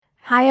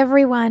Hi,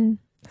 everyone.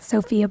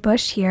 Sophia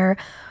Bush here.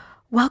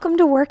 Welcome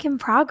to Work in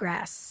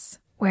Progress,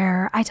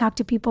 where I talk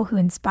to people who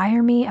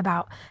inspire me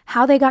about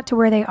how they got to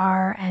where they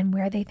are and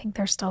where they think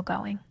they're still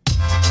going.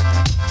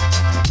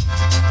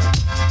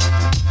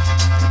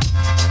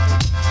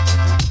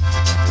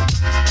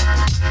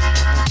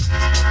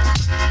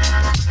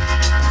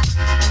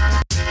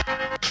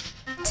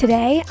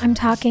 Today, I'm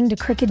talking to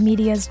Crooked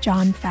Media's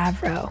Jon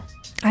Favreau.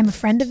 I'm a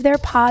friend of their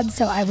pod,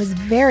 so I was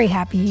very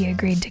happy he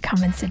agreed to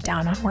come and sit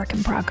down on Work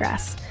in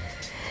Progress.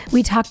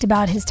 We talked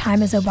about his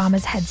time as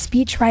Obama's head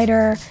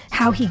speechwriter,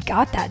 how he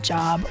got that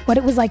job, what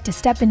it was like to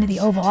step into the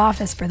Oval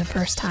Office for the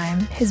first time,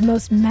 his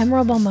most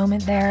memorable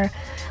moment there,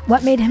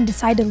 what made him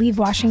decide to leave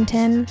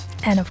Washington,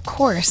 and of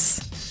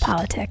course,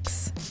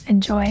 politics.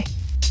 Enjoy.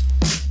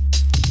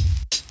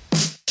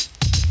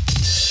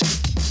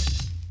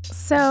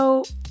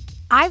 So,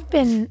 I've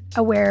been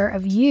aware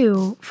of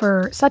you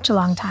for such a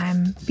long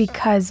time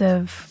because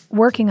of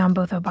working on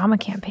both Obama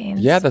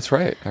campaigns. Yeah, that's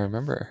right. I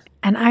remember.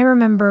 And I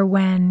remember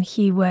when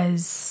he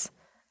was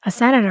a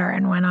senator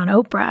and went on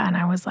Oprah, and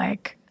I was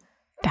like,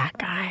 that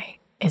guy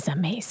is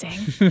amazing.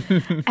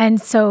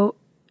 And so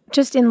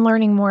just in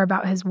learning more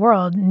about his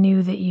world,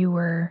 knew that you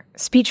were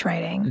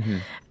speechwriting. Mm-hmm.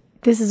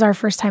 This is our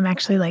first time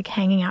actually like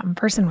hanging out in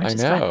person, which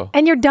is fun.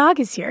 And your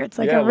dog is here. It's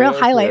like a real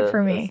highlight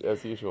for me.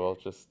 As usual,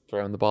 just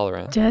throwing the ball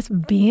around.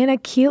 Just being a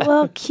cute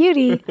little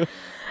cutie.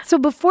 So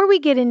before we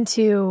get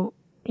into,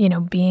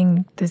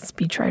 being the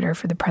speechwriter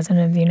for the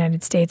President of the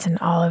United States and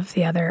all of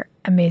the other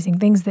amazing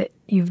things that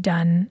you've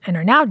done and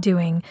are now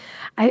doing,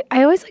 I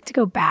always like to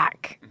go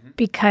back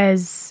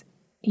because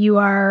you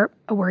are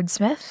a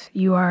wordsmith.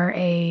 You are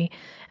a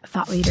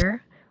thought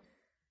leader.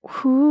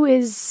 Who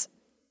is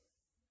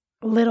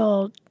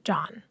little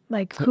Jon?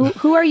 Like,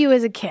 who are you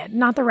as a kid?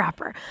 Not the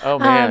rapper. Oh,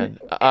 man.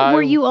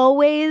 Were you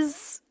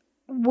always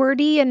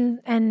wordy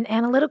and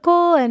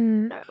analytical?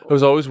 And I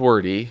was always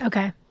wordy.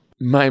 Okay.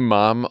 My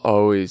mom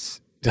always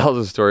tells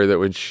a story that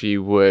when she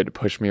would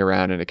push me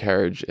around in a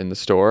carriage in the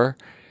store,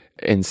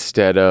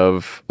 instead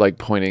of like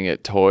pointing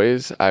at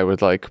toys, I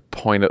would like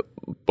point at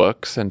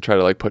books and try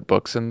to like put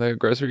books in the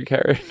grocery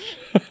carriage.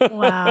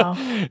 Wow.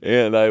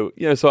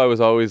 And so I was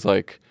always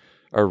like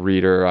a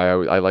reader.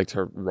 I like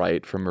to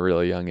write from a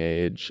really young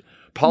age.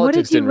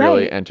 Politics didn't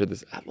really enter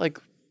this, like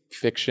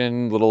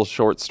fiction, little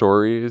short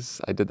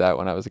stories. I did that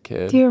when I was a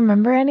kid. Do you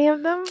remember any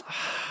of them?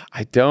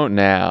 I don't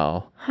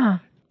now. Huh.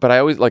 But I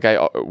always,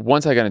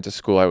 once I got into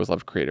school, I always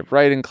loved creative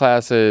writing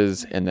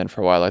classes. And then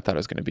for a while, I thought I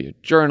was going to be a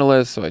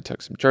journalist. So I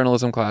took some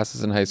journalism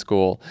classes in high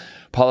school.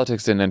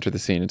 Politics didn't enter the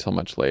scene until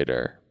much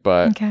later.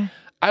 But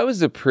I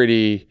was a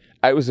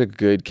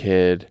good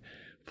kid.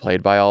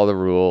 Played by all the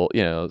rules,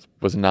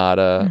 was not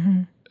a...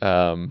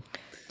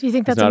 Do you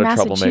think that's a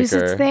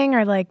Massachusetts thing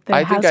or like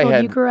the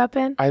household you grew up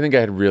in? I think I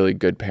had really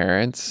good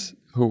parents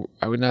who,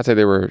 I would not say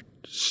they were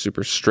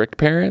super strict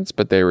parents,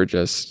 but they were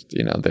just,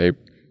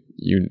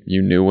 you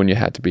knew when you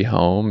had to be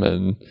home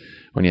and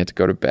when you had to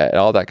go to bed,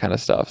 all that kind of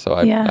stuff. So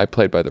I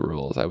played by the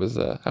rules. I was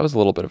a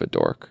little bit of a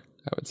dork,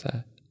 I would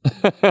say.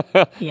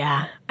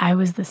 Yeah, I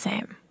was the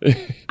same.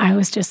 I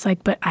was just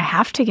like, but I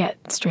have to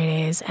get straight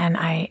A's, and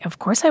of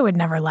course I would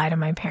never lie to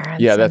my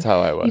parents. Yeah, that's how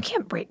I was. You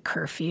can't break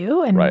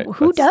curfew, and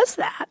who does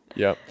that?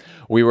 Yep.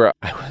 I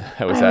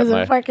was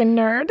a fucking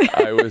nerd.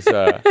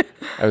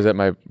 I was at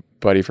my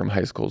buddy from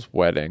high school's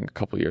wedding a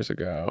couple years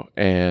ago,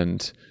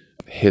 and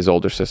his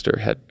older sister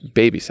had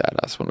babysat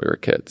us when we were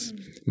kids.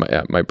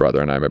 My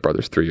brother and I. My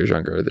brother's 3 years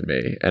younger than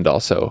me, and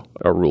also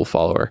a rule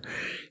follower,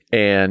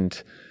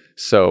 and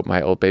so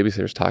my old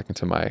babysitter's talking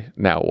to my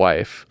now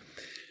wife,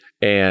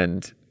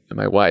 and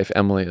my wife,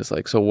 Emily, is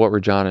like, so what were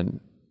Jon and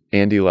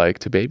Andy like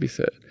to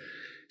babysit?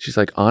 She's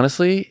like,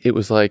 honestly, it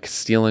was like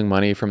stealing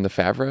money from the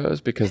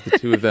Favreaus because the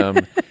two of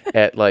them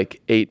at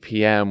like 8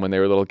 p.m. when they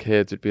were little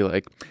kids would be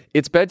like,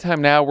 it's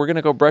bedtime now. We're going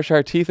to go brush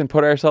our teeth and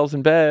put ourselves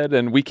in bed,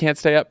 and we can't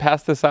stay up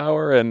past this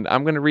hour, and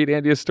I'm going to read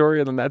Andy a story,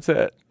 and then that's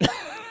it.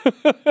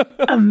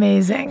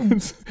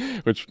 Amazing.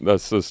 Which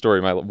that's the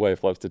story my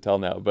wife loves to tell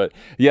now. But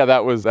yeah,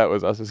 that was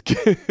us as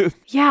kids.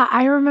 Yeah,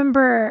 I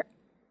remember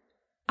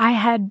I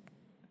had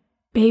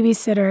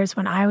babysitters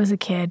when I was a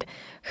kid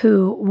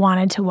who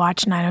wanted to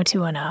watch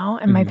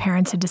 90210, and my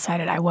parents had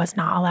decided I was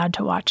not allowed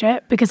to watch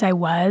it because I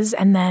was.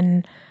 And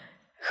then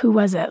who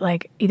was it?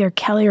 Like either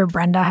Kelly or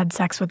Brenda had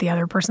sex with the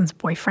other person's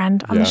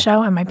boyfriend on the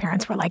show, and my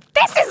parents were like,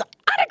 "This is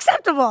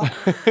unacceptable."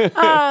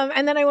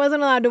 And then I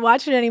wasn't allowed to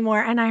watch it anymore.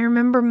 And I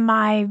remember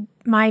my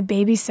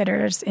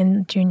babysitters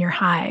in junior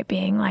high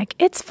being like,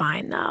 "It's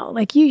fine though.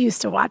 Like you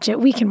used to watch it.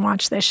 We can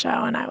watch this show."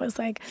 And I was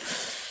like,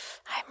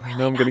 I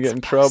know I'm going to get in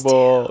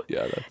trouble.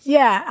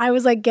 Yeah, I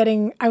was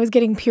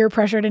getting peer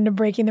pressured into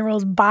breaking the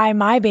rules by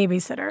my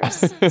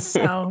babysitters.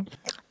 So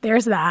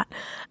there's that.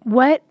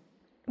 What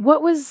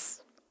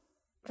was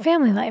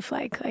family life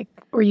like? Like,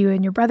 were you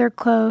and your brother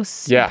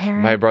close? Yeah,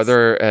 my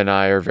brother and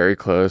I are very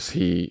close.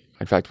 In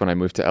fact, when I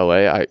moved to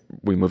LA,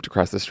 we moved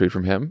across the street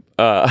from him.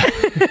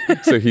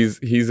 So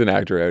he's an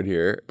actor out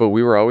here. But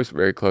we were always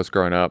very close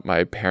growing up.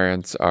 My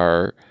parents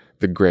are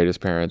the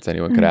greatest parents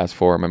anyone could ask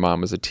for. My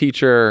mom was a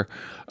teacher.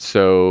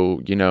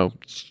 So,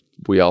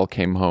 we all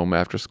came home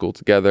after school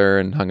together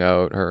and hung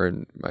out, her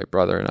and my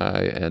brother and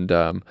I. And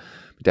my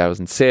dad was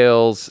in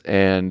sales.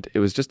 And it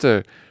was just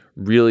a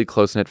really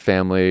close-knit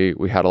family.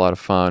 We had a lot of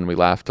fun. We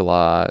laughed a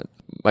lot.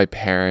 My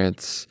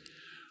parents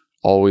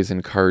always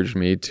encouraged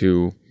me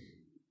to,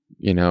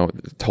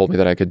 told me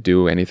that I could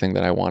do anything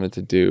that I wanted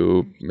to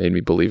do, made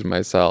me believe in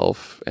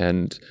myself,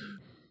 and,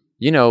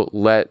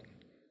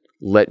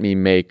 let me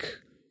make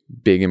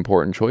big,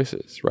 important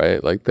choices,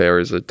 right? Like there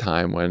was a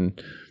time when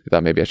I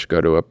thought maybe I should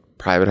go to a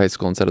private high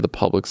school instead of the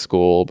public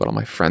school, but all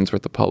my friends were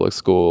at the public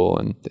school,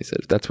 and they said,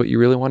 if that's what you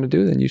really want to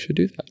do, then you should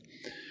do that.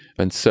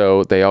 And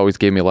so they always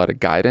gave me a lot of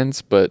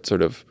guidance, but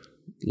sort of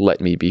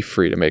let me be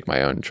free to make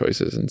my own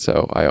choices. And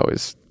so I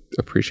always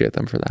appreciate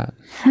them for that.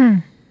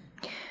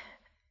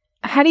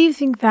 How do you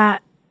think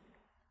that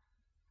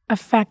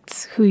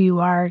affects who you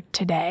are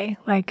today?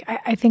 Like,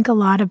 I think a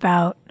lot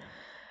about,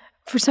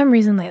 for some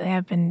reason lately,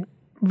 I've been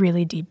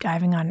really deep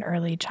diving on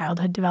early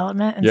childhood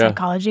development and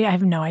psychology. I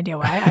have no idea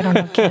why. I don't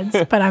have kids,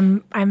 but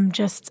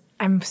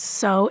I'm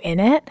so in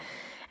it.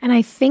 And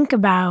I think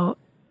about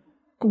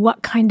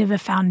what kind of a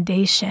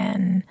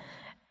foundation,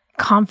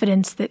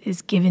 confidence that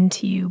is given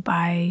to you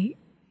by,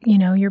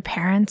 your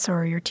parents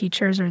or your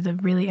teachers or the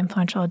really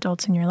influential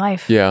adults in your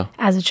life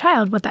as a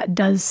child, what that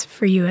does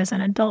for you as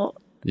an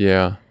adult.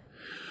 Yeah.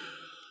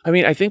 I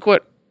mean, I think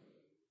what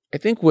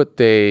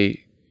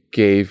they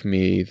gave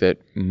me that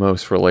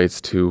most relates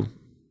to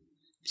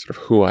sort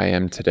of who I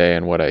am today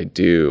and what I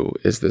do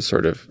is this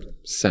sort of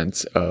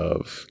sense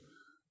of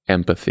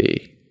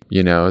empathy,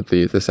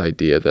 this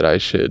idea that I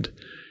should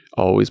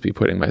always be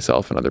putting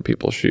myself in other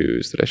people's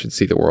shoes, that I should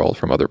see the world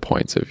from other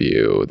points of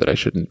view, that I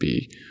shouldn't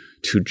be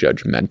too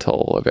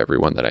judgmental of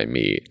everyone that I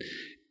meet.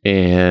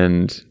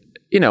 And,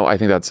 I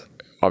think that's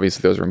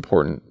obviously those are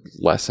important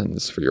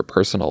lessons for your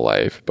personal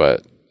life,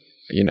 but,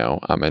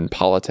 I'm in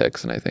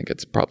politics, and I think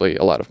it's probably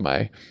a lot of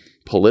my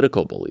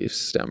political beliefs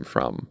stem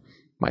from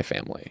my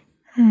family.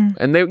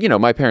 And they,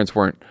 my parents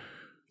weren't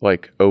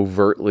like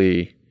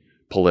overtly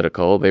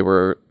political. They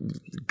were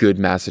good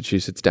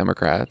Massachusetts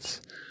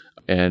Democrats.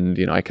 And,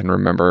 I can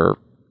remember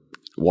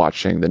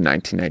watching the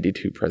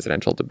 1992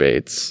 presidential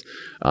debates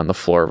on the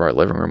floor of our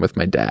living room with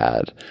my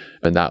dad.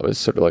 And that was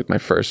sort of like my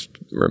first,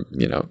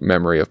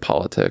 memory of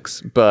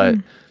politics. But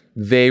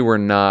they were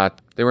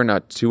not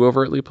too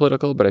overtly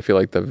political, but I feel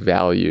like the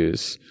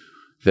values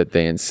that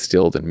they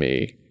instilled in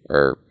me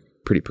are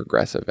pretty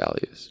progressive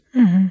values.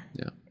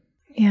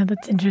 Yeah,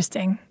 that's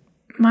interesting.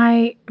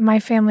 My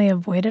family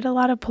avoided a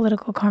lot of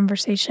political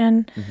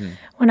conversation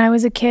when I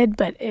was a kid,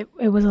 but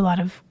it was a lot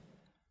of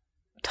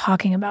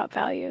talking about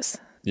values.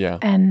 Yeah.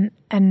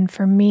 And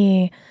for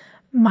me,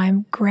 my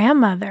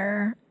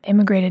grandmother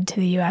immigrated to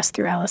the U.S.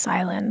 through Ellis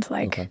Island,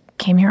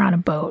 came here on a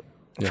boat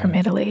from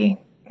Italy,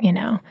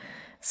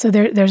 So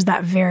there's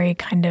that very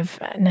kind of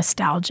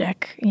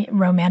nostalgic,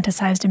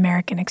 romanticized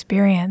American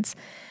experience.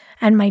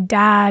 And my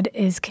dad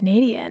is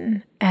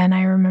Canadian, and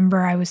I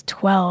remember I was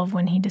 12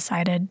 when he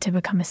decided to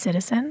become a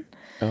citizen.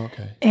 Oh,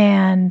 okay.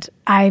 And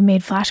I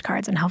made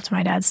flashcards and helped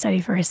my dad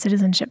study for his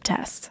citizenship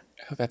test.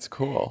 Oh, that's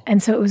cool.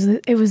 And so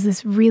it was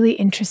this really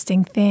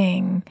interesting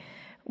thing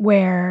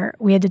where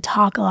we had to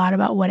talk a lot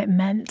about what it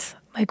meant.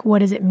 Like, what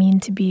does it mean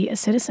to be a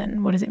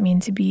citizen? What does it mean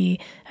to be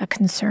a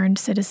concerned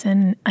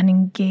citizen, an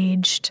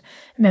engaged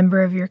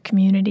member of your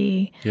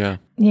community? Yeah.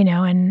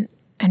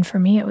 And for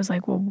me, it was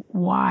like, well,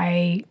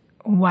 why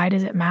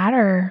does it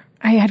matter?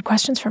 I had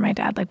questions for my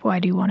dad, like, why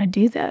do you want to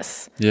do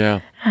this?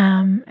 Yeah.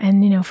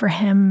 And, for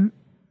him,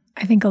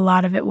 I think a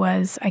lot of it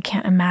was, I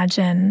can't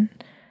imagine,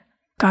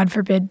 God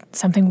forbid,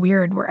 something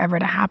weird were ever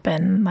to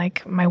happen.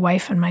 Like, my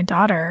wife and my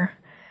daughter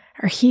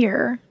are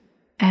here,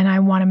 and I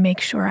want to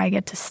make sure I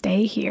get to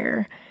stay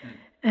here.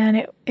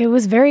 And it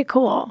was very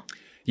cool.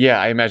 Yeah,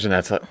 I imagine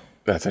that's an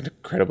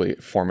incredibly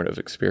formative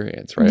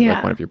experience, right? Yeah.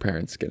 Like one of your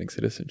parents getting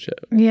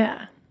citizenship.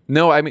 Yeah.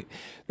 No, I mean...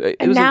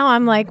 And now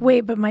I'm like,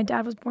 wait, but my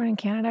dad was born in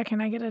Canada.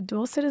 Can I get a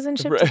dual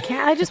citizenship to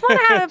Canada? I just want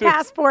to have a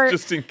passport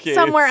just in case.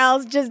 Somewhere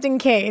else, just in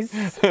case.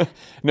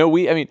 No,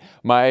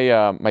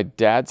 my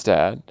dad's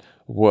dad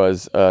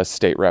was a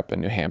state rep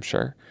in New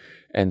Hampshire.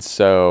 And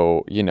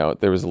so,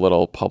 there was a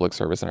little public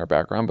service in our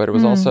background, but it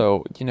was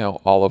also,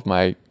 all of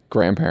my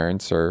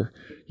grandparents are,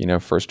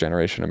 first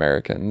generation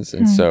Americans.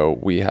 And so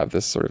we have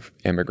this sort of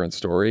immigrant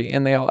story.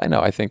 And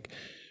I think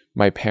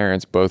my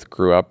parents both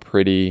grew up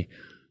pretty,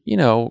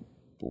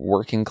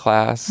 working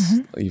class,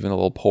 even a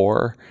little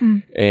poor.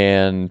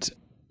 And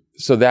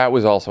so that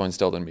was also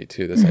instilled in me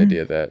too, this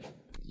idea that,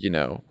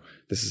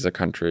 this is a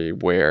country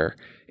where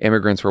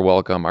immigrants were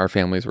welcome, our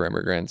families were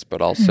immigrants,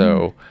 but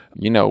also,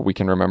 we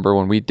can remember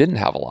when we didn't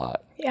have a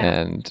lot. Yeah.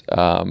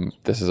 And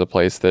this is a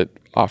place that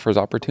offers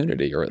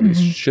opportunity, or at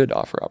least should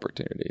offer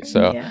opportunity.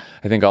 So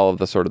I think all of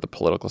the sort of the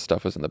political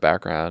stuff was in the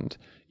background,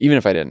 even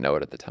if I didn't know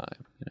it at the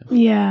time.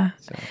 Yeah.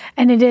 So.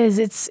 And it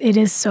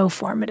is so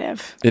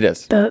formative. It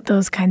is.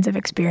 Those kinds of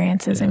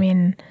experiences. Yeah. I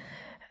mean,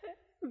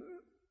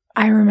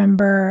 I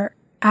remember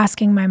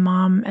asking my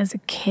mom as a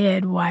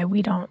kid why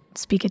we don't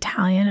speak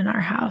Italian in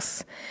our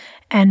house.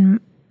 And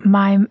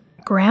my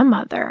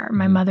grandmother,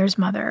 my mother's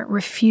mother,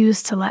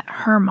 refused to let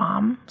her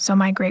mom, so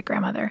my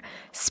great-grandmother,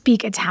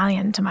 speak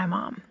Italian to my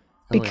mom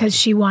because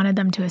she wanted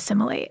them to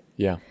assimilate.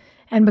 Yeah.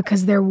 And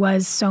because there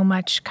was so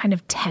much kind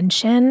of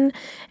tension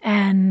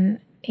and,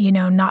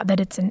 not that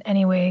it's in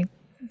any way,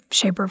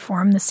 shape, or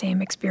form the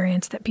same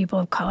experience that people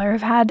of color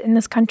have had in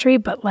this country,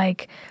 but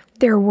like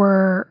there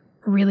were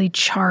really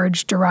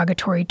charged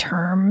derogatory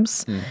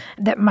terms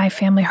that my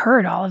family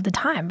heard all of the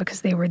time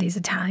because they were these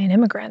Italian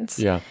immigrants.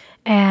 Yeah.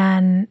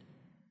 And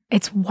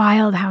it's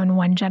wild how in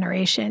one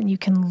generation you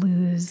can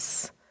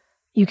lose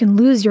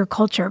your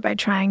culture by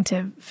trying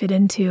to fit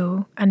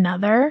into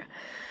another.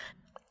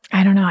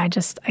 I don't know. I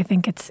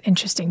think it's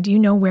interesting. Do you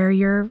know where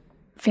your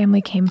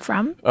family came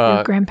from?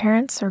 Your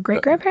grandparents or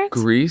great-grandparents?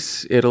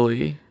 Greece,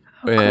 Italy,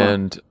 cool.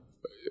 And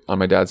on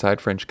my dad's side,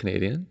 French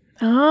Canadian.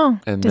 Oh,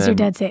 and does your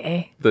dad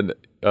say A?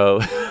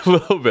 A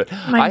little bit.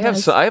 I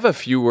does. have a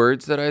few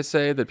words that I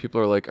say that people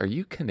are like, "Are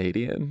you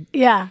Canadian?"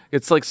 Yeah.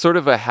 It's like sort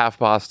of a half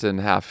Boston,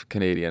 half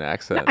Canadian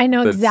accent. I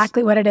know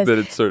exactly what it is. That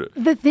it's sort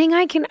of the thing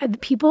the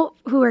people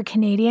who are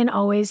Canadian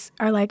always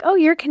are like, "Oh,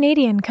 you're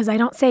Canadian," because I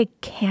don't say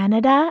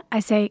Canada,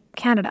 I say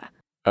Canada.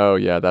 Oh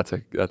yeah, that's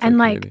and a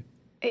like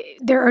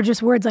there are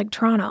just words like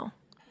Toronto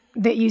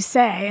that you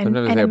say, and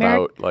sometimes they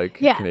about like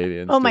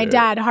Canadians. Oh, my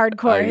dad,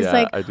 hardcore. He's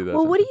like, I do that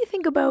well, what do you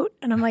think about?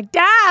 And I'm like,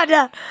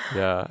 Dad.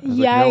 Yeah.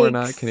 No, we're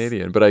not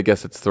Canadian, but I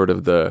guess it's sort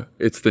of the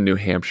New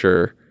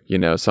Hampshire.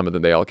 Some of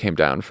them they all came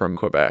down from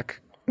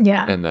Quebec.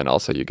 Yeah. And then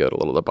also you get a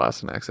little of the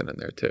Boston accent in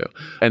there too,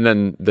 and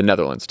then the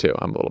Netherlands too.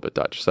 I'm a little bit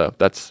Dutch, so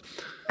that's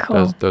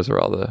cool. Those are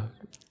all the.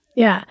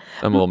 Yeah.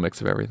 I'm a little mix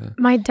of everything.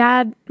 My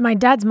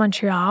dad's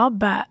Montreal,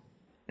 but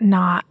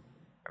not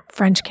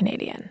French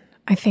Canadian.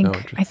 I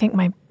think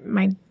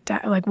my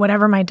dad, like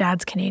whatever my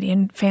dad's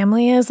Canadian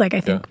family is, like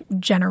I think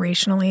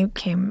generationally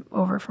came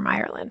over from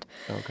Ireland.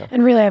 Okay.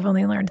 And really I've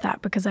only learned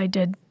that because I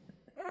did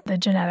the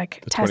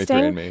genetic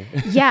testing.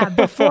 23andMe. Yeah,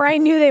 before I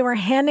knew they were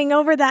handing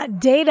over that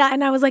data,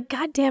 and I was like,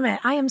 God damn it,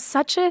 I am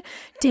such a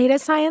data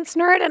science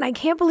nerd and I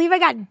can't believe I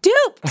got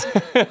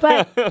duped.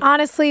 But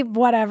honestly,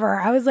 whatever.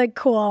 I was like,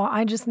 cool.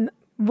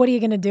 What are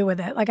you going to do with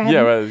it? Like, I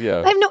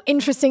have no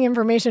interesting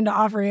information to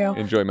offer you.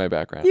 Enjoy my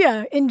background.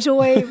 Yeah.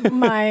 Enjoy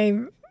my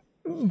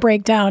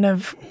breakdown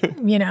of,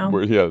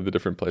 the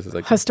different places.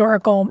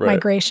 Historical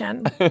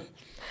migration.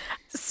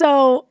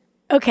 So,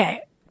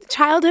 okay.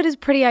 Childhood is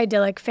pretty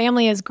idyllic.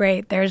 Family is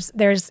great.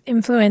 There's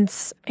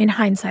influence in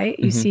hindsight.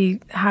 You see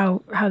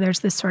how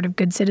there's this sort of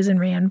good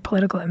citizenry and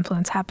political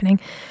influence happening.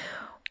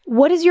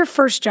 What is your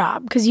first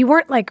job? Because you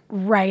weren't like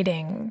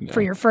writing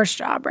for your first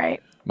job, right?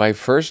 My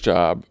first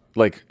job,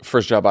 like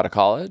first job out of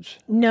college?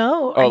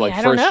 No. Oh,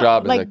 I don't know.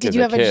 Job like, did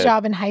you have a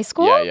job in high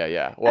school?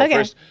 Yeah.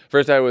 Well,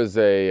 first I was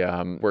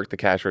worked the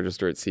cash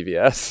register at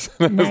CVS.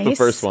 That was the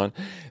first one.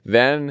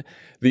 Then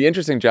the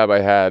interesting job I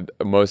had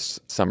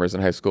most summers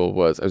in high school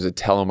was I was a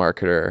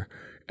telemarketer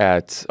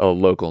at a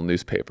local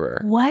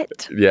newspaper.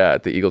 What? Yeah,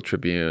 at the Eagle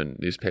Tribune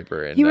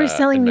newspaper. You were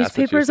selling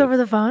newspapers over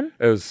the phone?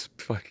 It was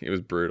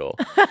brutal.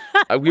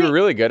 We were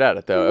really good at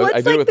it though. I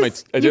did it with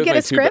my. You get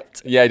a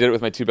script? I did it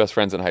with my two best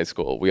friends in high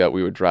school. We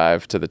would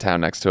drive to the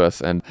town next to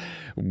us, and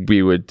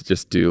we would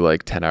just do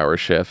like 10-hour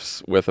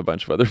shifts with a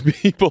bunch of other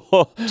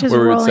people. Just where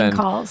we rolling would send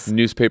calls.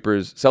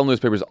 Sell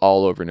newspapers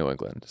all over New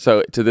England.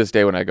 So to this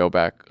day, when I go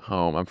back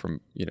home, I'm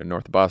from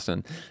north of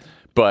Boston.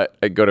 But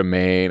I go to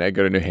Maine, I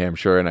go to New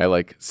Hampshire, and I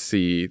like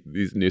see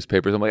these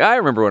newspapers. I'm like, I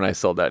remember when I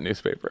sold that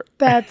newspaper.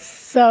 That's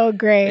so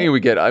great. It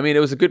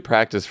was a good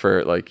practice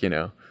for like,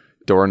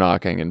 door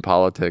knocking and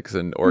politics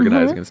and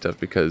organizing and stuff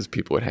because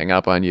people would hang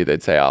up on you.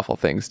 They'd say awful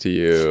things to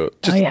you.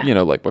 Just,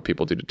 like what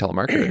people do to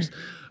telemarketers.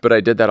 But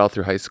I did that all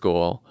through high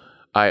school.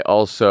 I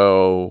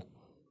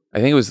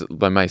think it was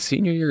by my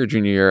senior year or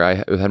junior year, I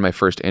had my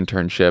first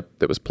internship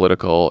that was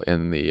political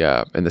in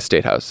the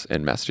State House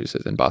in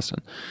Massachusetts, in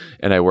Boston.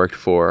 And I worked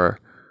for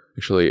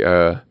actually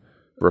a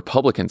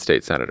Republican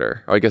state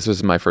senator. I guess it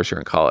was my first year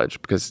in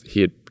college because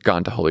he had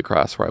gone to Holy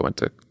Cross where I went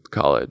to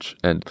college.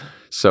 And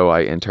so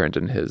I interned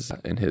in his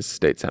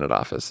state senate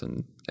office.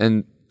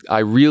 And I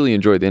really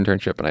enjoyed the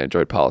internship and I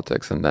enjoyed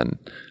politics. And then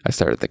I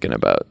started thinking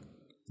about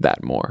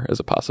that more as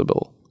a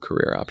possible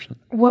career option.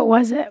 What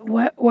was it?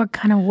 What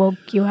kind of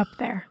woke you up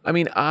there? I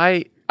mean,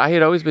 I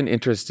had always been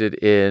interested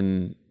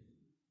in,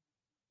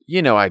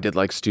 I did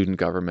like student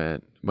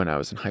government when I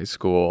was in high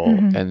school.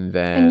 And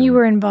then... And you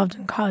were involved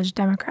in College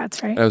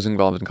Democrats, right? I was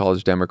involved in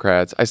College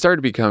Democrats. I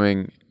started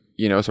becoming,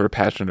 sort of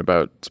passionate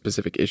about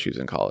specific issues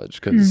in college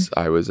because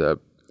I was a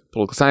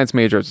political science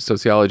major, I was a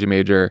sociology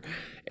major.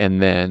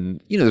 And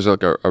then, there's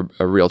like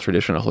a real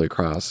tradition at Holy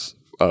Cross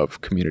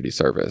of community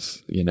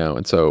service,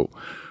 and so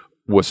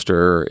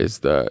Worcester is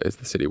the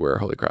city where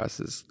Holy Cross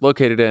is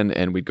located in,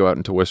 and we'd go out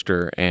into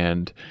Worcester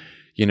and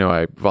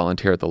I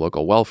volunteer at the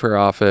local welfare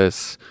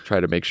office, try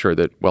to make sure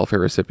that welfare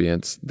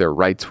recipients, their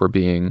rights were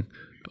being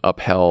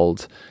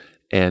upheld.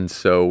 And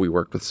so we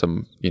worked with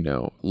some,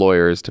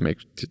 lawyers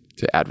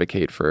to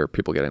advocate for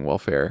people getting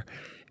welfare.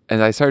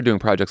 And I started doing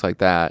projects like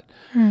that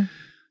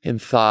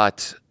and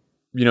thought,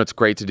 it's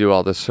great to do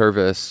all this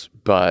service,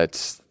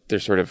 but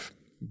there's sort of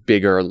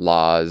bigger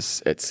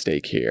laws at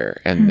stake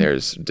here. And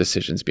there's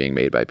decisions being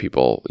made by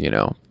people,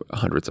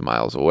 hundreds of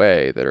miles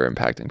away that are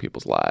impacting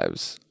people's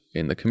lives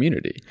in the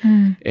community.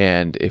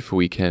 And if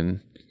we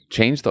can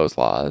change those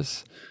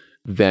laws,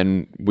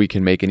 then we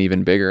can make an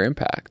even bigger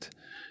impact.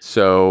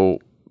 So,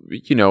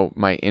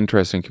 my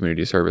interest in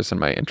community service and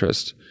my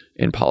interest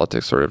in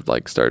politics sort of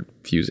like started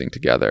fusing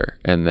together.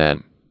 And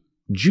then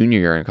junior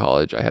year in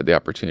college, I had the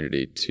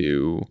opportunity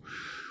to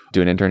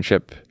do an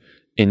internship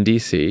in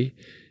DC,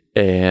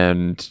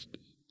 and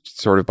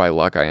sort of by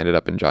luck, I ended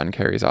up in John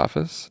Kerry's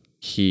office.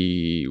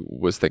 He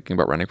was thinking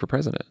about running for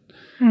president,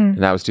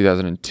 and that was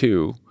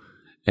 2002.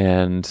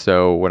 And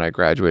so when I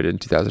graduated in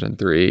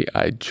 2003,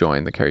 I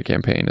joined the Kerry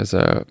campaign as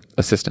a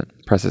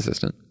press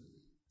assistant.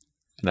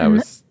 And I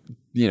was,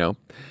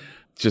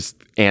 just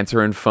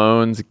answering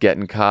phones,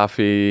 getting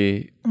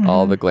coffee,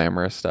 all the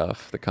glamorous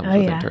stuff that comes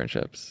with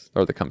internships,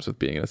 or that comes with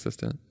being an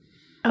assistant.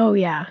 Oh,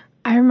 yeah.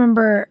 I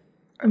remember,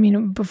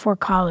 before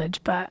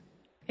college, but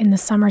in the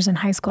summers in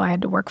high school, I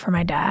had to work for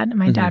my dad. And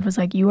my dad was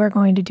like, you are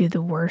going to do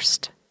the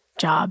worst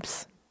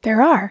jobs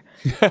there are,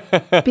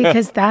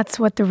 because that's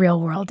what the real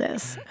world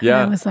is. And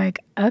I was like,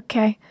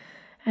 okay.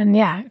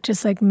 And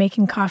just like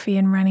making coffee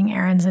and running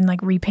errands and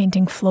like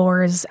repainting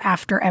floors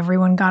after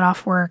everyone got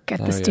off work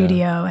at the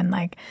studio. And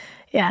like,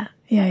 It's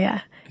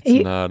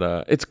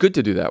good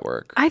to do that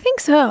work. I think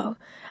so.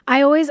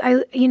 I love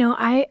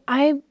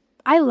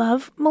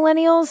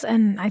millennials,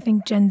 and I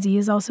think Gen Z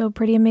is also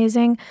pretty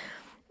amazing.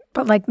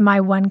 But like my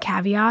one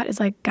caveat is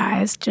like,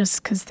 guys,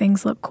 just because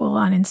things look cool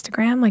on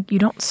Instagram, like you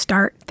don't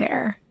start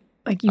there.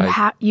 Like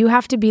you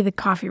have to be the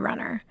coffee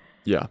runner.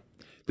 Yeah.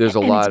 There's a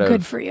lot of... it's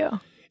good for you.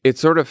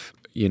 It's sort of,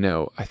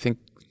 I think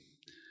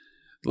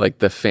like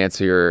the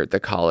fancier the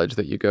college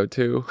that you go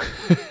to,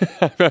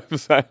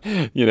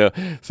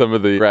 some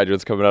of the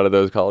graduates coming out of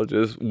those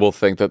colleges will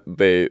think that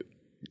they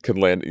could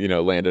land in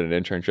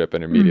an internship,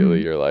 and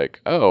immediately you're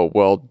like, oh,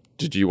 well,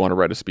 did you want to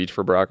write a speech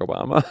for Barack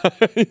Obama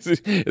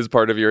as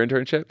part of your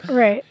internship?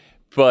 Right.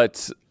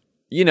 But,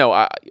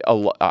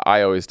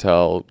 I always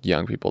tell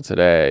young people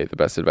today, the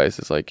best advice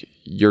is like,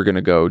 you're going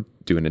to go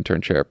do an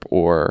internship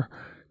or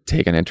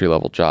take an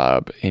entry-level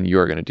job, and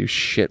you're going to do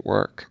shit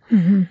work.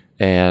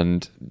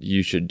 And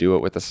you should do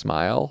it with a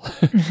smile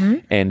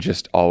and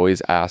just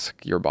always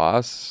ask your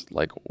boss,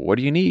 like, what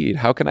do you need?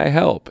 How can I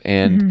help?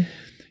 And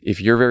if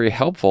you're very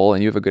helpful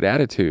and you have a good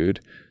attitude,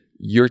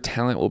 your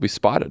talent will be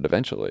spotted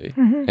eventually.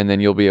 And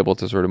then you'll be able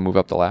to sort of move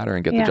up the ladder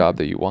and get the job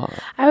that you want.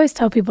 I always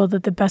tell people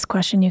that the best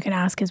question you can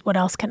ask is, what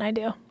else can I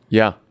do?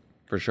 Yeah,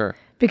 for sure.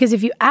 Because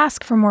if you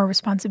ask for more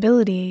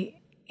responsibility,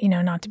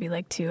 not to be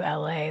like too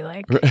LA,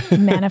 like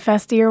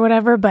manifesty or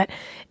whatever, but,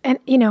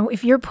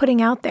 if you're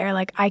putting out there,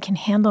 like, I can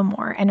handle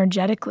more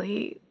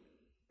energetically,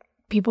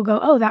 people go,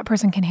 oh, that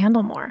person can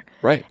handle more.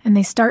 Right. And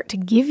they start to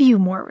give you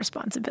more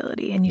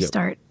responsibility, and you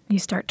start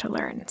to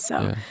learn.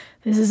 So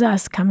this is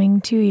us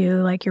coming to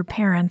you, like your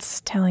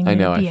parents telling you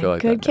to be a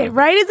good kid.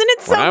 Right? Isn't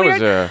it so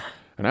weird?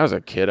 When I was a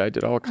kid, I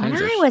did all kinds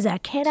of When I was a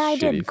kid, I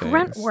did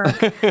grunt things.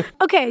 work.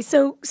 Okay,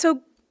 so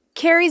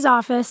Kerry's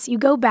office, you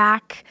go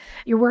back,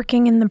 you're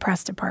working in the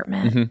press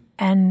department,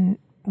 and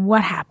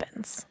what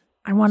happens?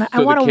 I want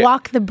to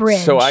walk the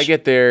bridge. So I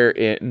get there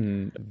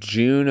in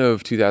June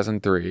of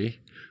 2003.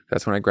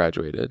 That's when I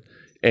graduated.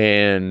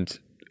 And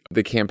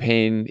the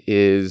campaign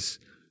is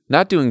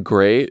not doing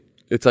great.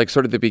 It's like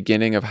sort of the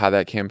beginning of how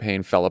that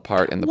campaign fell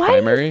apart in the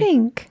primary. Why do you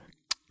think?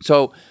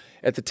 So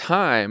at the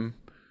time,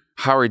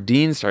 Howard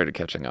Dean started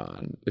catching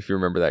on, if you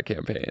remember that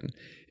campaign.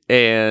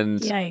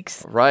 And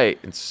yikes. Right.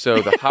 And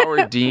so the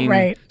Howard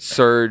Dean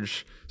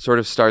surge sort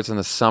of starts in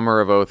the summer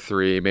of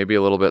 2003, maybe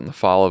a little bit in the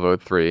fall of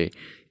 2003.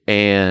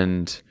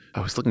 And I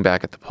was looking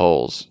back at the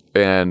polls,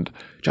 and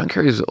John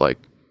Kerry's at like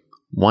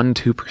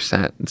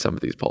 1-2% in some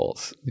of these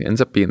polls. He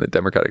ends up being the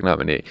Democratic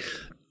nominee.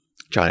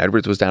 John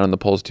Edwards was down in the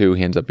polls too.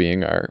 He ends up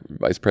being our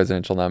vice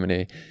presidential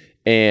nominee.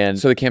 And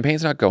so the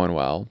campaign's not going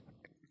well.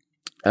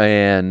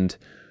 And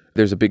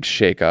there's a big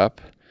shakeup.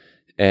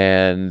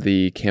 And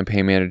the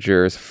campaign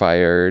manager is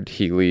fired.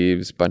 He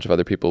leaves. A bunch of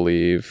other people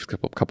leave.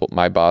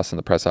 My boss in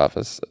the press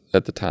office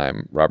at the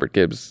time, Robert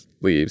Gibbs,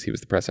 leaves. He was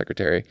the press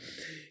secretary.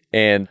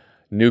 And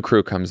new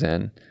crew comes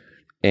in.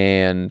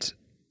 And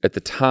at the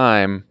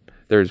time,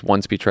 there's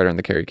one speechwriter in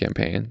the Kerry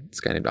campaign, this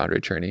guy named Andre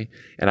Cherney.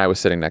 And I was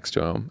sitting next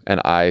to him. And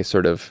I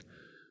sort of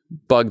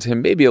bugged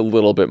him maybe a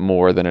little bit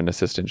more than an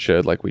assistant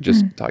should, like we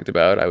just talked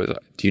about. I was,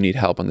 do you need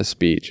help on this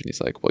speech? And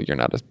he's like, well, you're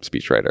not a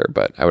speechwriter.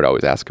 But I would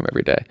always ask him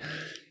every day.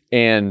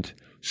 And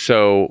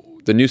so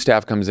the new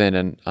staff comes in,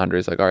 and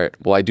Andre's like, all right,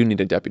 well, I do need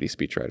a deputy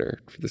speechwriter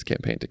for this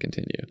campaign to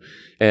continue.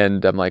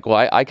 And I'm like,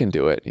 well, I can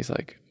do it. And he's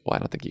like, well, I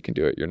don't think you can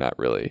do it. You're not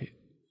a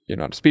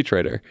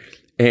speechwriter.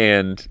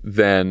 And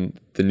then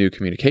the new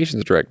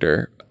communications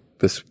director,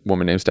 this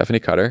woman named Stephanie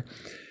Cutter,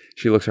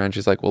 she looks around and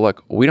she's like, well,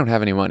 look, we don't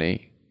have any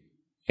money.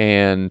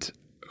 And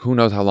who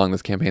knows how long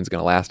this campaign's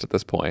going to last at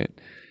this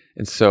point.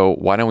 And so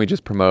why don't we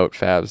just promote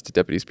Favs to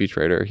deputy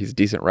speechwriter? He's a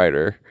decent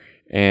writer.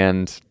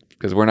 And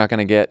because we're not going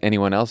to get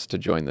anyone else to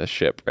join this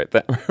ship right now.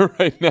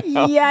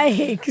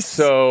 Yikes.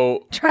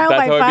 So trial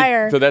by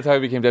fire. So that's how I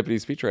became deputy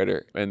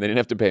speechwriter. And they didn't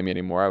have to pay me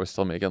anymore. I was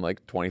still making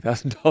like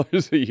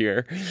 $20,000 a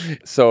year.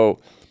 So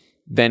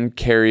then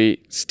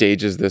Kerry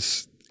stages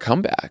this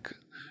comeback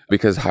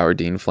because Howard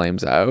Dean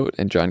flames out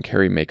and John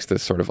Kerry makes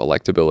this sort of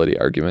electability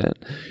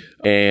argument.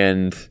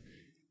 And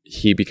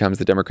he becomes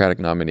the Democratic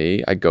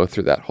nominee. I go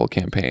through that whole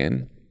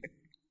campaign,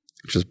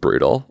 which is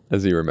brutal,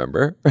 as you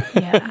remember.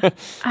 Yeah.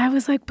 I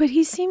was like, but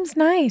he seems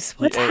nice.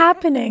 What's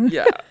happening?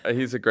 Yeah,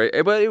 he's a great,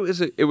 but it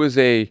was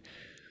a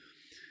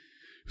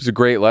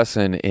great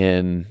lesson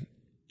in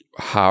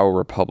how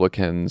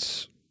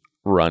Republicans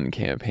run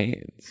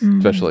campaigns,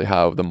 especially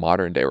how the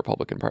modern day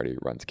Republican Party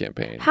runs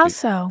campaigns. How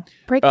so?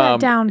 Break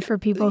that down for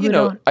people who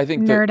don't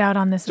nerd out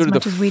on this as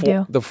much as we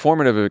do. The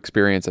formative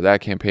experience of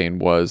that campaign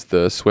was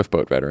the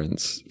Swiftboat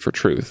Veterans for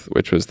Truth,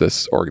 which was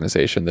this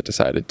organization that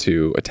decided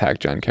to attack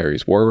John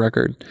Kerry's war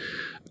record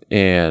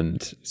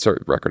and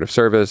record of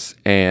service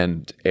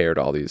and aired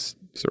all these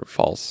sort of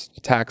false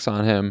attacks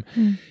on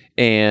him.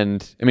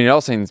 And I mean, it all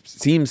seems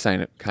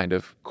kind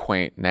of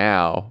quaint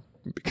now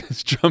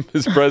because Trump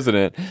is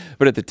president.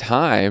 But at the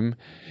time,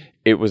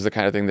 it was the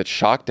kind of thing that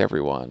shocked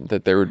everyone,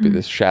 that there would be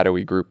this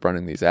shadowy group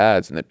running these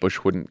ads and that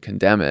Bush wouldn't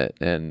condemn it.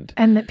 And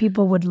that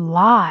people would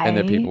lie. And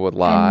and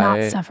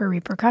not suffer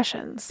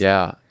repercussions.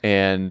 Yeah.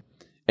 And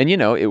you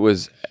know, it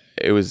was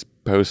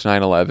post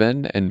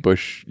 9/11 and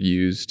Bush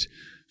used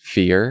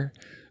fear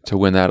to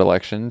win that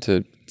election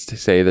to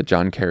say that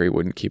John Kerry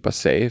wouldn't keep us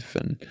safe.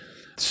 And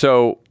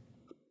so,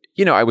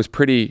 you know, I was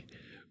pretty...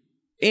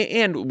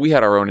 And we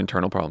had our own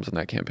internal problems in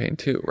that campaign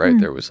too, right?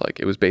 There was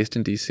it was based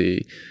in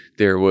DC.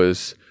 There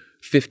was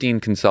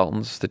 15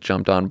 consultants that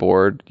jumped on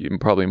board, even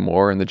probably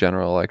more in the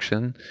general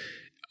election.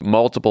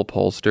 Multiple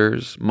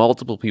pollsters,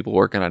 multiple people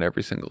working on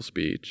every single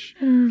speech.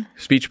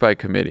 Speech by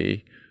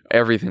committee,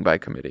 everything by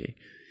committee.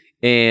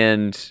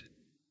 And,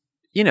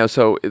 you know,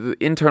 so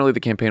internally the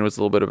campaign was a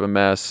little bit of a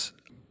mess.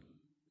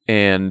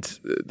 And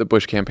the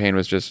Bush campaign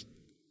was just,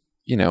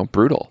 you know,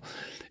 brutal.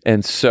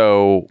 And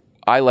so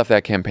I left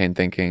that campaign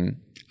thinking,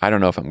 I don't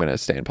know if I'm going to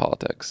stay in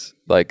politics.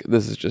 Like,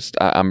 this is just,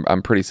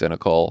 I'm pretty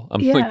cynical.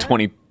 I'm like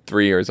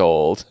 23 years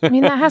old. I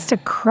mean, that has to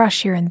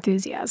crush your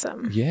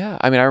enthusiasm. Yeah.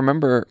 I mean, I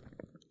remember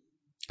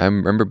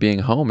being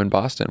home in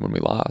Boston when we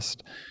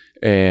lost.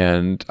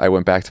 And I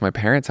went back to my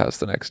parents' house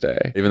the next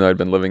day, even though I'd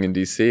been living in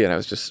DC. And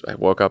I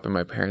woke up in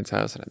my parents'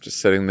 house and I'm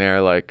just sitting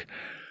there like,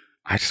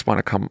 I think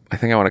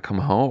I want to come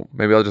home.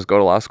 Maybe I'll just go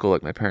to law school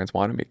like my parents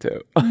wanted me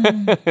to.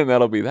 And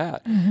that'll be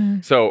that.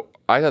 So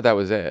I thought that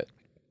was it.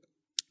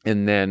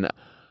 And then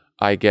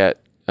I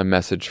get a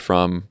message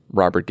from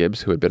Robert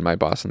Gibbs, who had been my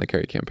boss in the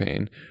Kerry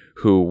campaign,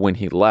 who, when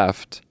he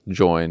left,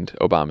 joined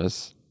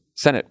Obama's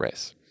Senate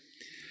race.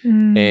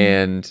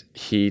 And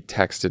he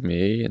texted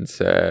me and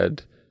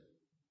said,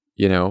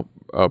 you know,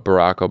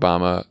 Barack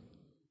Obama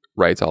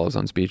writes all his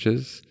own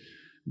speeches,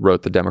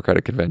 wrote the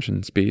Democratic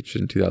Convention speech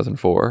in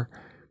 2004.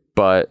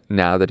 But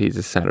now that he's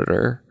a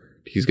senator,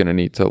 he's going to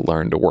need to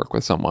learn to work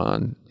with someone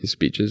on his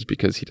speeches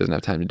because he doesn't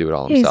have time to do it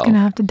all himself. He's going to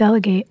have to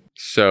delegate.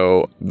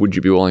 So would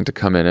you be willing to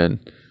come in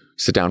and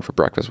sit down for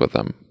breakfast with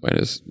him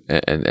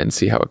and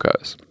see how it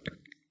goes?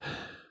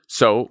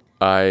 So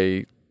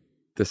I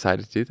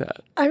decided to do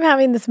that. I'm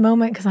having this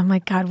moment because I'm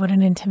like, God, what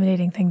an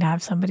intimidating thing to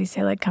have somebody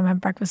say, like, come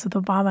have breakfast with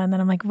Obama. And then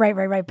I'm like, right.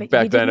 But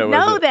back you didn't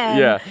know then.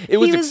 Yeah. It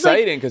was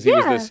exciting because he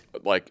was this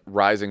like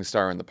rising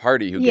star in the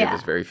party who gave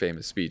this very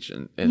famous speech.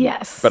 And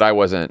yes. But I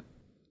wasn't,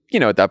 you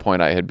know, at that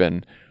point I had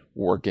been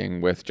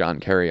working with John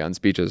Kerry on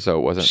speeches. So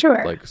it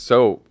wasn't like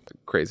so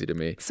crazy to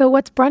me. So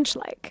what's brunch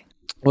like?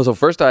 Well, so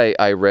first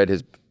I read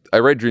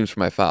Dreams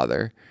from My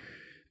Father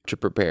to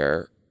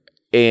prepare.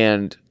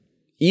 And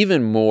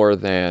even more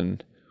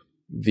than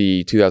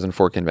the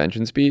 2004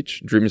 convention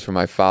speech, Dreams from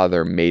My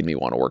Father made me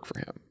want to work for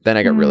him. Then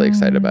I got really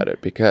excited about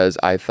it because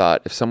I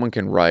thought if someone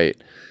can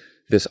write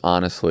this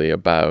honestly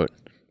about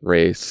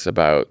race,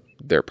 about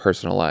their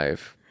personal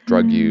life,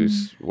 drug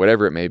use,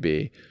 whatever it may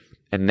be,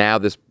 and now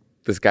this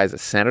guy's a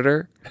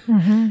senator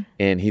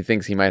and he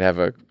thinks he might have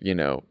a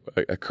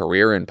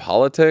career in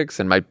politics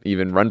and might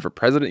even run for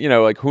president, you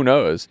know, like who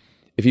knows?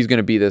 If he's going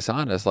to be this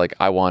honest, like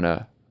I want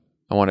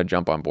to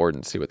jump on board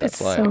and see what that's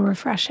like. It's so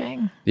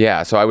refreshing.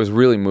 Yeah. So I was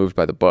really moved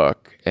by the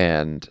book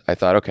and I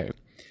thought, okay,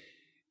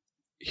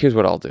 here's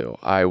what I'll do.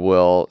 I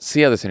will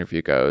see how this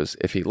interview goes.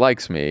 If he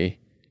likes me,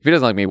 if he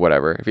doesn't like me,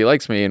 whatever. If he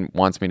likes me and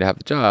wants me to have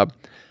the job,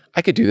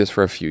 I could do this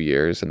for a few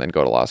years and then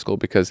go to law school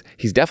because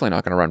he's definitely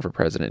not going to run for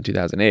president in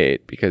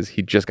 2008 because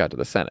he just got to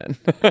the Senate.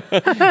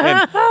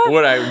 And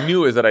what I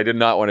knew is that I did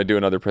not want to do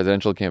another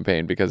presidential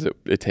campaign because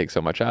it takes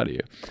so much out of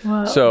you.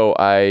 Whoa. So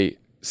I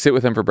sit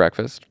with him for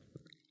breakfast.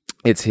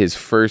 It's his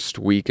first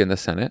week in the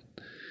Senate.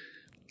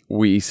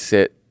 We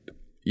sit,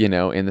 you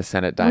know, in the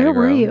Senate dining room.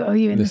 Where were you? Oh,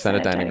 you in the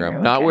Senate dining room.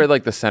 Okay. Not where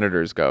like the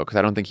senators go, because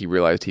I don't think he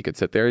realized he could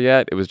sit there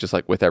yet. It was just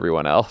like with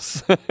everyone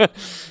else.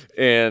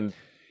 And,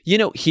 you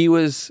know, he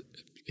was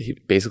he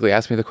basically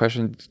asked me the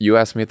question you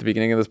asked me at the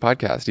beginning of this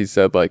podcast. He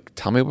said, like,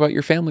 tell me about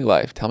your family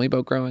life. Tell me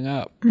about growing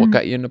up. What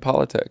got you into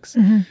politics?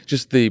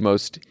 Just the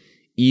most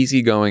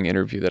easygoing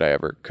interview that I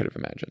ever could have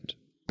imagined.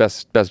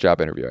 Best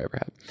job interview I ever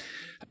had.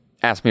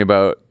 Asked me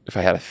about if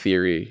I had a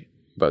theory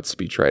about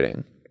speech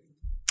writing.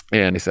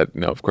 And he said,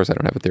 no, of course I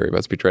don't have a theory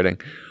about speech writing.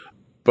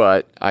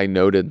 But I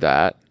noted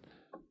that,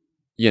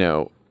 you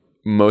know,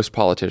 most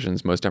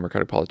politicians, most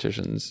Democratic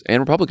politicians, and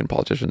Republican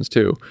politicians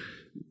too,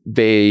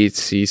 they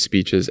see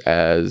speeches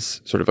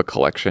as sort of a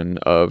collection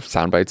of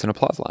sound bites and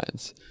applause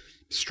lines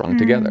strung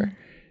together.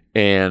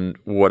 And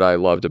what I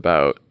loved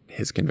about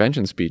his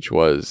convention speech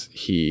was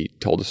he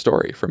told a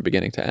story from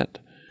beginning to end.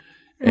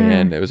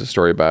 And it was a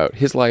story about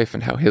his life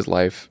and how his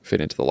life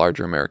fit into the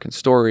larger American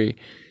story.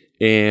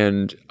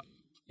 And,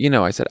 you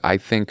know, I said, I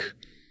think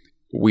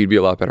we'd be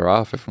a lot better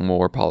off if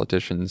more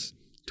politicians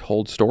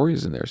told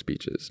stories in their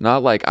speeches.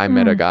 Not like I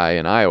met a guy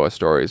in Iowa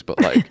stories,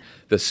 but like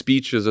the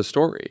speech is a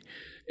story.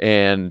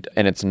 And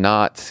it's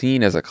not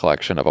seen as a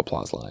collection of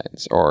applause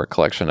lines or a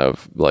collection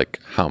of like,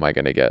 how am I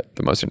going to get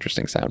the most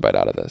interesting soundbite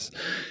out of this?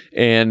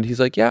 And he's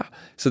like, yeah.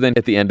 So then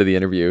at the end of the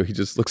interview, he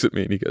just looks at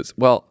me and he goes,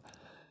 well,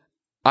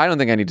 I don't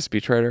think I need a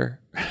speechwriter.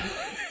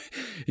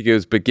 He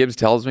goes, but Gibbs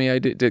tells me I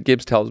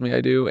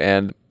do.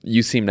 And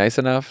you seem nice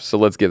enough. So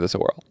let's give this a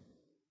whirl.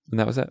 And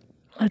that was it.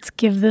 Let's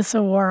give this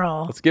a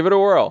whirl. Let's give it a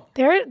whirl.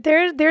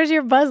 There's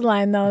your buzz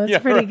line, though.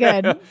 That's pretty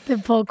good. The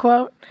pull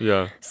quote.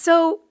 Yeah.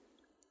 So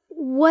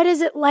what is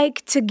it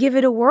like to give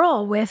it a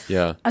whirl with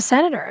a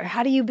senator?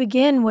 How do you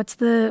begin? What's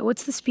the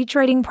speech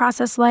writing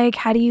process like?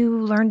 How do you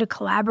learn to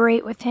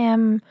collaborate with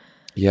him?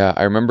 Yeah,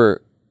 I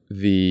remember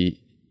the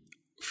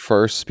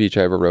first speech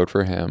I ever wrote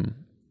for him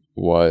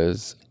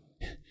was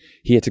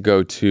he had to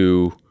go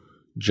to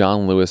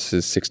John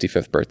Lewis's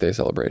 65th birthday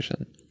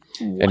celebration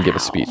and give a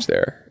speech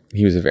there.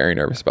 He was very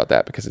nervous about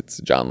that because it's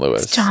John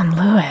Lewis. It's John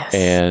Lewis.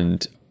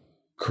 And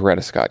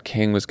Coretta Scott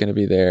King was going to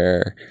be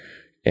there.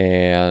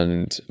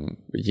 And,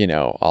 you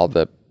know, all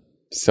the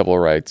civil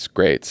rights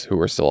greats who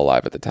were still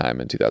alive at the time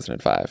in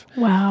 2005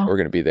 were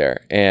going to be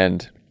there.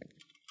 And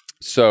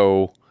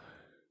so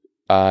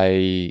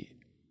I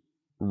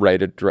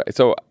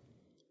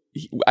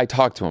I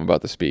talked to him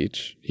about the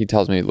speech. He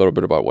tells me a little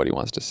bit about what he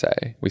wants to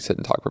say. We sit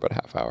and talk for about a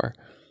half hour.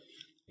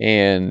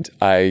 And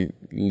I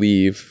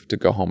leave to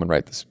go home and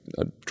write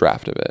a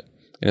draft of it.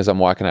 And as I'm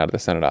walking out of the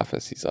Senate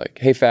office, he's like,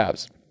 hey,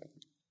 Fabs,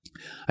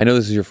 I know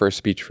this is your first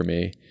speech for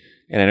me.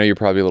 And I know you're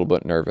probably a little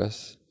bit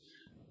nervous.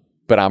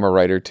 But I'm a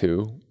writer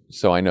too.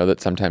 So I know that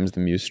sometimes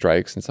the muse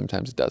strikes and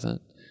sometimes it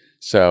doesn't.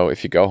 So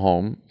if you go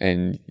home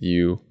and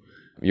you're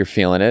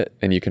feeling it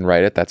and you can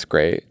write it, that's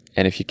great.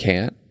 And if you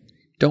can't,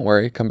 don't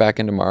worry. Come back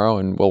in tomorrow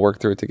and we'll work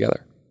through it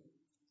together.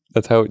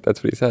 That's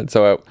what he said.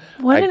 So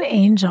what an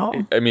angel.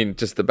 I mean,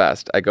 just the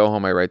best. I go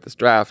home, I write this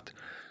draft,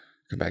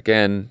 come back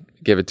in,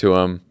 give it to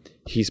him.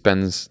 He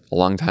spends a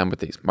long time with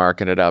these,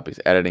 marking it up. He's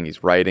editing,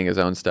 he's writing his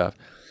own stuff.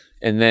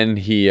 And then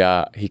he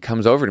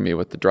comes over to me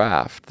with the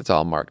draft that's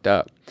all marked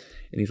up.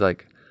 And he's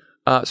like,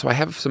 so I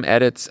have some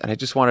edits and I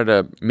just wanted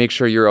to make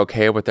sure you're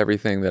okay with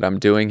everything that I'm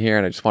doing here.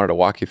 And I just wanted to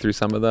walk you through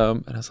some of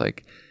them. And I was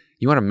like,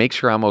 you want to make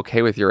sure I'm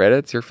okay with your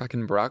edits? You're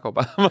fucking Barack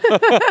Obama.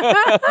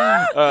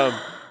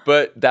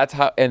 But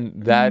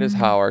that is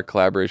how our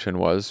collaboration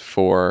was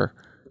for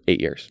 8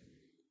 years.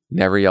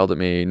 Never yelled at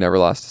me, never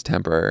lost his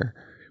temper,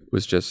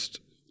 was just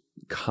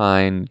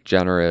kind,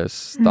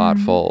 generous,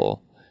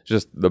 thoughtful,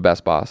 just the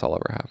best boss I'll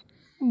ever have.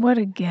 What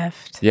a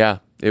gift. Yeah,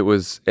 it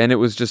was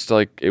just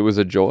like, it was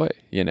a joy,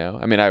 you know?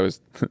 I mean, I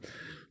was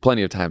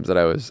plenty of times that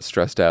I was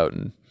stressed out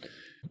and,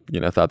 you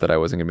know, thought that I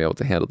wasn't gonna be able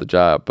to handle the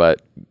job,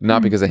 but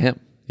not because of him,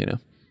 you know?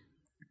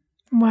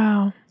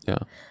 Wow. Yeah.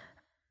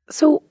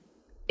 So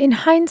in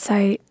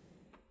hindsight,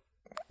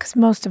 because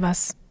most of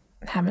us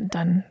haven't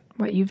done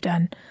what you've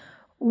done,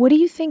 what do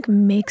you think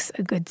makes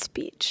a good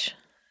speech?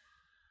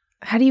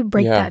 How do you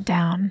break that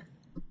down?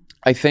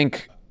 I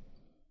think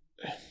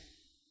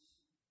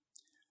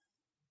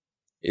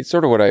it's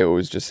sort of what I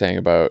was just saying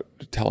about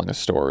telling a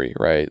story,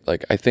 right?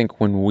 Like, I think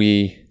when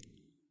we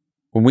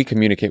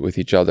communicate with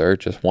each other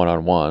just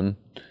one-on-one,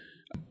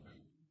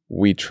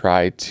 we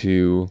try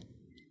to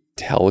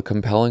tell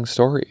compelling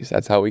stories.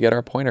 That's how we get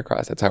our point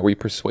across. That's how we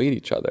persuade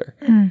each other.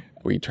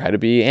 We try to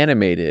be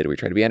animated. We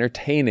try to be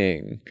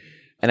entertaining.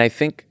 And I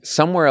think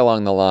somewhere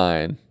along the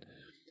line,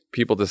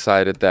 people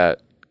decided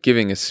that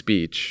giving a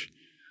speech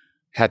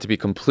had to be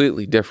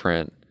completely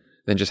different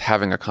than just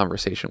having a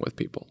conversation with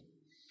people.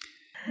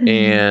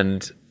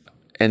 And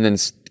then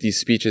these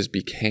speeches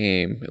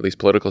became, at least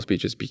political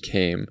speeches,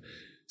 became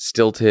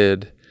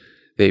stilted.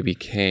 They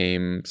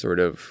became sort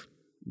of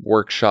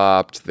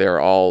workshopped.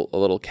 They're all a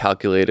little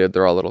calculated.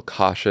 They're all a little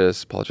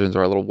cautious. Politicians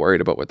are a little worried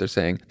about what they're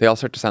saying. They all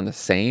start to sound the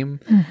same.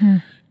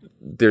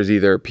 There's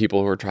either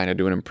people who are trying to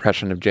do an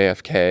impression of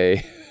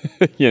JFK,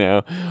 you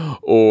know,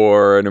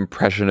 or an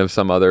impression of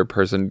some other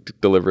person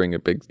delivering a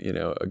big, you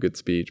know, a good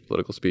speech,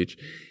 political speech.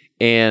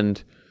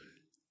 And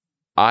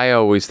I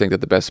always think that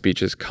the best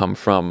speeches come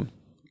from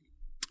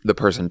the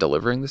person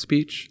delivering the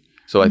speech.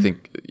 So I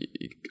think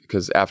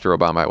because after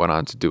Obama, I went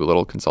on to do a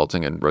little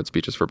consulting and wrote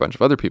speeches for a bunch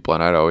of other people.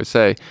 And I'd always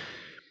say,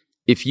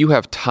 if you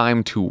have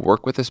time to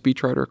work with a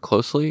speechwriter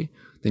closely,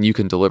 then you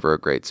can deliver a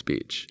great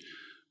speech.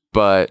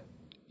 But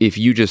if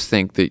you just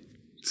think that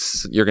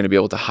you're going to be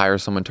able to hire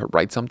someone to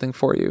write something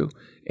for you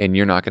and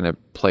you're not going to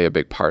play a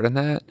big part in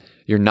that,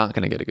 you're not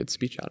going to get a good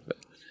speech out of it.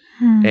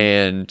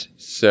 And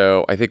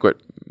so I think what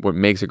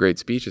makes a great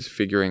speech is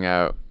figuring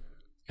out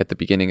at the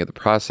beginning of the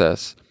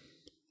process,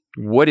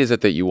 what is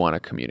it that you want to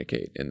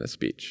communicate in the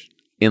speech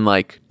in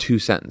like 2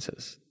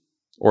 sentences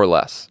or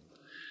less.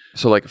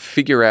 So like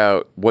figure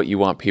out what you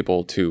want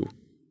people to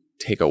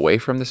take away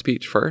from the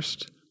speech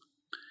first,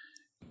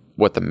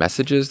 what the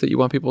message is that you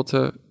want people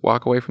to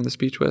walk away from the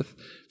speech with.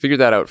 Figure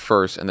that out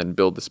first and then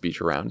build the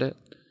speech around it,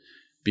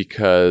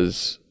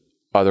 because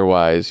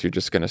otherwise you're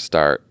just going to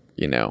start,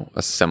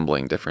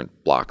 assembling different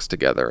blocks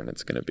together and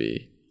it's going to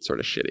be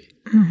sort of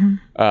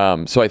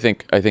shitty. So I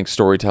think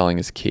storytelling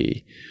is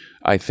key.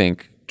 I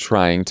think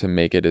trying to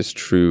make it as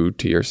true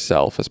to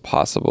yourself as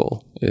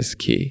possible is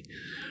key.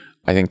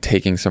 I think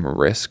taking some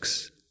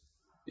risks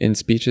in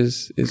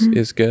speeches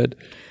is good.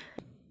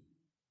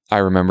 I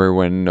remember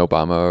when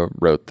Obama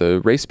wrote the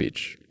race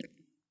speech,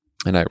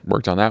 and I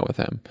worked on that with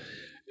him.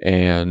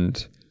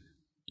 And,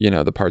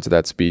 the parts of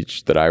that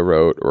speech that I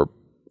wrote, or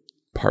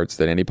parts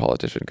that any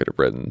politician could have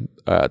written,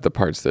 the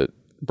parts that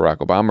Barack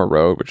Obama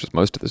wrote, which was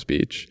most of the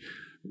speech,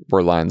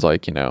 were lines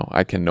like,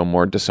 I can no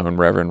more disown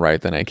Reverend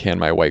Wright than I can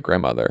my white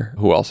grandmother,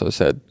 who also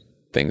said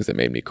things that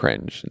made me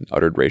cringe and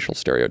uttered racial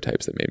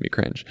stereotypes that made me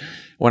cringe.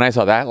 When I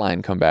saw that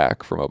line come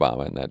back from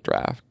Obama in that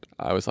draft,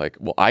 I was like,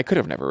 well, I could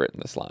have never written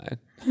this line.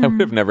 I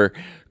would have never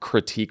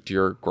critiqued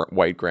your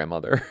white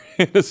grandmother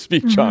in a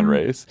speech on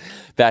race.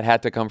 That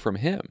had to come from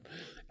him.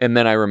 And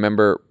then I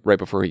remember right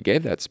before he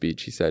gave that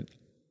speech, he said,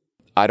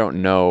 I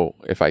don't know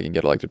if I can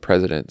get elected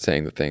president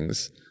saying the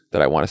things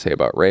that I want to say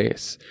about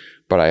race,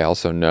 but I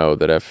also know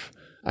that if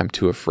I'm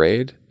too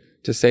afraid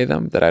to say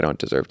them, that I don't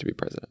deserve to be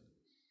president.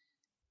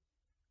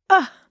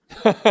 Oh,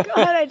 God,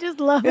 I just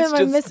love him.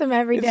 I miss him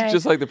every day. It's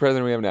just like the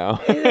president we have now.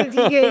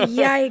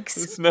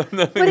 Yikes.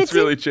 Nothing's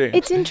really changed.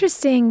 It's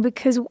interesting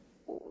because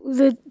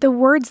the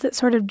words that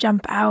sort of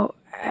jump out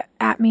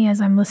at me as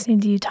I'm listening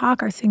to you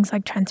talk are things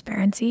like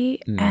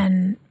transparency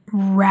and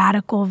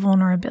radical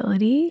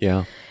vulnerability.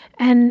 Yeah.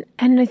 And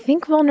I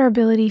think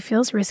vulnerability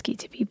feels risky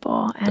to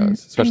people. It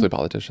does, especially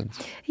politicians.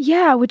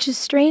 Yeah, which is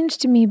strange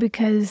to me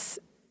because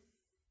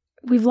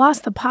we've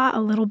lost the plot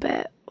a little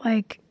bit.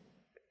 Like,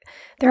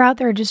 they're out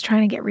there just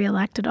trying to get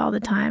reelected all the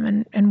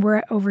time, and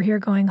we're over here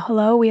going,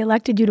 hello, we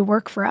elected you to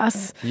work for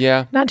us.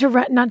 Yeah. Not to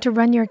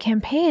run your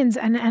campaigns.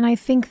 And I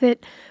think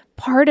that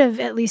part of,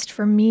 at least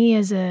for me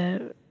as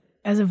a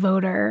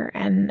voter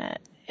and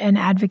an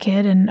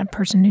advocate and a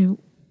person who,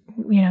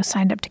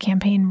 signed up to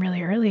campaign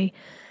really early,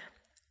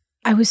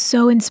 I was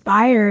so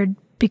inspired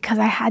because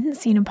I hadn't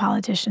seen a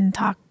politician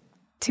talk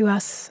to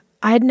us.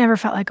 I had never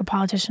felt like a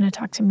politician had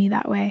talked to me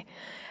that way.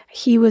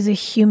 He was a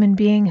human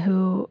being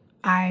who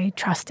I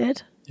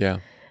trusted. Yeah.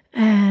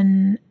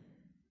 And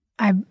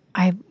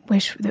I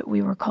wish that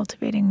we were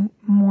cultivating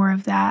more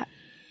of that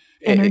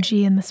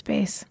energy in the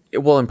space.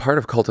 Well, and part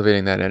of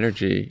cultivating that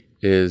energy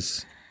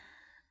is,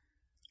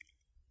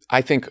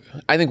 I think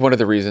one of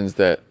the reasons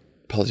that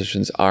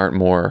politicians aren't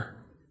more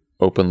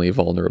openly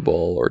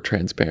vulnerable or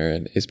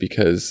transparent is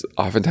because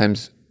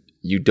oftentimes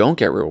you don't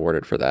get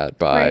rewarded for that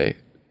by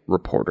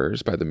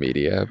reporters, by the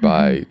media,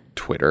 by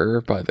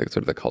Twitter, by the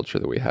sort of the culture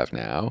that we have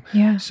now.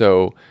 Yeah.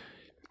 So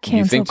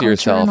you think to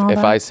yourself, if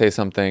that. I say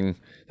something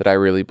that I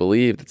really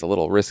believe that's a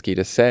little risky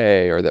to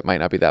say or that might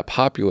not be that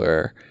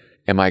popular,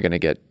 am I going to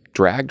get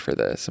dragged for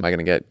this? Am I going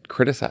to get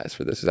criticized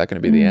for this? Is that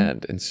going to be the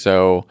end? And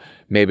so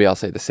maybe I'll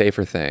say the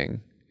safer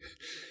thing,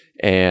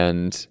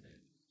 and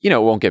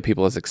it won't get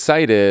people as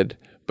excited,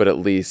 but at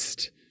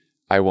least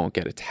I won't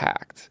get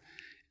attacked.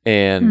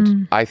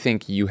 And I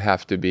think you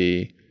have to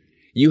be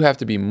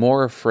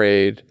more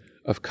afraid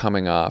of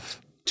coming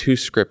off too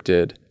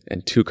scripted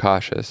and too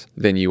cautious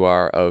than you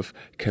are of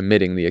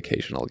committing the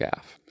occasional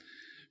gaffe.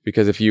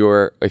 Because if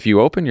you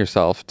open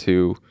yourself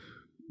to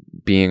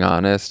being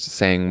honest,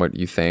 saying what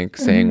you think,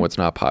 saying what's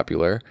not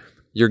popular,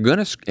 you're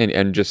gonna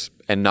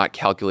and not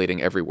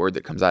calculating every word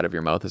that comes out of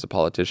your mouth as a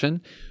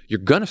politician, you're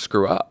gonna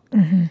screw up.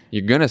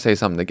 You're gonna say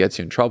something that gets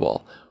you in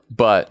trouble.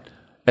 But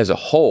as a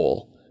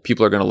whole,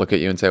 people are gonna look at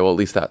you and say, well, at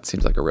least that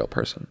seems like a real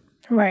person.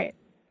 Right.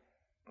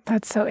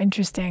 That's so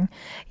interesting.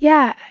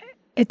 Yeah,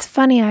 it's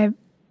funny.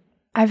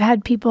 I've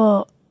had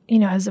people,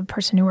 as a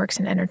person who works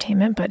in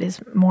entertainment but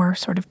is more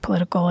sort of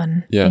political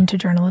and into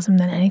journalism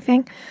than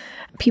anything,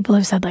 people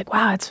have said like,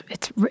 wow,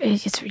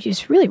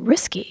 it's really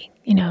risky,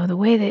 the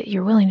way that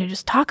you're willing to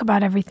just talk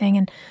about everything.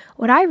 And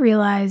what I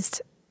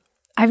realized,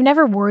 I've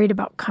never worried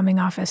about coming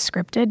off as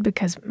scripted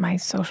because my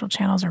social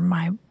channels are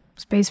my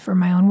space for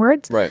my own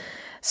words. Right.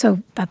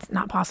 So that's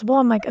not possible.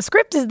 I'm like, a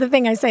script is the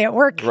thing I say at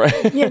work.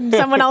 Right.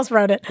 Someone else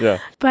wrote it. Yeah.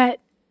 But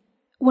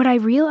what I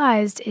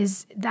realized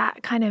is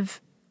that kind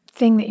of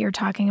thing that you're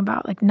talking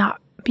about, like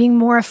not being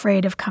more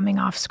afraid of coming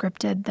off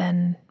scripted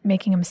than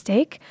making a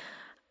mistake.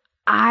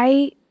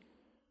 I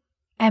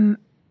am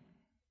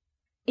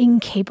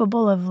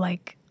incapable of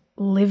like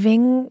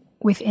living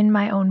within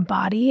my own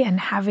body and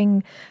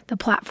having the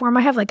platform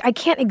I have. Like, I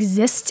can't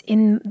exist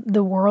in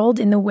the world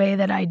in the way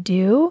that I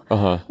do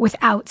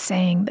without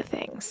saying the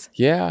things.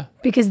 Yeah.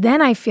 Because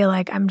then I feel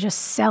like I'm just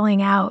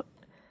selling out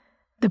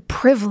the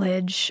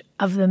privilege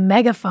of the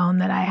megaphone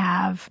that I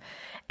have,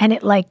 and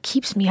it like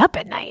keeps me up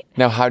at night.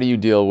 Now, how do you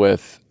deal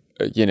with,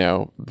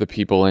 the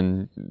people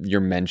in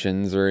your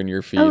mentions or in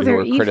your feed who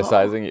are evil.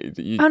 Criticizing you?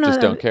 You just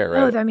don't care,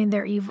 right? I mean,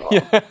 they're evil.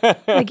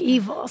 Like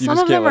evil. You Some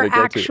just of can't them let are it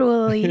get to you.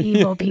 actually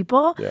evil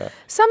people. Yeah.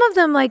 Some of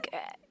them, like,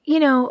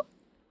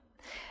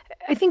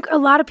 I think a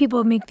lot of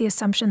people make the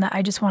assumption that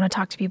I just want to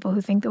talk to people who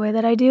think the way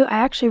that I do. I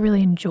actually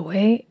really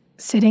enjoy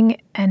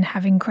sitting and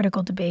having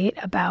critical debate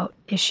about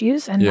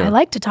issues. And I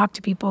like to talk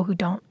to people who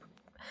don't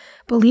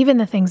believe in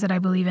the things that I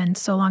believe in,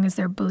 so long as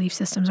their belief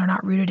systems are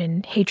not rooted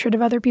in hatred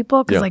of other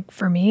people. Because like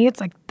for me, it's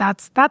like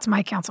that's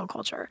my cancel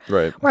culture.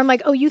 Right. Where I'm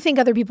like, oh, you think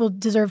other people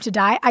deserve to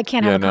die? I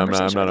can't have a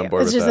conversation I'm not with on you.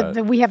 board It's with just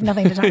that. we have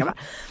nothing to talk about.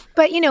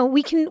 But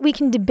we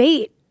can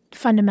debate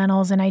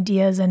fundamentals and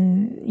ideas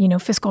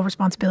and fiscal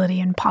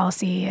responsibility and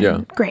policy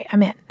and great,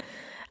 I'm in.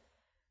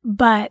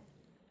 But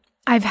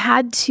I've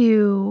had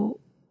to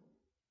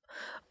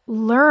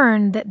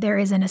learn that there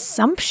is an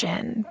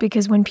assumption,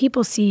 because when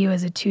people see you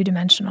as a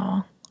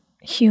two-dimensional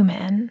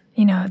human,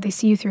 they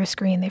see you through a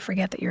screen, they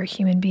forget that you're a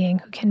human being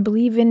who can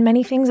believe in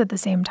many things at the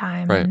same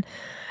time and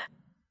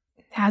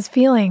has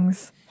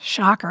feelings.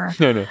 Shocker.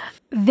 No.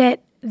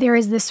 That there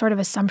is this sort of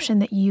assumption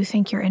that you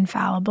think you're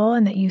infallible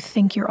and that you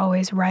think you're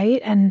always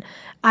right. And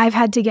I've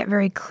had to get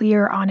very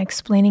clear on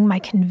explaining my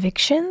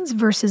convictions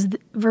versus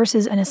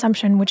an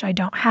assumption, which I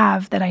don't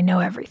have, that I know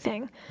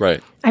everything.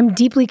 Right. I'm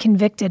deeply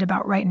convicted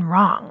about right and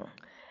wrong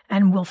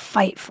and will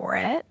fight for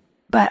it,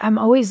 but I'm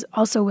always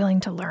also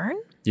willing to learn.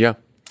 Yeah.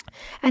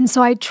 And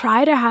so I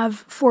try to have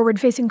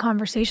forward-facing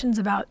conversations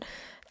about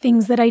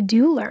things that I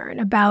do learn,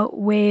 about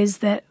ways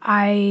that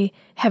I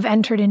have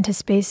entered into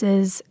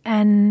spaces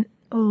and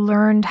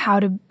learned how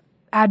to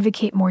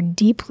advocate more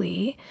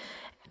deeply,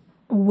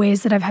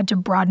 ways that I've had to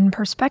broaden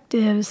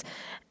perspectives.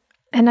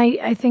 And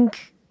I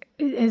think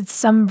it's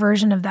some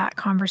version of that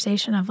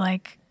conversation of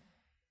like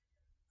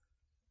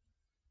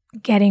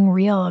getting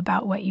real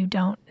about what you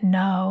don't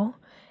know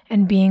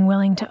and being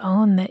willing to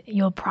own that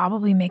you'll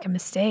probably make a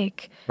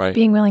mistake. Right.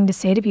 Being willing to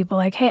say to people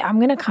like, hey, I'm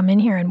going to come in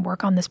here and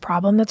work on this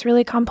problem that's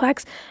really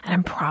complex, and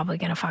I'm probably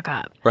going to fuck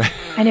up. Right.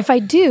 And if I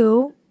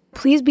do,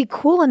 please be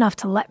cool enough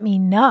to let me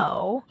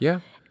know. Yeah.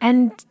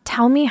 And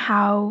tell me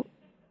how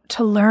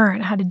to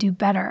learn, how to do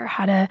better,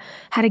 how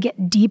to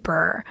get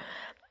deeper.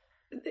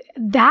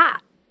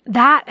 That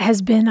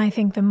has been, I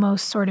think, the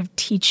most sort of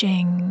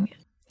teaching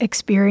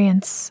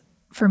experience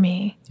for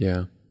me.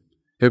 Yeah.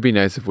 It would be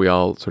nice if we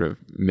all sort of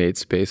made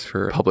space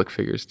for public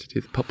figures to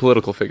do,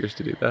 political figures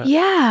to do that.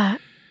 Yeah.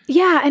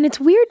 Yeah. And it's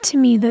weird to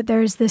me that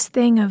there's this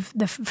thing of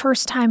the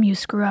first time you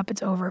screw up,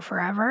 it's over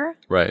forever.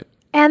 Right.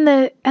 And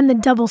the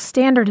double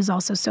standard is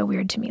also so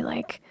weird to me.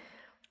 Like,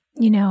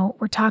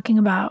 we're talking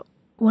about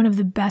one of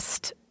the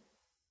best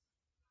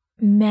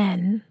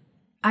men,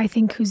 I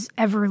think, who's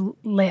ever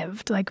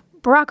lived. Like,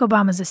 Barack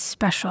Obama's a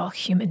special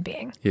human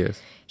being.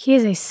 Yes. He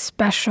is a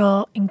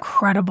special,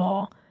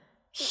 incredible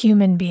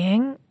human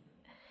being.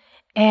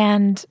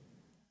 And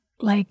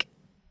like,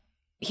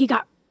 he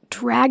got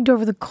dragged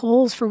over the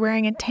coals for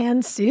wearing a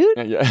tan suit.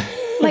 Yeah.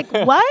 Like,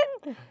 what?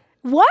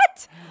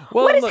 What?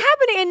 Well, what is look,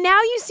 happening? And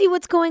now you see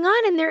what's going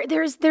on, and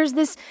there's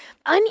this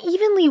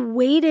unevenly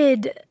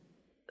weighted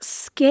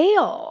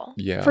scale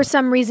for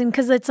some reason,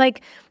 because it's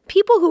like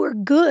people who are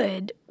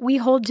good, we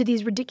hold to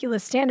these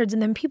ridiculous standards,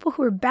 and then people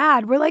who are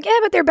bad, we're like,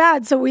 but they're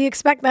bad, so we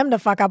expect them to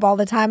fuck up all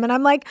the time. And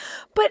I'm like,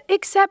 but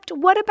except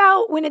what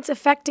about when it's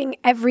affecting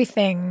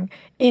everything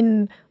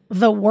in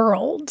the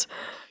world?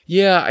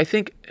 Yeah, I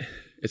think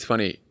it's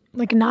funny.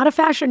 Like, not a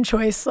fashion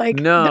choice, like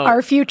no,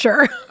 our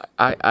future.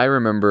 I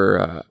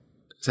remember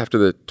it's after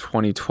the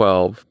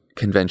 2012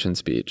 convention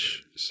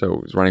speech. So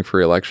he was running for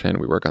re-election.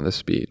 We work on this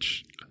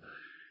speech.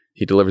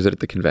 He delivers it at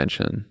the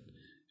convention.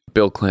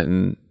 Bill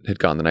Clinton had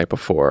gone the night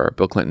before.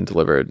 Bill Clinton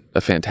delivered a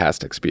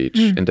fantastic speech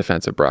in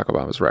defense of Barack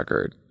Obama's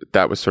record.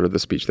 That was sort of the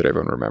speech that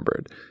everyone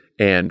remembered.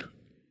 And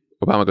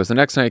Obama goes the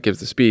next night, gives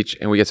the speech,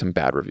 and we get some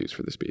bad reviews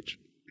for the speech.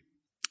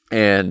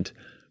 And,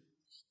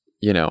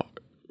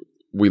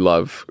 we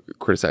love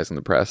criticizing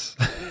the press,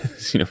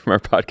 from our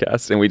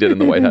podcast, and we did in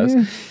the White House.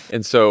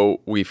 And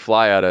so we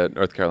fly out of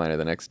North Carolina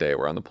the next day.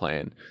 We're on the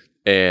plane,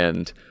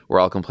 and we're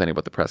all complaining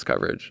about the press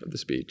coverage of the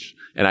speech.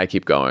 And I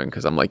keep going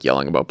because I'm like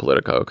yelling about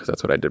Politico, because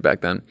that's what I did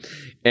back then.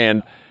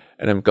 And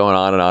I'm going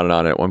on and on and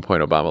on. And at one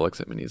point, Obama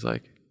looks at me and he's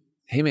like,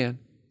 hey, man,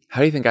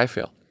 how do you think I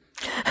feel?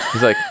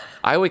 He's like,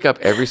 I wake up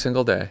every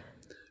single day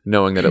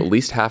knowing that at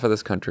least half of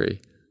this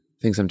country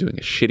thinks I'm doing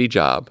a shitty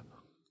job,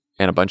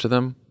 and a bunch of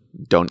them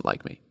don't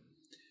like me.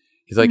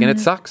 He's like, and it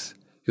sucks.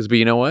 He goes, but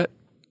you know what?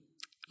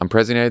 I'm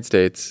president of the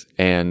United States,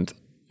 and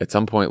at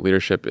some point,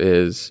 leadership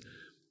is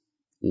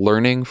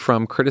learning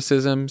from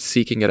criticism,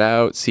 seeking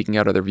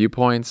out other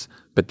viewpoints,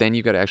 but then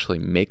you got to actually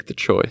make the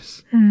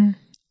choice.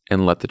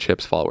 and let the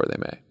chips fall where they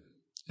may.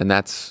 And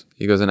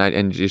he goes,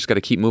 and you just got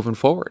to keep moving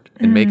forward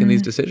and making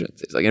these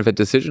decisions. It's like, if a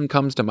decision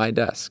comes to my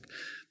desk,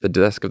 the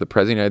desk of the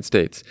President of the United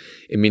States,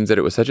 it means that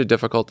it was such a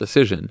difficult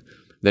decision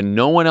that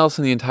no one else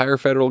in the entire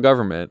federal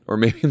government or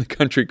maybe in the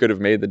country could have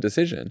made the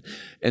decision.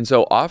 And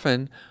so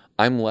often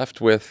I'm left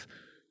with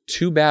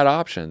two bad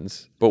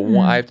options, but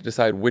I have to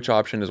decide which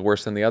option is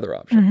worse than the other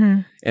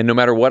option. And no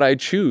matter what I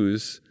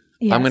choose,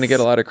 I'm going to get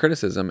a lot of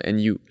criticism. And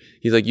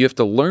he's like, you have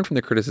to learn from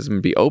the criticism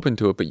and be open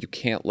to it, but you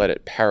can't let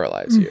it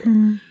paralyze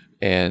you.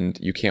 And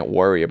you can't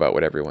worry about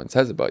what everyone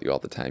says about you all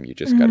the time. You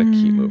just got to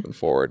keep moving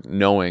forward,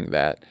 knowing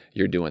that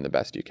you're doing the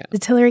best you can.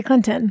 It's Hillary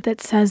Clinton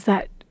that says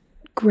that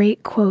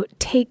great quote,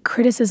 take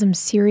criticism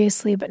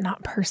seriously, but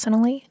not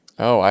personally.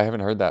 Oh, I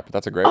haven't heard that, but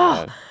that's a great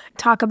one.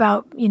 Talk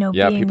about, being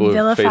people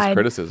vilified face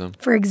criticism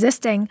for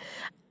existing.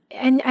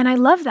 And I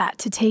love that,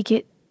 to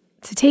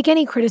take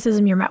any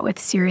criticism you're met with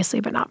seriously,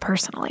 but not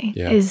personally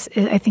is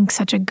I think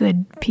such a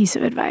good piece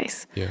of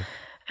advice. Yeah.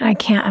 And I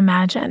can't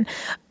imagine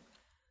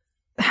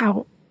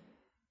how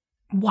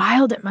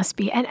wild it must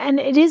be. And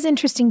it is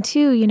interesting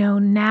too,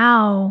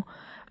 now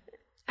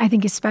I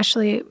think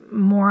especially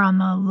more on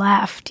the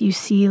left, you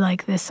see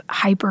like this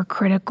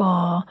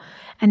hypercritical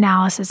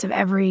analysis of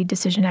every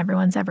decision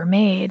everyone's ever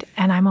made.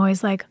 And I'm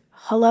always like,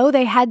 hello,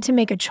 they had to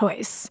make a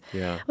choice.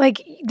 Yeah.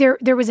 Like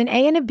there was an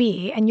A and a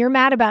B, and you're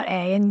mad about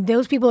A, and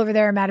those people over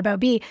there are mad about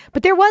B,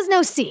 but there was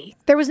no C.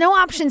 There was no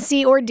option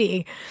C or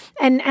D.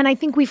 And I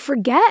think we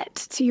forget,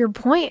 to your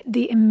point,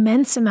 the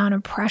immense amount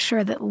of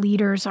pressure that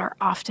leaders are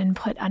often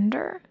put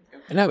under.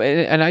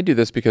 And I do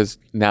this because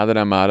now that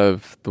I'm out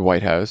of the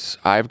White House,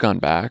 I've gone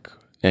back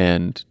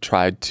and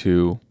tried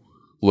to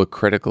look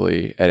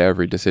critically at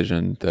every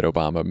decision that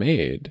Obama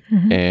made.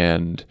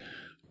 And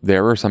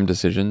there were some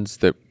decisions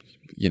that,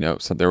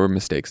 there were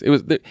mistakes. It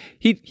was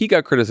he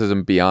got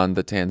criticism beyond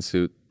the tan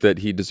suit that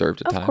he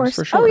deserved at times,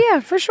 for sure. Oh yeah,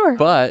 for sure.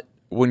 But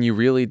when you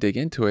really dig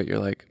into it, you're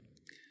like,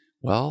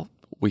 well,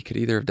 we could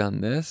either have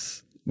done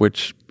this,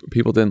 which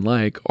people didn't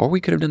like, or we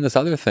could have done this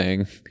other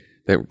thing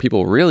that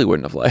people really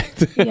wouldn't have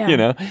liked,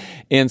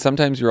 And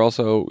sometimes you're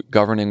also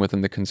governing within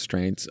the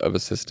constraints of a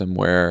system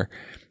where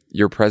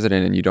you're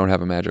president and you don't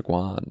have a magic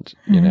wand,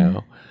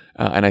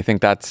 and I think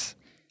that's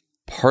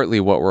partly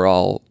what we're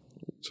all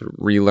sort of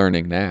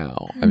relearning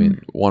now. I mean,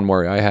 one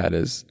worry I had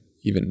is,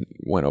 even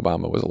when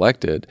Obama was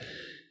elected,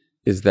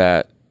 is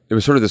that it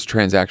was sort of this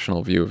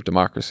transactional view of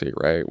democracy,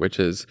 right? Which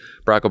is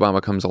Barack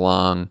Obama comes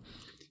along,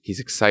 he's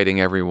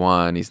exciting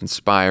everyone, he's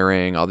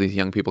inspiring, all these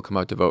young people come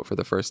out to vote for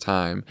the first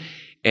time.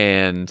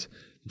 And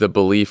the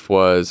belief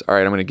was, all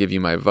right, I'm going to give you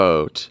my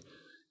vote,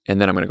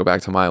 and then I'm going to go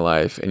back to my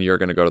life, and you're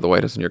going to go to the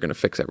White House and you're going to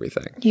fix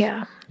everything.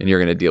 Yeah. And you're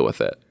going to deal with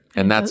it.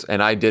 And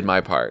I did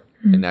my part,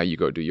 and now you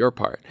go do your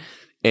part.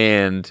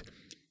 And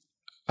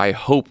I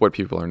hope what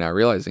people are now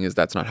realizing is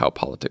that's not how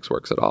politics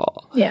works at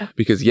all. Yeah.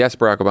 Because yes,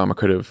 Barack Obama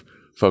could have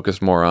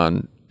focused more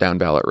on down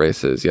ballot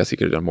races. Yes, he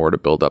could have done more to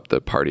build up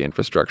the party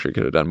infrastructure. He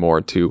could have done more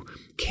to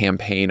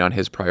campaign on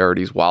his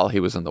priorities while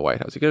he was in the White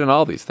House. He could have done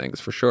all these things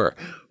for sure.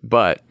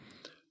 But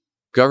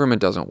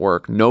government doesn't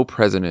work. No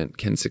president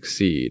can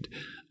succeed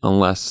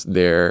unless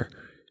there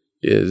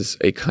is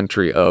a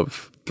country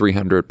of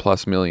 300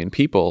 plus million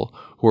people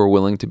who are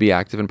willing to be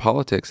active in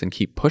politics and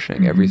keep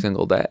pushing every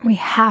single day. We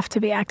have to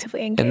be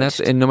actively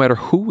engaged. And no matter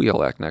who we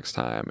elect next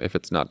time, if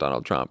it's not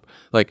Donald Trump,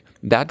 like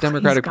that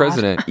Democratic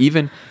president,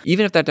 even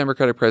if that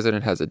Democratic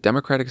president has a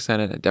Democratic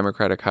Senate and a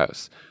Democratic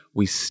House,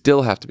 we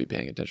still have to be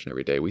paying attention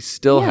every day. We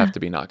still have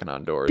to be knocking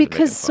on doors.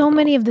 Because so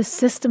many of the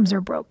systems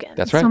are broken.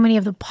 That's right. So many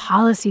of the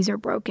policies are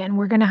broken.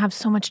 We're going to have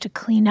so much to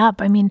clean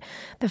up. I mean,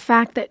 the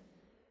fact that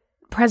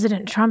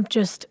President Trump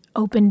just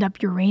opened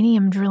up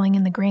uranium drilling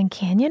in the Grand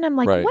Canyon. I'm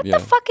like, what the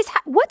fuck is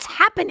what's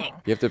happening?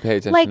 You have to pay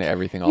attention to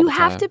everything all the time. You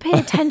have to pay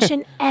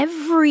attention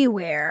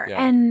everywhere.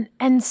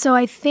 And so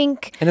I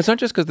think... And it's not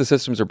just because the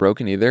systems are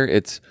broken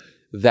either.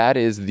 That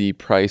is the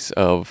price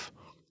of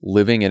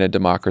living in a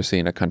democracy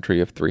in a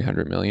country of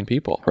 300 million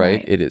people,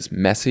 right? It is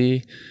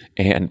messy,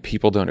 and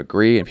people don't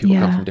agree, and people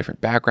come from different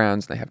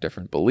backgrounds, and they have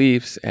different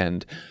beliefs,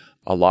 and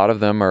a lot of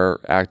them are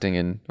acting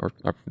in, or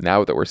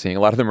now that we're seeing, a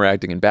lot of them are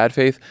acting in bad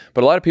faith,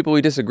 but a lot of people we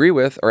disagree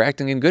with are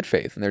acting in good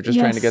faith, and they're just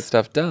trying to get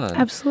stuff done.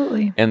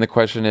 Absolutely. And the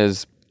question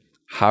is,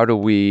 how do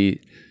we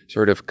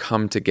sort of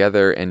come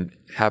together and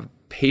have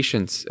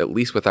patience, at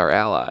least with our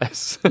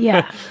allies?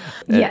 And,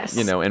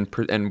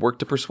 and work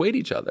to persuade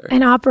each other.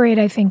 And operate,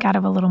 I think, out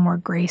of a little more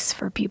grace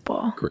for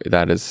people.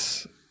 That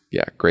is...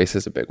 Yeah, grace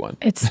is a big one.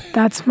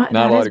 Not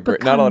a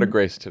lot of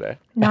grace today.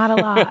 Not a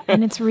lot.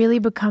 And it's really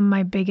become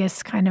my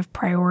biggest kind of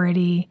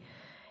priority,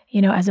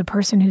 as a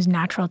person whose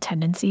natural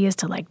tendency is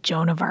to like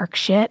Joan of Arc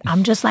shit.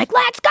 I'm just like,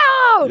 let's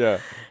go. Yeah.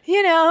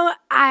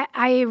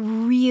 I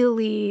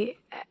really,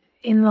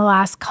 in the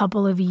last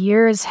couple of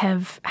years,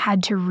 have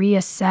had to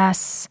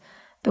reassess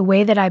the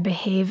way that I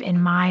behave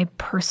in my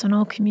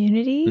personal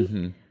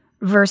community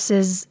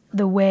versus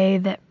the way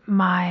that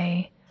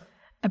my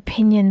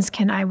opinions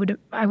can, I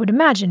would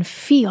imagine,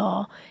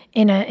 feel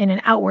in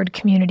an outward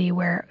community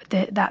where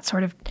that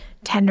sort of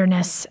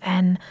tenderness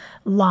and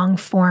long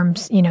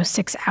forms,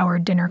 6-hour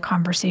dinner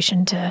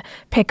conversation to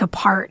pick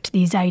apart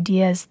these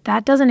ideas.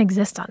 That doesn't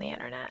exist on the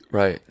internet.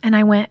 Right. And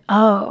I went,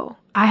 oh,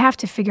 I have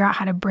to figure out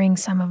how to bring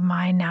some of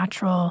my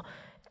natural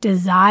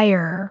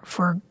desire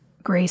for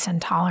grace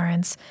and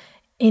tolerance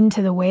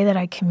into the way that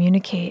I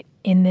communicate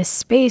in this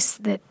space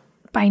that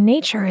by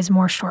nature is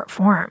more short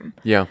form.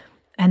 Yeah.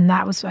 And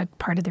that was like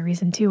part of the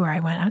reason too, where I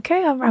went,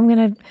 okay,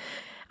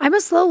 I'm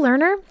a slow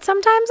learner.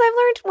 Sometimes I've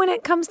learned when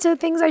it comes to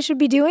things I should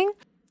be doing.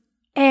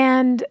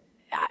 And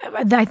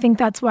I think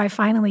that's why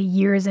finally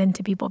years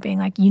into people being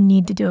like, you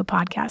need to do a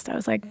podcast. I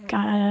was like,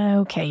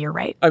 okay, you're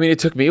right. I mean, it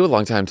took me a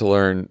long time to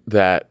learn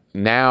that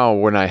now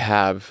when I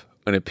have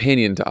an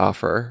opinion to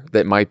offer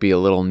that might be a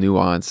little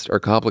nuanced or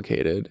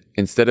complicated,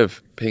 instead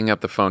of picking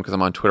up the phone because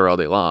I'm on Twitter all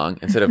day long,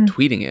 instead of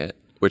tweeting it,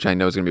 which I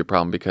know is going to be a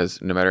problem because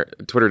no matter,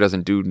 Twitter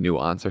doesn't do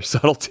nuance or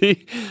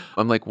subtlety.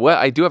 I'm like, well,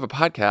 I do have a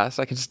podcast.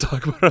 I can just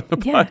talk about it on the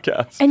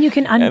podcast. And you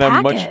can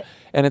unpack it.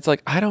 And it's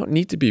like, I don't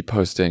need to be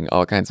posting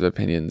all kinds of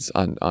opinions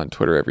on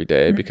Twitter every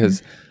day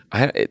because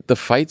the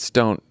fights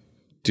don't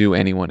do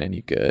anyone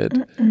any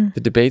good. The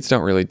debates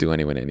don't really do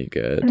anyone any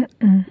good.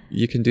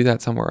 You can do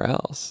that somewhere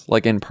else,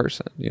 like in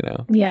person,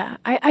 Yeah.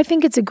 I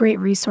think it's a great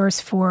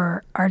resource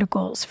for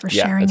articles, for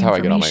sharing that's how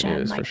information. I get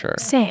all my news, for sure.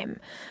 Same.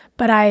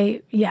 But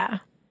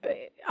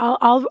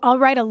I'll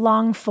write a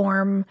long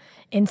form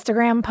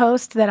Instagram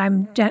post that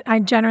I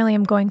generally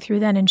am going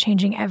through then and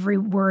changing every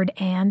word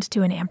and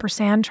to an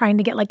ampersand, trying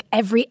to get like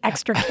every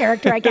extra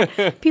character I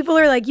can. People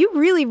are like, you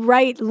really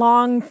write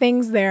long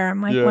things there.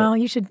 I'm like, well,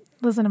 you should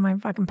listen to my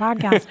fucking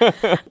podcast.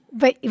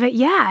 but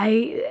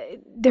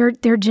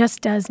there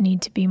just does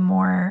need to be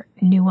more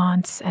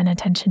nuance and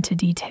attention to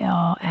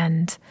detail,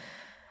 and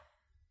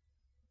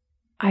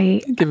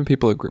giving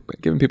people a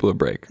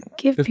break.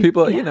 I think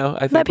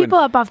let people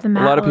up off the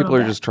mat. A lot of people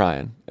are just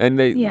trying, and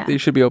they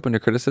should be open to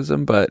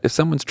criticism. But if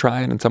someone's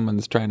trying and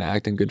someone's trying to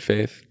act in good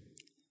faith,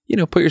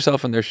 put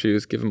yourself in their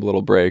shoes, give them a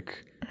little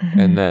break,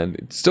 and then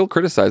still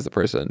criticize the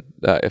person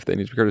if they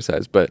need to be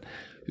criticized, but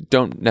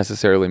don't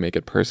necessarily make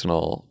it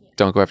personal.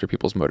 Don't go after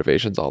people's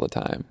motivations all the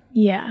time.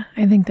 Yeah,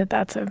 I think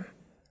I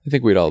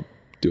think we'd all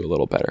do a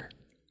little better.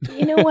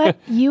 You know what?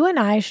 You and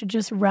I should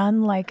just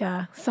run like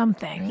a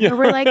something where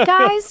we're like,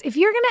 guys, if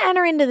you're going to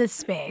enter into this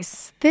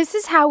space, this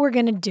is how we're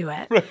going to do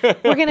it.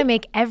 We're going to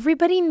make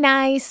everybody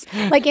nice.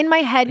 Like in my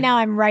head now,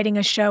 I'm writing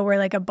a show where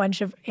like a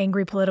bunch of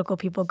angry political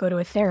people go to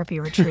a therapy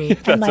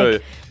retreat. And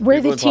like, we're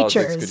the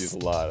teachers.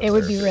 It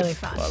would be really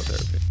fun. A lot of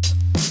therapy.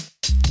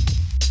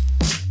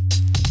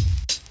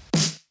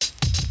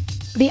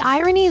 The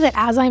irony that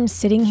as I'm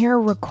sitting here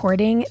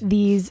recording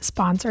these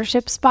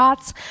sponsorship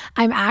spots,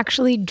 I'm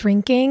actually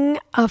drinking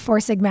a Four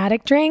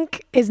Sigmatic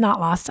drink is not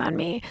lost on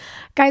me.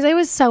 Guys, I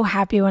was so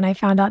happy when I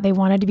found out they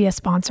wanted to be a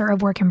sponsor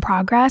of Work in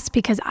Progress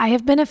because I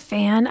have been a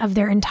fan of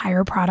their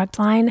entire product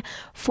line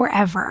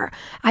forever.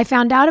 I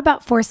found out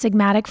about Four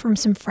Sigmatic from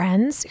some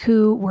friends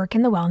who work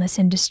in the wellness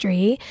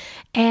industry,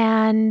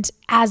 and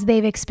as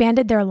they've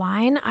expanded their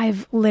line,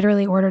 I've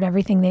literally ordered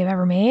everything they've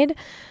ever made.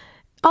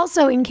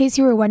 Also, in case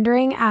you were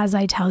wondering, as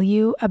I tell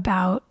you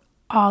about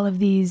all of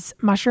these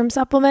mushroom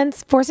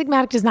supplements, Four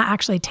Sigmatic does not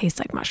actually taste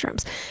like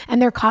mushrooms, and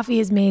their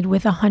coffee is made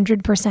with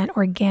 100%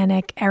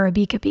 organic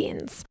Arabica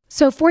beans.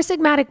 So Four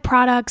Sigmatic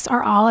products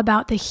are all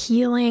about the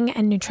healing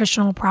and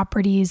nutritional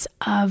properties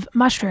of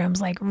mushrooms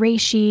like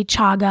reishi,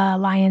 chaga,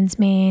 lion's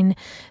mane.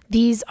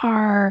 These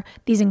are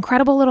these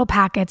incredible little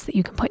packets that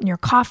you can put in your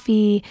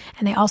coffee,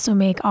 and they also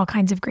make all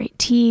kinds of great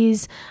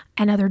teas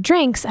and other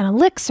drinks and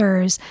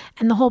elixirs.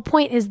 And the whole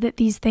point is that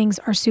these things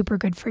are super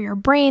good for your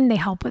brain. They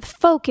help with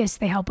focus.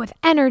 They help with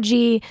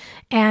energy.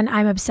 And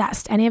I'm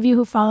obsessed. Any of you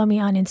who follow me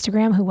on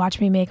Instagram who watch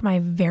me make my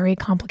very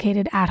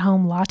complicated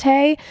at-home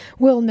latte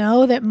will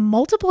know that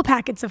multiple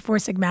packets of Four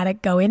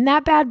Sigmatic go in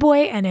that bad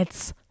boy, and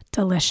it's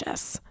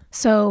delicious.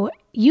 So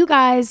you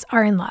guys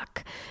are in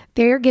luck.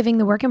 They're giving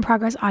the Work in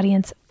Progress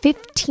audience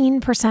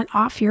 15%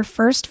 off your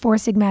first Four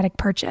Sigmatic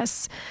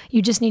purchase.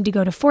 You just need to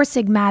go to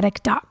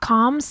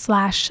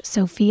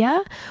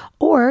foursigmatic.com/Sophia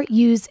or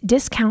use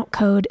discount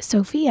code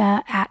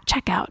Sophia at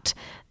checkout.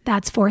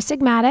 That's Four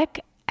Sigmatic,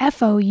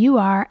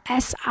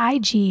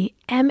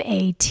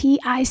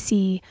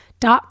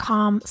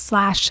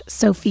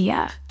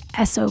 FOURSIGMATIC.com/Sophia,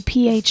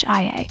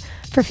 SOPHIA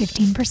for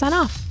 15%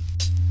 off.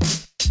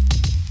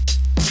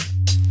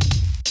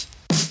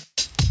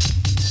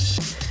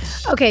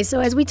 Okay, so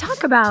as we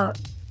talk about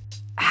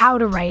how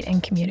to write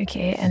and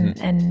communicate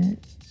and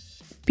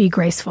be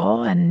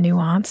graceful and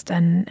nuanced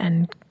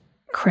and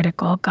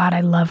critical, God, I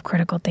love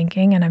critical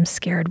thinking, and I'm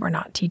scared we're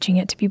not teaching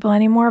it to people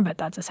anymore, but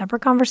that's a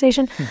separate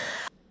conversation.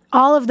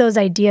 All of those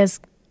ideas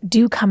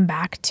do come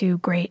back to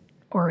great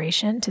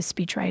oration, to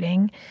speech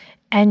writing,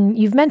 and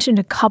you've mentioned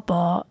a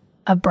couple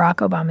of Barack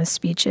Obama's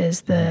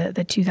speeches,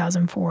 the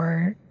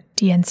 2004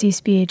 DNC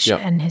speech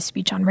and his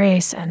speech on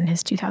race and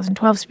his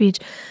 2012 speech.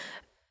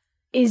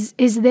 Is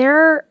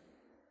there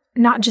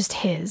not just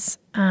his,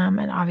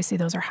 and obviously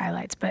those are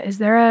highlights, but is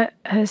there a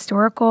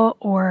historical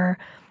or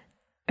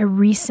a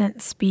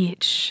recent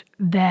speech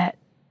that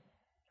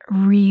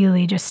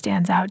really just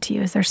stands out to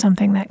you? Is there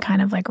something that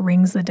kind of like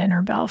rings the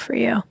dinner bell for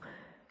you?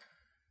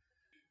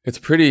 It's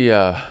pretty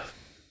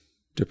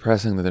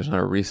depressing that there's not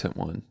a recent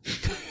one.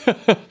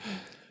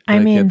 I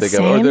mean,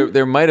 same. Or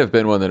there might have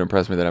been one that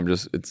impressed me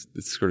that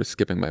it's sort of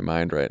skipping my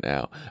mind right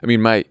now. I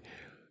mean, I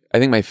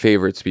think my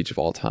favorite speech of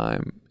all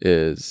time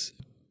is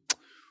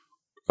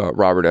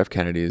Robert F.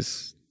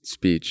 Kennedy's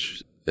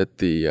speech at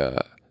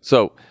the,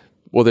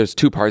 there's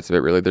two parts of it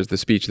really. There's the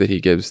speech that he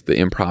gives, the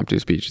impromptu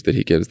speech that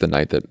he gives the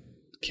night that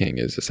King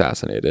is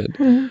assassinated,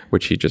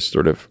 which he just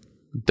sort of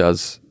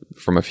does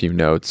from a few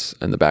notes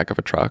in the back of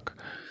a truck.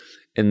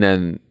 And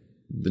then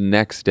the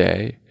next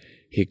day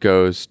he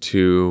goes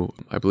to,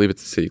 I believe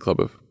it's the City Club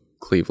of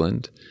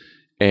Cleveland,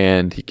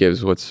 and he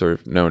gives what's sort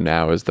of known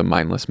now as the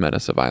mindless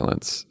menace of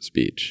violence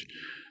speech.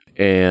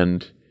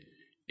 And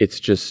it's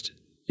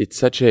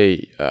such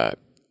a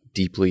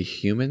deeply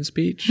human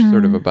speech,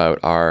 sort of about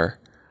our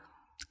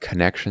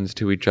connections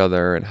to each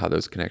other and how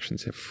those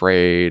connections have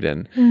frayed.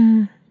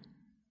 And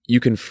you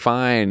can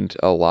find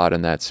a lot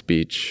in that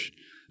speech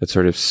that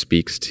sort of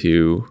speaks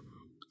to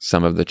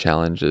some of the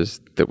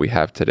challenges that we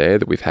have today,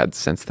 that we've had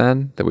since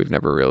then, that we've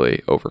never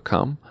really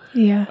overcome.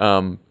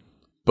 Yeah.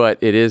 But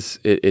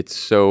it's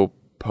so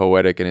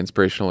poetic and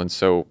inspirational and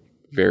so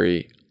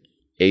very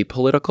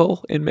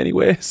apolitical in many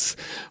ways,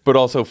 but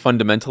also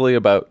fundamentally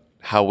about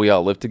how we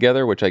all live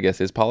together, which I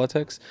guess is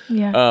politics.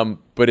 Yeah.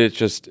 But it's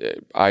just,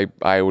 I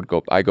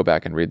go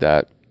back and read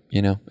that,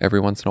 every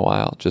once in a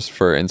while, just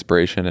for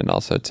inspiration and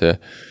also to,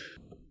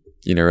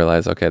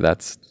 realize, okay,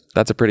 that's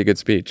a pretty good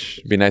speech.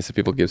 It'd be nice if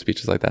people give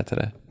speeches like that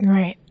today.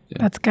 Right. Yeah.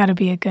 That's got to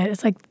be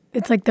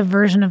it's like the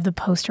version of the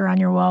poster on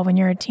your wall when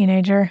you're a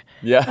teenager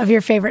of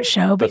your favorite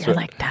show, but you're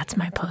like, that's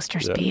my poster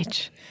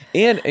speech.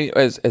 And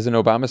as an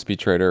Obama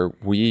speechwriter,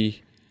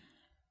 we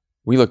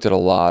looked at a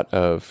lot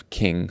of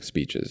King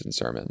speeches and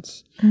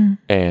sermons,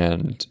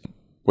 and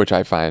which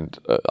I find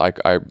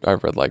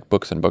I've read like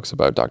books and books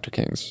about Dr.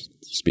 King's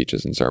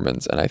speeches and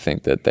sermons, and I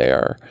think that they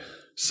are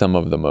some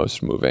of the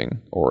most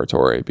moving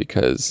oratory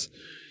because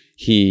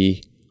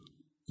he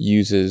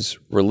uses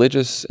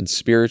religious and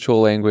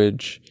spiritual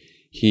language.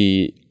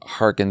 He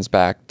harkens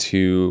back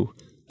to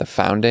the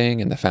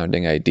founding and the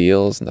founding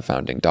ideals and the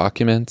founding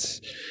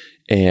documents,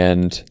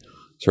 and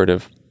sort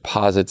of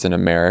posits an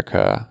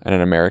America and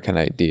an American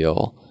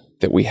ideal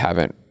that we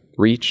haven't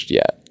reached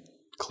yet,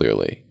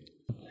 clearly,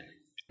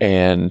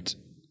 and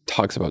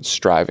talks about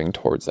striving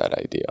towards that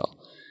ideal.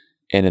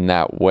 And in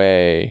that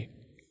way,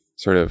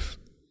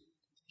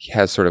 he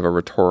has sort of a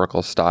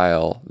rhetorical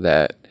style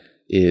that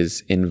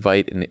is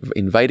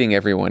inviting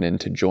everyone in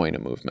to join a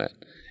movement,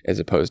 as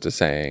opposed to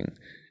saying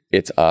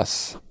it's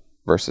us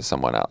versus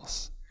someone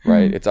else,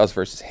 right? It's us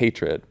versus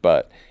hatred,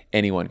 but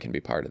anyone can be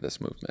part of this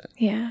movement.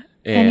 Yeah.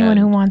 And anyone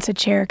who wants a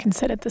chair can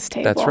sit at this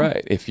table. That's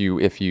right. If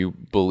you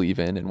believe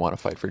in and want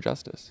to fight for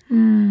justice.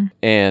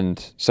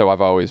 And so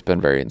I've always been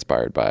very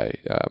inspired by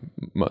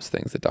most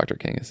things that Dr.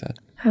 King has said.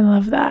 I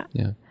love that.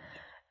 Yeah.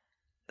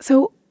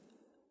 So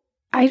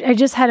I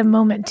just had a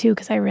moment too,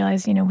 because I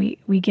realized,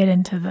 we get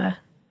into the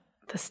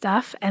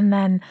stuff, and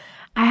then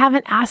I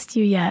haven't asked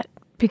you yet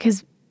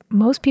because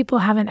most people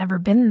haven't ever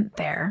been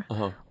there.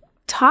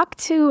 Talk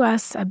to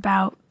us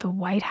about the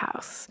White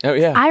House. Oh,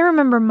 yeah. I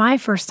remember my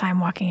first time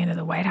walking into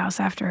the White House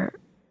after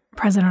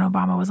President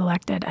Obama was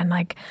elected, and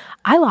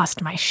I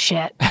lost my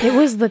shit. It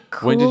was the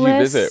coolest. When did you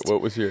visit?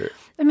 What was your...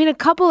 I mean, a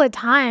couple of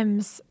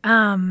times,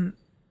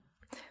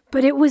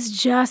 but it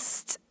was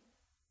the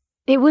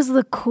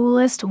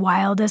coolest,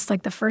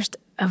 wildest, the first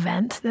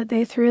event that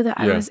they threw that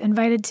I was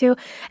invited to.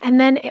 And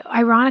then,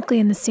 ironically,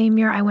 in the same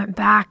year, I went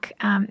back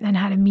and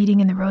had a meeting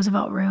in the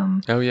Roosevelt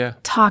Room. Oh, yeah.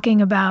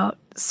 Talking about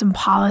some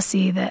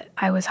policy that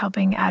I was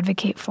helping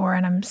advocate for.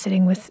 And I'm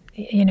sitting with,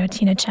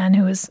 Tina Chen,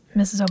 who was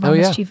Mrs.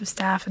 Obama's chief of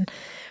staff. And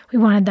we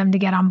wanted them to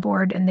get on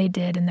board, and they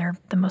did. And they're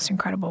the most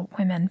incredible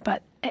women.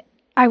 But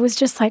I was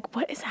just like,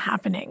 what is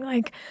happening?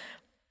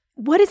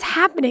 What is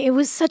happening? It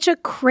was such a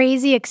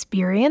crazy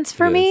experience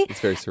for me.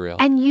 It's very surreal.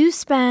 And you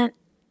spent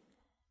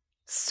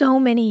so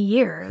many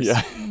years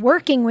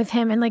working with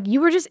him, and you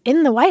were just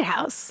in the White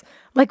House.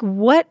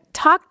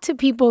 Talk to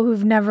people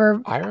who've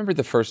never I remember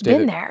the first day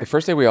been there. The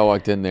first day we all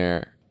walked in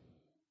there,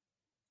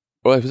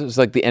 well, it was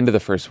the end of the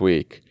first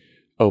week.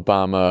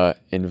 Obama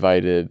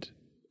invited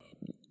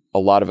a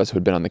lot of us who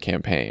had been on the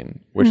campaign,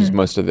 which is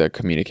most of the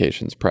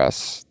communications,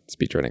 press,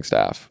 speechwriting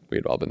staff. We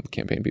had all been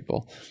campaign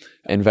people.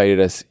 Invited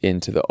us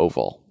into the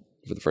Oval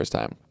for the first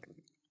time.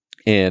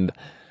 And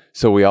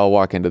so we all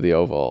walk into the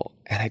Oval,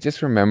 and I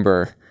just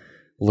remember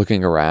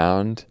looking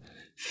around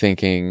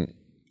thinking,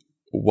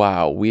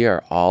 wow, we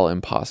are all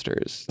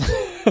imposters.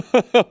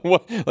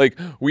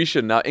 We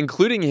should not,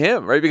 including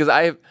him, right? Because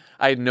I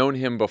had known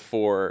him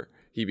before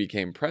he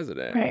became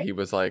president. Right. He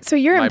was like, so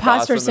your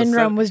imposter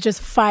syndrome was just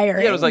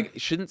firing. Yeah, it was like,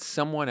 shouldn't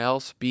someone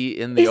else be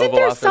in the Oval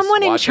Office? Isn't there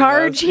someone in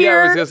charge here?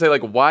 Yeah, I was gonna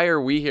say, why are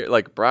we here?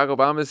 Barack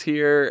Obama's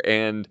here,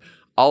 and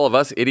all of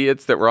us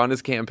idiots that were on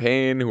his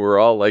campaign, who were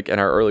all in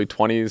our early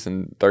 20s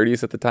and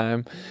 30s at the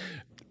time.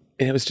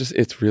 And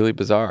it's really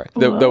bizarre.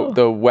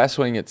 The West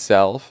Wing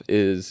itself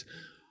is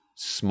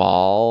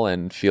small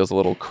and feels a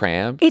little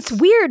cramped. It's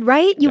weird,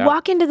 right? You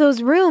walk into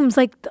those rooms,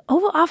 like the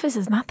Oval Office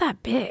is not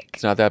that big.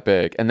 It's not that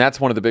big. And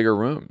that's one of the bigger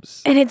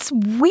rooms. And it's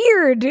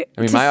weird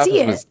my office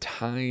see was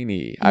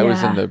tiny. I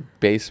was in the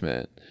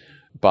basement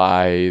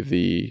by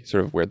the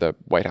sort of where the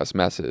White House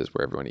mess is,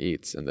 where everyone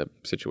eats, in the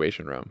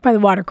Situation Room. By the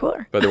water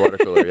cooler. By the water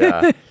cooler,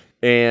 yeah.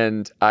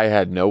 And I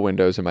had no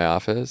windows in my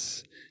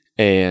office.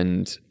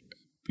 And,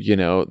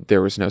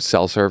 there was no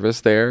cell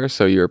service there.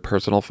 So your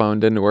personal phone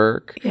didn't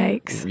work.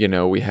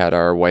 Yikes. We had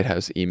our White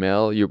House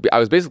email. I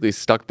was basically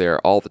stuck there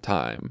all the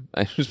time.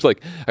 I was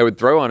I would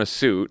throw on a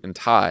suit and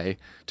tie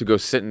to go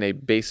sit in a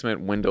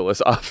basement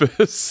windowless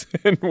office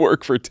and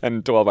work for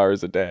 10, 12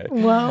 hours a day.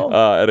 Wow.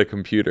 At a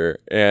computer.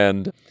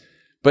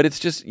 But it's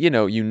just, you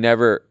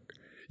never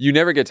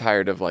get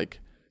tired of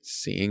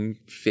seeing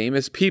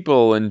famous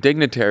people and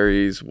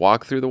dignitaries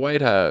walk through the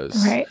White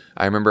House. Right.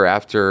 I remember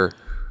after,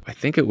 I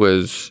think it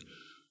was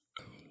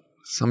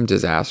some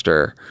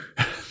disaster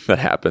that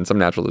happened, some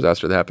natural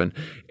disaster that happened,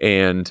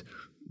 and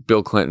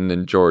Bill Clinton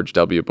and George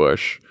W.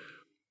 Bush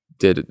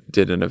did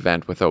an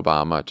event with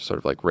Obama to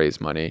sort of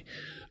raise money.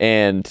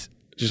 And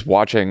just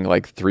watching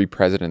 3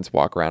 presidents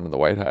walk around in the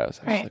White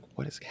House, I was like,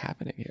 what is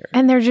happening here?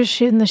 And they're just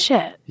shooting the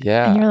shit.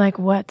 Yeah. And you're like,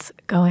 what's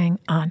going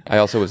on? I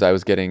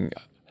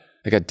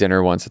got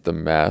dinner once at the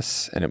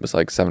mess, and it was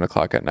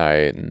 7:00 at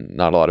night, and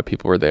not a lot of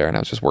people were there, and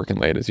I was just working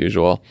late as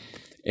usual.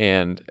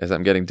 And as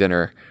I'm getting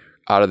dinner,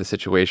 out of the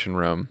Situation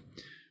Room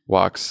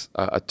walks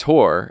a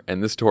tour,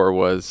 and this tour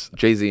was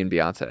Jay-Z and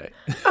Beyonce.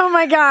 Oh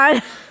my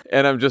God.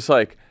 And I'm just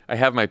I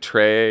have my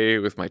tray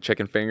with my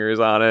chicken fingers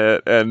on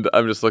it, and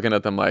I'm just looking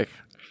at them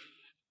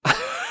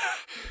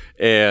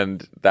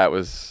and that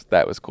was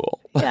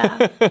cool.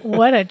 Yeah.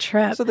 What a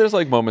trip. So there's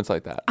moments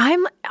like that.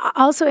 I'm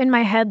also in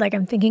my head,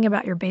 I'm thinking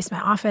about your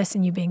basement office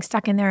and you being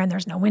stuck in there and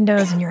there's no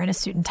windows and you're in a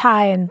suit and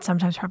tie and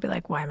sometimes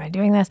probably why am I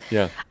doing this?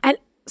 Yeah. And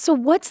so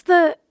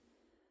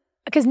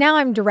because now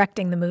I'm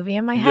directing the movie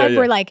in my head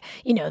where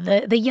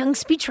the young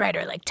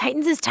speechwriter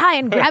tightens his tie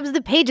and grabs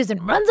the pages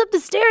and runs up the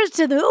stairs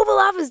to the Oval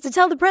Office to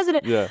tell the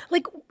president. Yeah.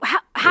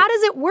 How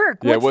does it work?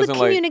 Yeah, What's the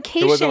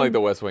communication? It wasn't like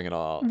the West Wing at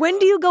all. When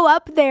do you go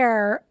up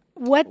there?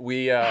 What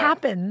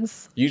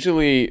happens?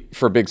 Usually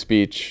for big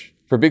speech,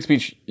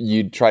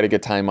 you'd try to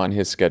get time on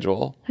his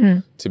schedule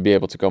to be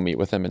able to go meet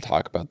with him and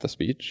talk about the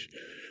speech.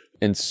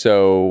 And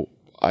so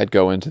I'd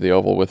go into the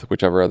Oval with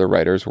whichever other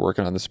writers were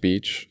working on the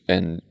speech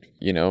and,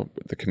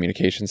 the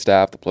communication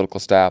staff, the political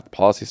staff, the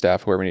policy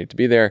staff, whoever needed to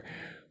be there.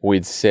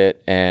 We'd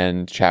sit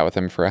and chat with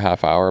him for a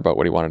half hour about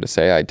what he wanted to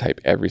say. I'd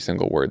type every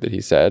single word that he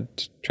said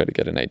to try to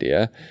get an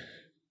idea.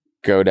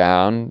 Go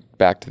down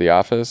back to the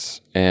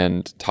office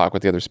and talk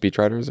with the other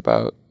speechwriters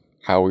about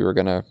how we were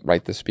going to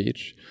write the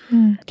speech,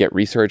 get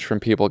research from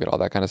people, get all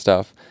that kind of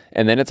stuff.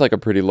 And then it's a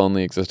pretty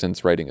lonely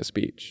existence writing a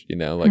speech.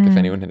 If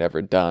anyone had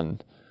ever done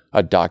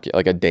a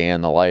day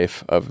in the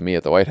life of me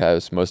at the White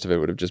House, most of it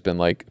would have just been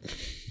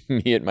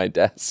me at my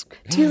desk.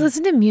 Do you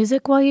listen to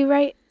music while you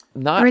write?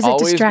 Not or is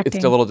always. It distracting?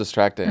 It's a little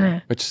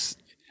distracting, which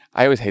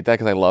I always hate that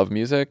because I love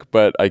music,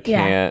 but I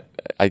can't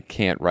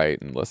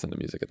write and listen to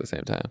music at the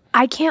same time.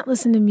 I can't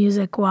listen to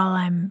music while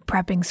I'm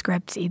prepping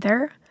scripts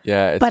either.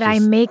 Yeah. But I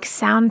make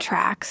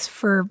soundtracks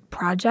for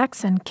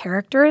projects and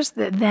characters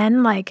that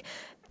then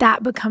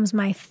that becomes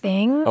my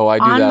thing I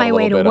do on that my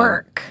way to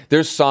work.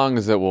 There's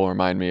songs that will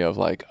remind me of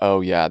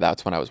oh yeah,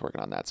 that's when I was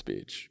working on that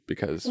speech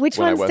because which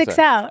one sticks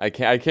out? I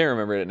can't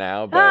remember it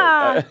now,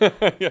 but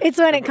it's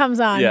when it comes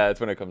on. Yeah, it's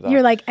when it comes on.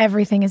 You're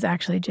everything is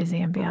actually Jay-Z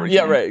and Beyonce.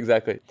 Yeah, right,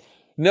 exactly.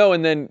 No,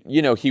 and then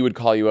he would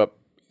call you up.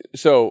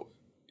 So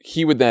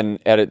he would then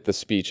edit the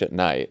speech at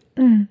night.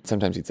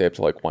 Sometimes he'd stay up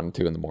till 1,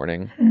 2 in the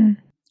morning.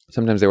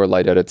 Sometimes they were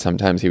light edits.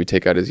 Sometimes he would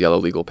take out his yellow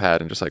legal pad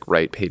and just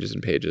write pages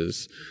and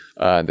pages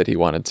that he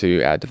wanted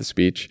to add to the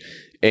speech.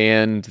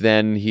 And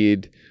then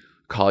he'd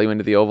call you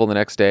into the Oval the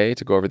next day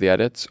to go over the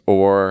edits.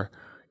 Or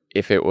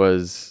if it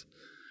was,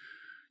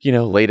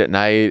 late at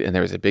night and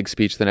there was a big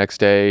speech the next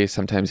day,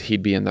 sometimes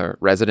he'd be in the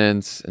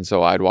residence. And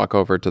so I'd walk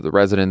over to the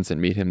residence and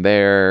meet him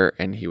there.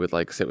 And he would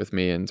sit with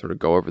me and sort of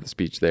go over the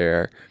speech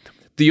there.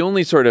 The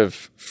only sort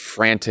of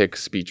frantic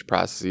speech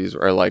processes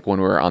are when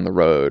we were on the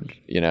road,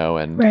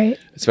 and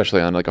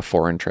especially on a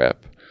foreign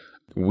trip,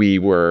 we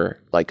were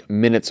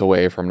minutes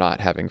away from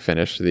not having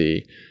finished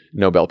the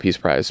Nobel Peace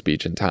Prize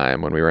speech in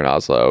time when we were in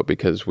Oslo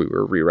because we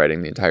were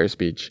rewriting the entire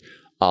speech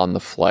on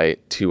the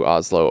flight to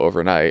Oslo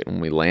overnight.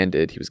 When we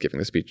landed, he was giving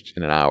the speech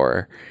in an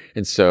hour.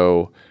 And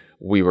so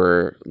we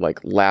were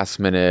last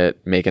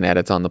minute making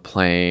edits on the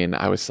plane.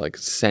 I was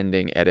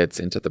sending edits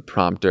into the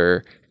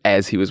prompter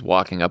as he was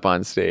walking up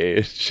on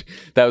stage.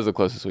 That was the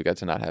closest we got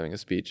to not having a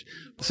speech.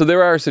 So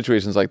there are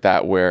situations like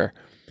that where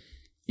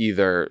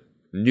either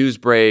news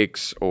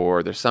breaks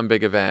or there's some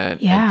big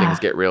event and things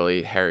get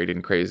really harried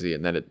and crazy,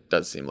 and then it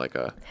does seem like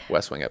a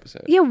West Wing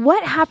episode. Yeah,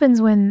 what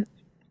happens when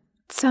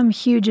some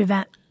huge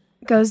event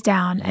goes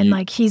down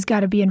and he's got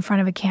to be in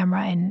front of a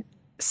camera in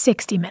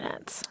 60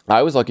 minutes?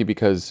 I was lucky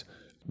because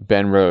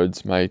Ben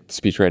Rhodes, my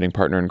speechwriting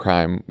partner in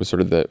crime, was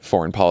sort of the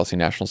foreign policy,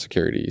 national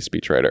security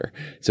speechwriter.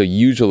 So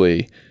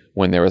usually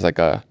when there was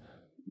a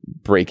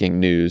breaking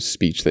news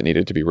speech that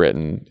needed to be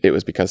written, it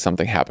was because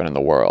something happened in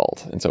the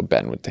world. And so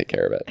Ben would take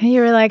care of it. And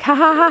you were like, ha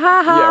ha ha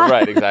ha ha. Yeah,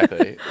 right,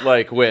 exactly.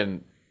 Like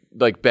when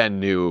Ben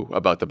knew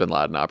about the bin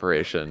Laden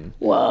operation.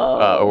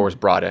 Whoa. Or was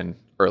brought in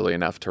early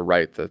enough to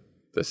write the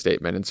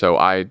statement. And so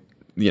I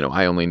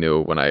only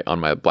knew when on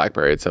my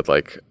BlackBerry, it said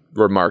like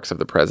remarks of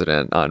the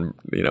president on,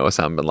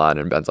 Osama bin Laden.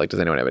 And Ben's like, does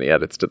anyone have any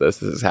edits to this?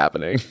 This is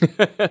happening.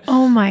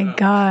 Oh my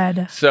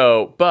God.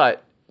 So,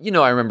 but,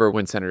 I remember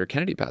when Senator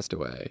Kennedy passed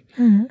away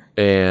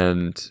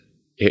and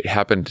it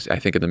happened, I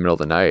think in the middle of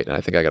the night. And I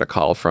think I got a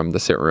call from the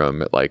sit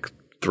room at like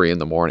 3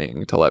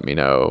 a.m. to let me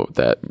know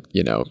that,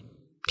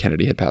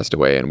 Kennedy had passed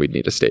away and we'd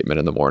need a statement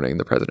in the morning.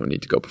 The president would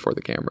need to go before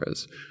the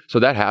cameras. So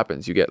that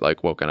happens. You get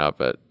like woken up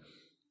at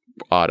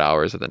odd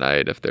hours of the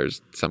night if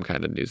there's some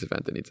kind of news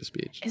event that needs a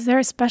speech. Is there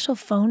a special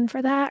phone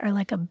for that or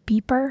like a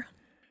beeper?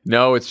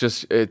 No, it's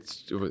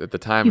at the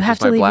time. You have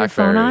to leave your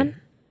phone on?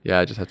 Yeah,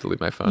 I just have to leave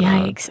my phone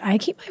Yikes. on. I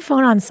keep my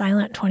phone on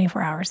silent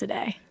 24 hours a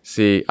day.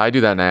 See, I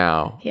do that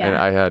now. Yeah.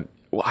 And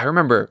I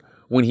remember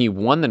when he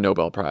won the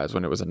Nobel Prize,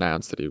 when it was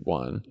announced that he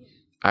won,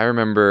 I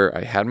remember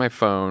I had my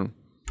phone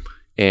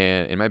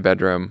and in my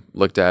bedroom,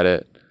 looked at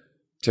it,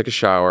 took a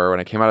shower. When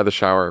I came out of the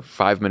shower,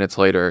 5 minutes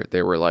later,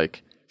 there were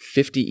like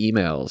 50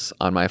 emails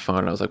on my phone.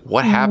 And I was like,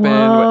 what happened?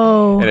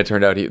 Whoa. And it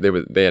turned out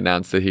they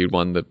announced that he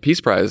won the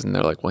Peace Prize. And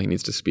they're like, well, he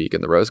needs to speak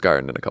in the Rose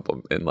Garden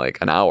in like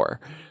an hour.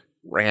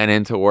 Ran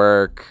into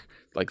work.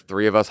 Like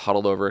 3 of us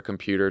huddled over a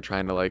computer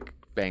trying to like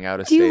bang out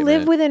a statement. Do you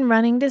live within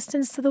running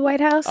distance to the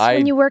White House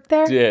when you work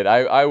there? I did.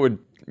 I would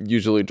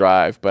usually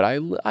drive, but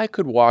I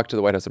could walk to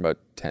the White House in about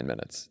 10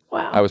 minutes.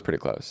 Wow. I was pretty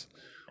close,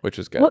 which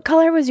was good. What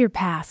color was your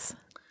pass?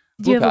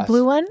 Do you have a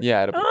blue one? Yeah, I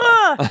had a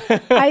blue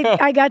pass.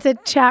 I got to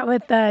chat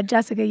with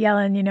Jessica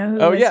Yellen, who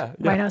was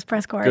White House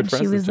press corps, and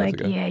she was like,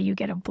 Jessica. yeah, you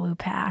get a blue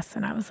pass.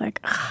 And I was like,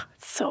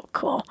 it's so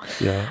cool.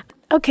 Yeah.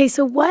 Okay,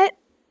 so what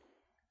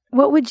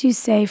would you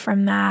say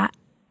from that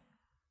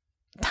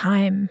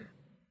time?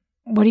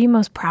 What are you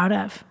most proud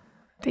of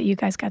that you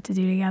guys got to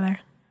do together?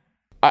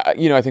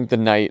 I think the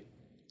night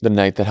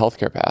that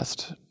healthcare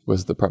passed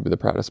was probably the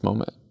proudest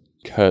moment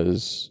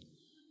because,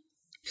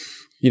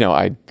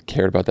 I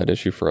cared about that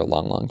issue for a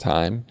long, long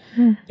time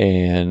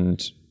and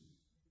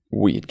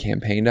we had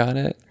campaigned on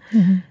it.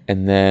 Mm-hmm.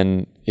 And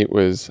then it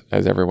was,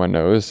 as everyone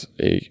knows,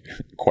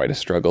 quite a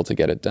struggle to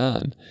get it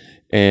done.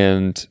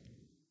 And,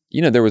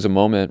 there was a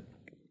moment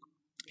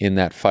in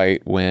that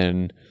fight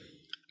when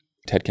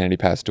Ted Kennedy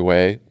passed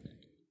away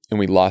and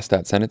we lost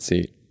that Senate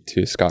seat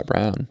to Scott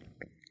Brown,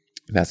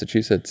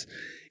 Massachusetts.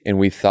 And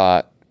we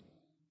thought,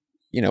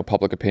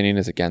 public opinion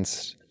is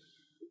against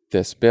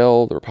this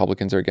bill. The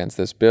Republicans are against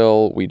this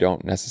bill. We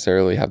don't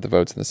necessarily have the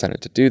votes in the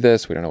Senate to do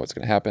this. We don't know what's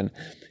going to happen.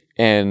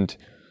 And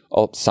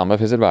some of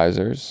his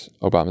advisors,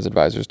 Obama's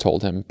advisors,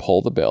 told him,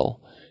 pull the bill.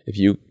 If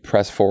you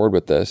press forward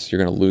with this,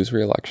 you're going to lose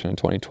re-election in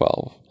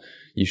 2012.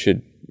 You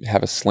should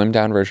have a slimmed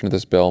down version of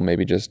this bill,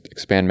 maybe just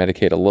expand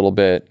Medicaid a little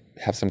bit,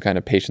 have some kind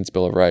of patient's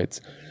bill of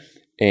rights,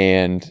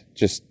 and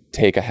just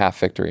take a half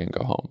victory and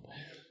go home.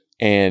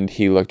 And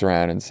he looked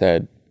around and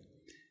said,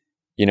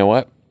 you know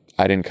what?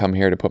 I didn't come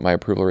here to put my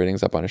approval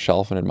ratings up on a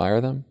shelf and admire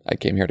them. I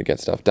came here to get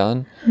stuff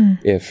done.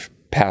 If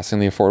passing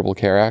the Affordable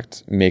Care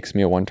Act makes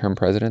me a one-term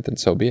president, then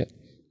so be it.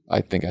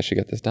 I think I should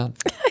get this done.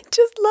 I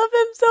just love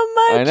him so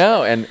much. I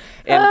know.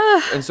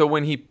 And so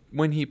when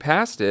he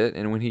passed it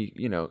and when he,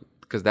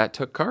 because that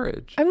took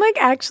courage. I'm like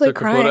actually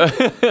crying.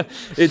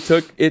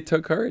 It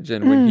took courage.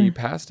 And when he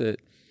passed it,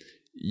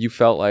 you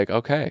felt like,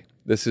 okay,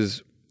 this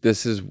is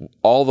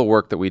all the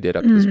work that we did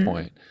up to this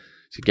point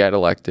to get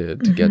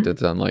elected, to get it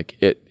done. Like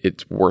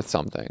it's worth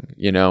something,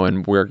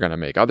 and we're going to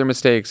make other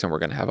mistakes and we're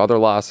going to have other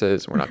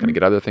losses. And we're not going to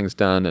get other things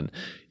done. And,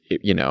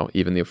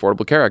 even the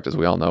Affordable Care Act, as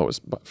we all know, was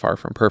far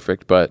from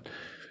perfect, but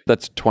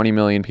that's 20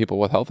 million people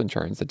with health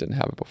insurance that didn't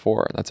have it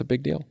before. And that's a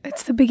big deal.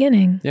 It's the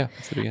beginning. Yeah,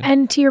 it's the beginning.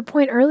 And to your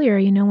point earlier,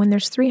 when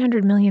there's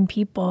 300 million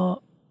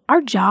people,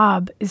 our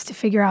job is to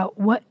figure out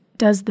what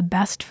does the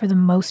best for the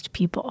most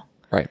people.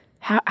 Right.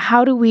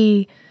 How do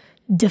we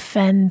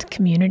defend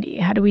community?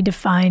 How do we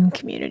define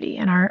community?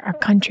 And our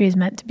country is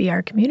meant to be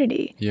our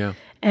community. Yeah.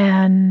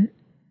 And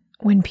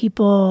when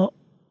people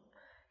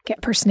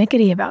get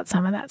persnickety about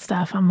some of that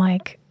stuff, I'm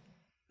like,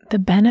 the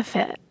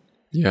benefit.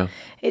 Yeah.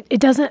 It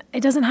doesn't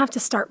have to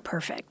start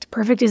perfect.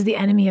 Perfect is the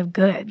enemy of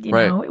good. You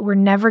know, we're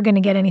never going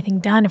to get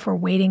anything done if we're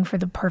waiting for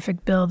the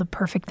perfect bill, the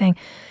perfect thing.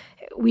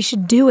 We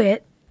should do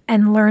it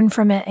and learn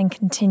from it and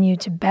continue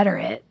to better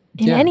it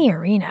in any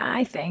arena,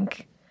 I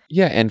think.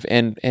 Yeah,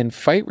 and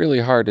fight really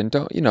hard, and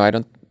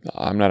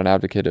I'm not an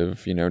advocate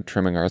of,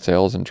 trimming our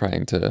sails and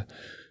trying to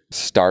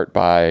start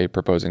by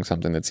proposing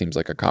something that seems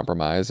like a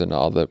compromise and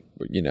all the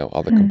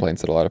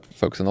complaints that a lot of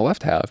folks on the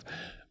left have.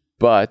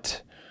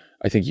 But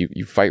I think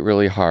you fight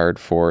really hard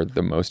for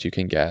the most you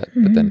can get,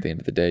 but then at the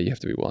end of the day, you have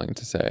to be willing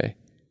to say,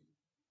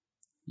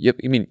 yep.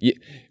 I mean,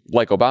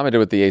 like Obama did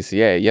with the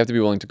ACA, you have to be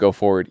willing to go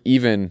forward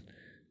even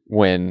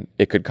when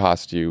it could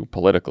cost you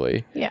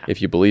politically,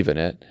 if you believe in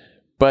it.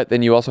 But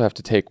then you also have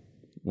to take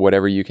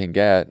whatever you can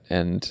get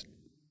and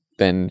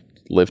then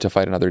live to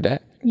fight another day.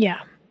 Yeah.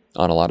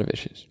 on a lot of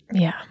issues.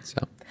 Yeah.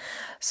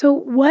 So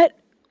what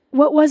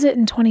was it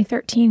in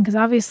 2013? Because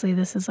obviously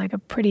this is like a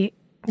pretty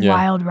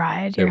wild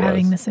ride. You're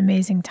having this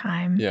amazing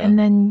time. Yeah. And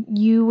then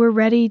you were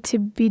ready to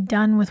be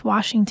done with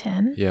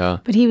Washington. Yeah.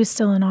 But he was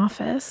still in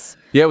office.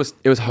 Yeah,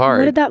 it was hard.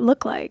 What did that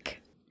look like?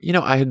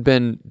 I had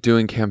been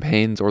doing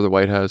campaigns or the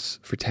White House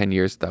for 10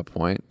 years at that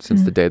point,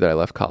 since the day that I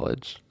left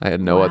college. I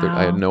had no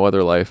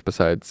other life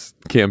besides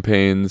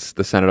campaigns,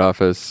 the Senate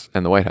office,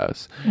 and the White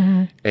House.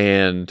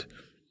 And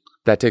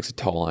that takes a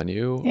toll on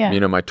you. Yeah.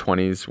 My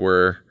 20s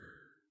were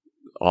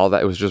all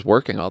that. It was just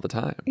working all the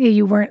time. Yeah,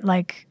 you weren't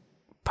like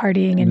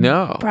partying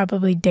and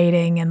probably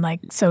dating and like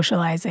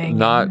socializing.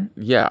 Not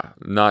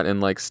in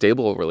like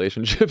stable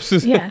relationships.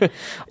 Yeah.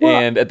 Well,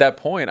 and at that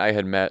point I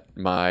had met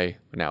my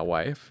now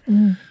wife.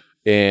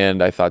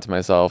 And I thought to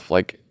myself,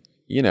 like,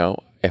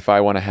 if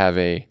I want to have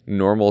a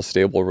normal,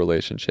 stable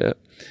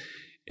relationship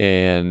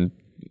and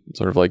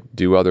sort of like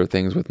do other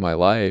things with my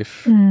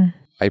life,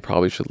 I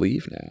probably should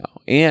leave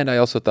now. And I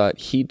also thought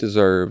he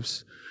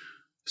deserves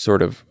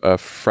sort of a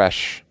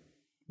fresh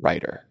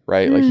writer,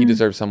 right? Like he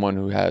deserves someone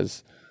who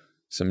has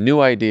some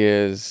new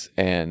ideas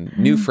and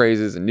new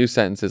phrases and new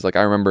sentences. Like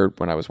I remember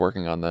when I was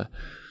working on the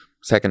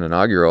second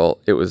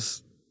inaugural, it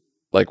was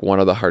like one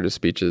of the hardest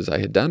speeches I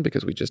had done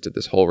because we just did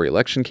this whole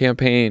re-election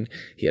campaign.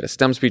 He had a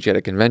stem speech, he had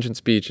a convention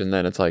speech, and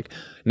then it's like,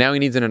 now he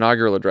needs an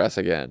inaugural address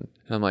again.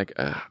 And I'm like,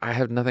 I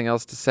have nothing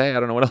else to say. I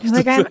don't know what else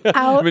to say.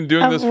 I've been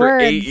doing this for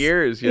 8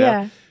 years.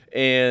 Yeah.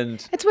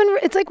 And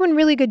it's like when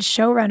really good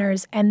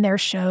showrunners end their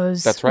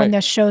shows when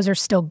their shows are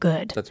still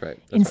good. That's right.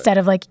 Instead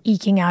of like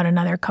eking out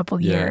another couple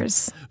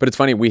years. But it's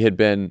funny, we had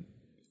been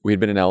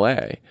in LA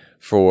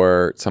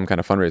for some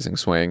kind of fundraising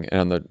swing, and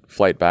on the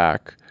flight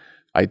back,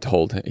 I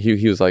told him,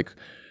 he was like,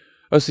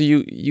 oh, so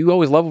you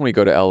always love when we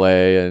go to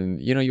LA,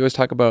 and you always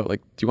talk about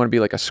like, do you want to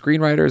be like a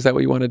screenwriter? Is that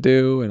what you want to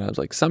do? And I was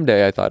like,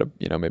 someday I thought,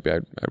 maybe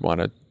I'd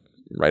want to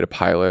write a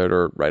pilot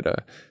or write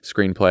a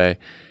screenplay.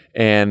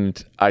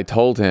 And I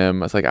told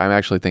him, I was like, I'm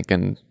actually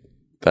thinking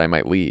that I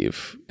might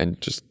leave and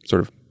just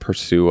sort of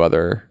pursue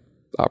other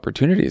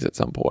opportunities at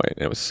some point.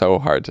 And it was so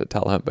hard to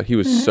tell him, but he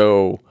was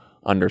so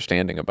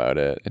understanding about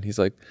it. And he's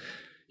like,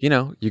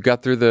 you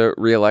got through the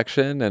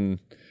re-election and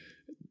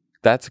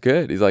that's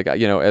good. He's like,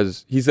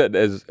 as he said,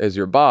 as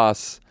your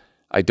boss,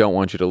 I don't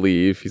want you to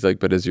leave. He's like,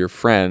 but as your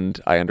friend,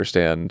 I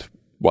understand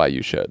why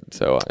you should.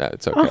 So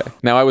it's okay.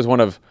 Now, I was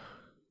one of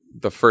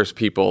the first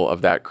people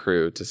of that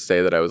crew to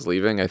say that I was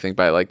leaving. I think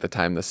by like the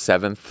time the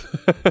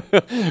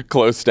 7th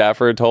close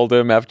staffer told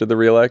him after the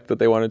re-elect that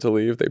they wanted to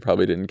leave, they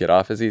probably didn't get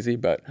off as easy,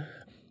 but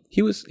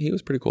he was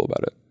pretty cool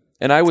about it.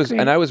 And I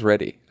was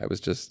ready. I was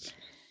just.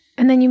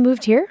 And then you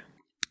moved here?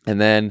 And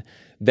then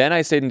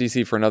I stayed in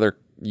DC for another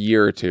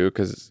year or two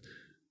because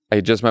I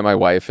had just met my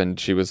wife and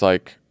she was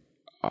like,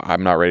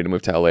 I'm not ready to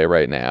move to LA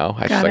right now.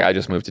 I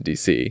just moved to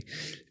DC.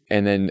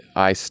 And then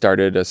I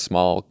started a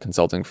small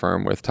consulting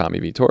firm with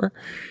Tommy Vitor,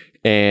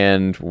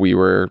 and we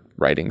were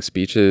writing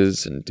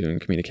speeches and doing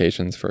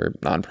communications for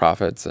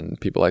nonprofits and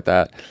people like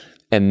that.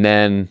 And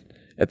then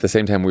at the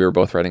same time, we were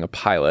both writing a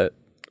pilot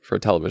for a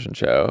television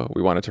show.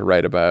 We wanted to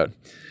write about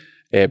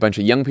a bunch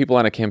of young people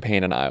on a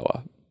campaign in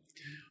Iowa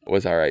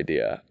was our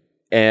idea.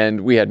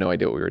 And we had no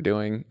idea what we were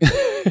doing.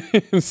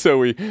 So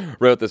we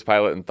wrote this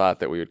pilot and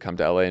thought that we would come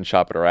to LA and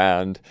shop it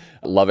around.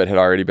 Lovett had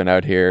already been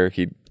out here.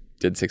 He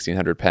did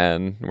 1600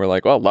 Penn. We're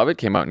like, well, Lovett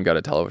came out and got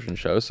a television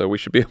show, so we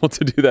should be able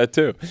to do that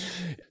too.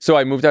 So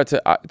I moved out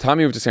to,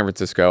 Tommy moved to San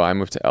Francisco. I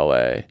moved to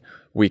LA.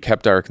 We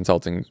kept our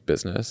consulting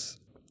business.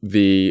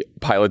 The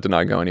pilot did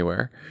not go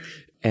anywhere.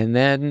 And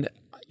then,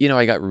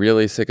 I got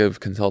really sick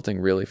of consulting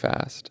really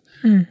fast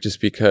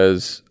just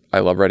because I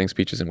love writing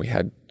speeches and we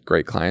had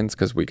great clients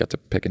because we got to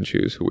pick and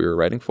choose who we were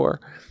writing for.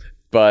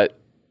 But,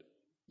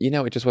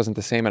 it just wasn't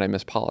the same, and I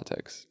miss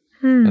politics.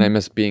 And I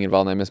miss being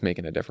involved, and I miss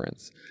making a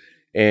difference.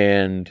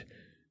 And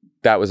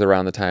that was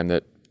around the time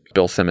that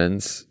Bill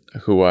Simmons,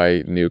 who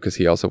I knew because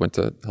he also went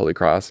to Holy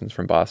Cross and is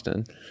from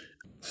Boston,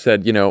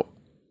 said,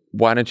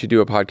 why don't you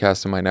do a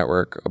podcast on my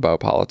network about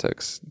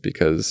politics?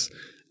 Because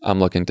I'm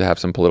looking to have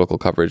some political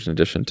coverage in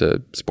addition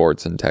to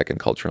sports and tech and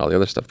culture and all the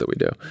other stuff that we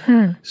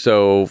do.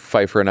 So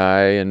Pfeiffer and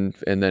I, and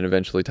then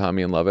eventually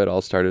Tommy and Lovett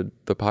all started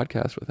the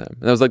podcast with him.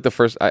 And that was like the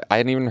first, I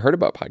hadn't even heard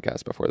about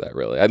podcasts before that,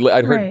 really.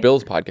 I'd heard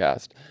Bill's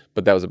podcast,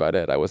 but that was about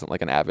it. I wasn't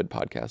like an avid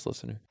podcast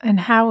listener. And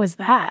how was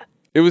that?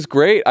 It was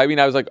great. I mean,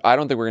 I was like, I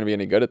don't think we're going to be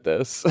any good at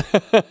this.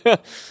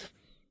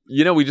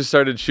 We just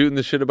started shooting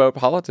the shit about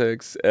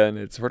politics and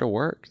it sort of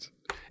worked.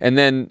 And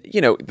then,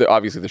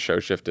 obviously the show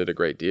shifted a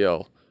great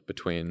deal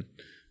between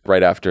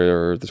right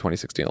after the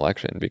 2016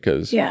 election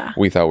because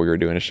we thought we were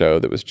doing a show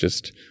that was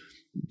just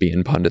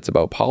being pundits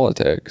about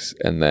politics.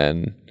 And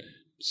then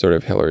sort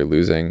of Hillary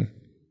losing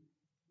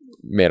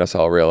made us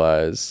all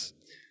realize,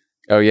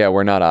 oh yeah,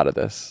 we're not out of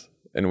this.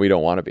 And we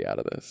don't want to be out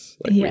of this.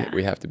 Like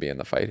we have to be in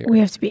the fight here. We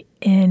have to be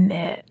in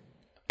it.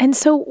 And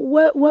so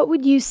what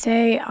would you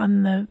say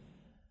on the,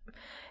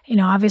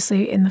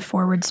 obviously in the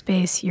forward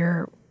space,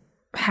 you're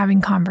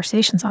having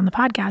conversations on the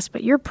podcast,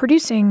 but you're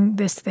producing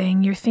this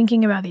thing. You're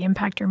thinking about the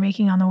impact you're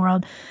making on the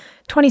world.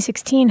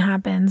 2016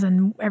 happens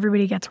and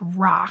everybody gets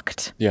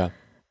rocked. Yeah.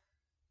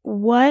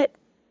 What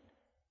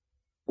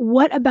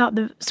about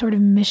the sort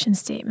of mission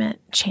statement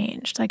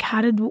changed? Like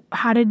how did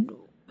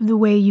the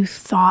way you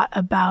thought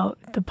about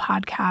the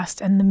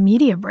podcast and the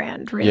media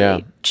brand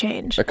really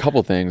change? A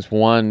couple things.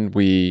 One,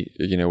 we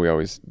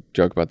always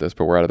joke about this,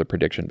 but we're out of the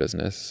prediction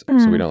business.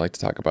 So we don't like to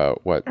talk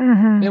about what,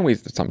 and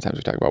sometimes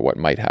we talk about what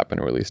might happen,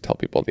 or at least tell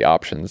people the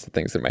options, the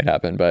things that might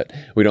happen, but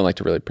we don't like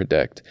to really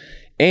predict.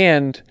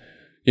 And,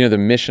 the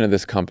mission of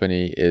this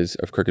company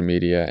of Crooked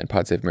Media and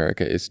Pod Save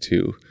America is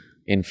to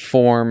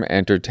inform,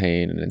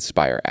 entertain, and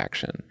inspire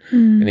action.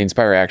 And the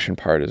inspire action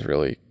part is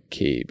really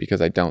key, because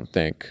I don't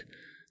think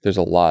there's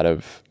a lot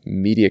of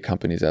media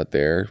companies out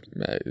there,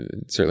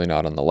 certainly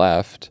not on the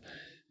left,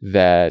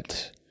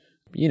 that,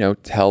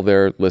 tell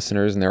their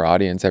listeners and their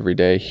audience every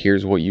day,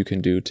 here's what you can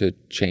do to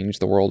change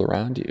the world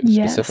around you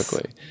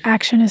specifically.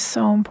 Action is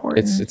so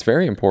important. It's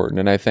very important.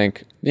 And I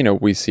think,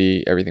 we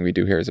see everything we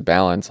do here as a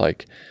balance.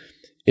 Like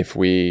if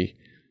we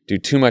do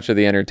too much of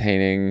the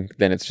entertaining,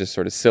 then it's just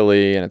sort of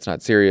silly and it's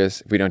not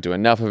serious. If we don't do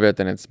enough of it,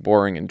 then it's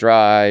boring and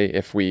dry.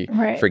 If we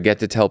forget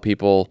to tell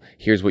people,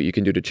 here's what you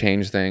can do to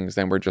change things,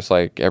 then we're just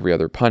like every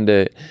other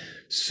pundit.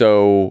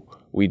 So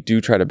we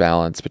do try to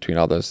balance between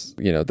all those,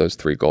 those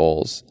three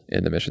goals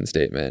in the mission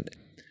statement.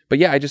 But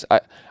yeah,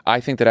 I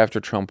think that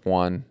after Trump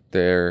won,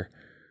 there's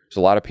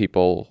a lot of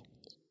people,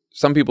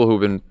 some people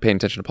who've been paying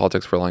attention to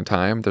politics for a long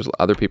time. There's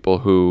other people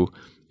who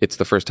it's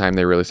the first time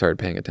they really started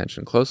paying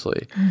attention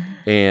closely.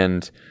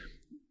 And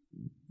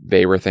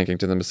they were thinking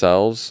to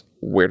themselves,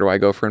 where do I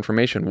go for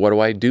information? What do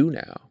I do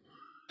now?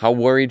 How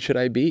worried should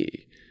I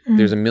be?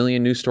 There's a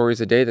million news stories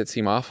a day that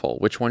seem awful.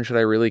 Which one should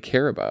I really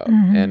care about?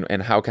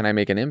 And how can I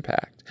make an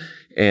impact?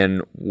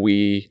 And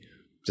we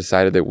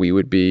decided that we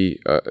would be,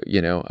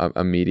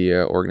 a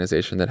media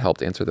organization that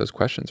helped answer those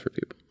questions for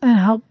people. And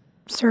help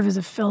serve as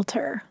a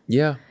filter.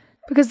 Yeah.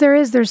 Because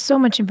there's so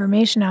much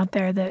information out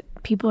there that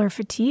people are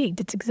fatigued.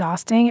 It's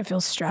exhausting. It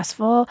feels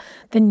stressful.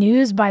 The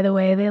news, by the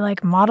way, they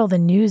model the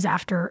news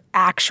after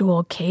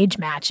actual cage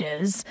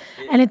matches.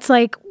 And it's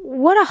like,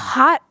 what a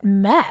hot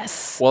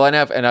mess. Well, and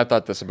I've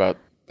thought this about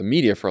the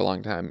media for a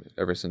long time,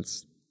 ever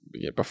since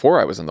before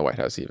I was in the White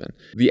House even.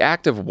 The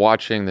act of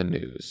watching the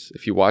news,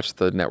 if you watch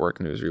the network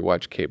news or you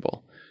watch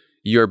cable,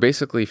 you're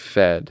basically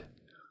fed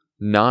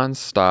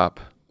nonstop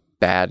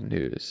bad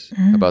news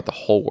about the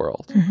whole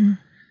world.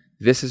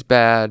 This is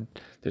bad.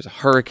 There's a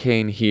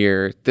hurricane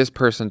here. This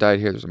person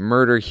died here. There's a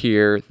murder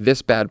here.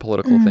 This bad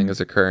political thing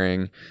is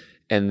occurring.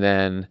 And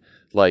then,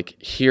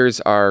 here's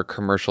our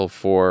commercial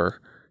for,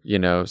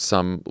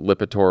 some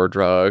Lipitor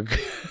drug.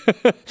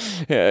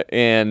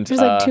 And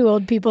there's two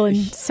old people in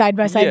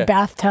side-by-side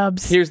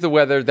bathtubs. Here's the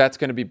weather. That's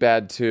going to be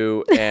bad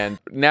too. And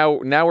now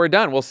we're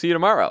done. We'll see you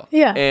tomorrow.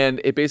 Yeah. And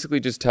it basically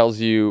just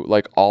tells you,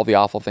 all the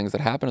awful things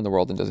that happen in the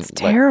world and doesn't... It's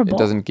terrible. It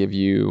doesn't give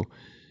you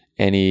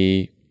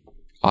any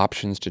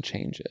options to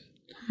change it.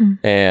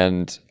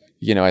 And,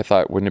 I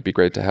thought, wouldn't it be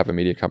great to have a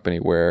media company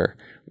where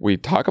we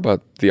talk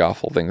about the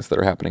awful things that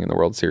are happening in the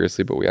world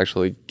seriously, but we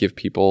actually give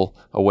people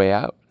a way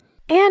out.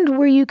 And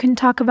where you can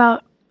talk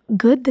about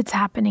good that's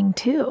happening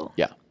too.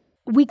 Yeah.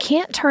 We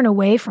can't turn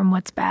away from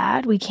what's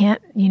bad. We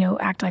can't,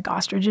 act like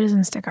ostriches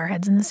and stick our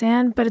heads in the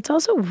sand. But it's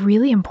also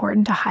really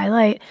important to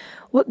highlight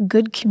what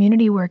good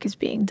community work is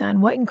being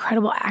done, what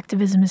incredible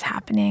activism is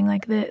happening,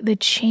 the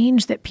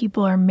change that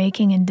people are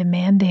making and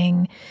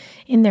demanding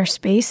in their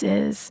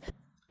spaces.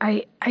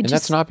 And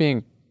that's not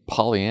being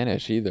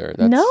Pollyannish either.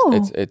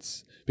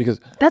 It's because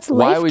that's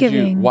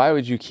life-giving. Why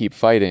would you keep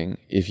fighting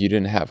if you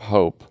didn't have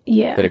hope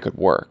that it could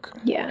work?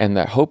 Yeah. And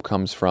that hope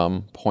comes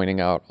from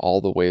pointing out all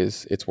the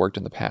ways it's worked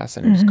in the past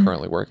and is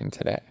currently working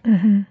today.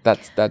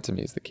 That to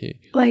me is the key.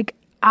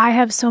 I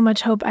have so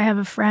much hope. I have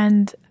a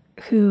friend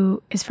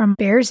who is from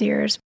Bears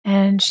Ears,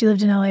 and she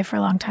lived in LA for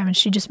a long time, and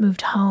she just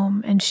moved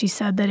home. And she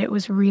said that it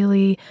was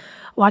really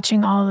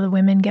watching all of the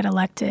women get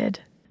elected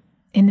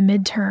in the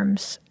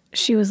midterms.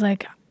 She was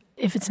like,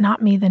 if it's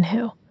not me, then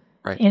who?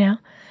 Right.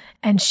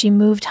 And she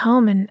moved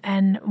home,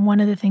 and one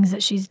of the things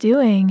that she's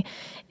doing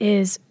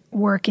is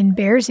work in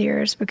Bears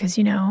Ears because,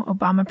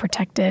 Obama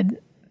protected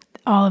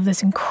all of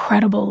this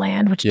incredible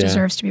land, which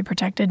deserves to be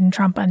protected, and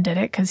Trump undid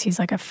it because he's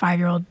like a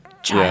 5-year-old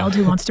child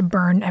who wants to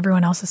burn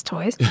everyone else's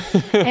toys.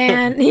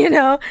 And,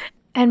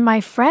 and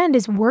my friend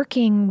is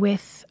working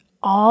with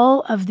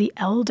all of the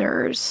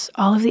elder,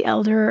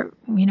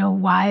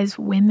 wise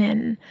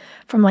women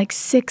from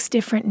 6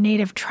 different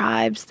native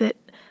tribes that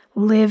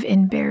live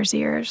in Bears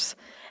Ears.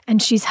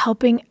 And she's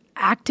helping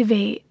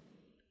activate,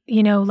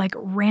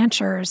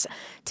 ranchers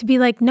to be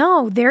like,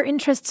 no, their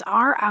interests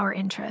are our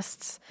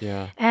interests.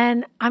 Yeah.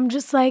 And I'm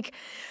just like,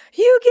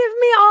 you give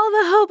me all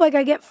the hope.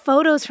 I get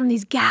photos from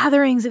these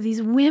gatherings of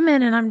these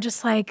women, and I'm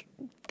just like,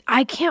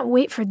 I can't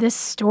wait for this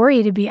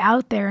story to be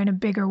out there in a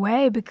bigger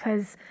way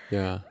because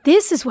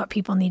this is what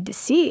people need to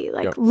see.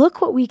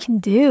 Look what we can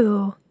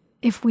do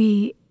if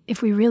we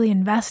really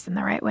invest in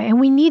the right way. And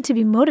we need to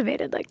be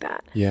motivated like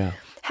that. Yeah.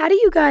 How do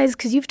you guys,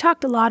 because you've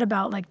talked a lot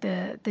about like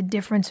the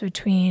difference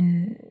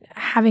between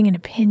having an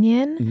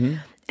opinion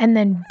and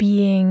then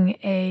being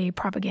a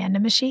propaganda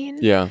machine.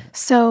 Yeah.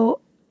 So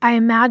I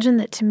imagine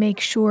that to make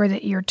sure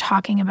that you're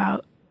talking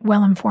about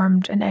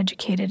well-informed and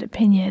educated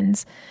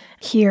opinions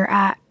here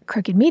at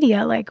Crooked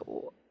Media, like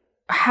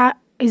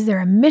is there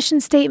a mission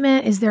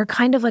statement? Is there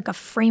kind of like a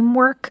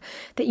framework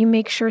that you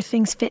make sure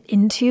things fit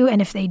into?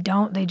 And if they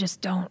don't, they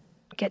just don't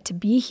get to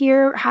be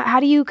here? How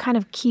do you kind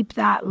of keep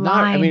that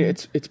line? I mean,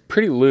 it's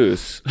pretty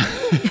loose.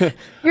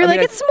 You're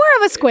like, it's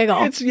more of a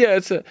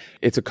squiggle.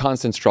 It's a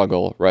constant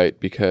struggle, right?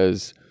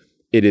 Because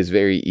it is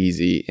very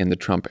easy in the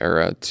Trump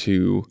era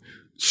to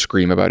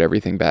scream about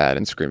everything bad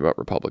and scream about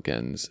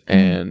Republicans.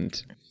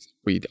 And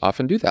we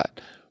often do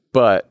that.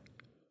 But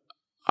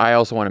I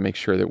also want to make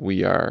sure that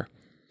we are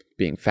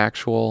being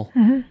factual,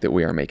 that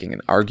we are making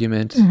an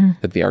argument,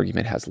 that the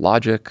argument has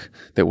logic,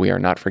 that we are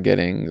not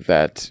forgetting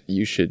that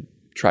you should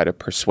try to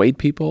persuade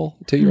people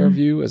to your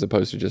view as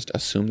opposed to just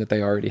assume that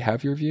they already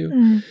have your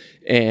view.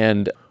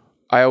 And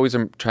I always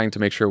am trying to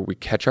make sure we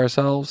catch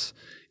ourselves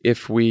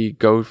if we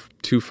go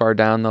too far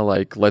down the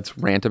like, let's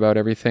rant about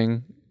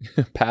everything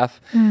path.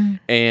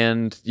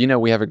 And,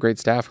 we have a great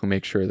staff who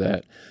make sure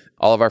that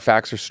all of our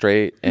facts are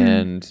straight.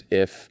 And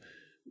if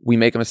we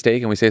make a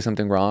mistake and we say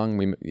something wrong,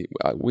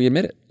 we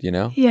admit it,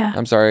 Yeah.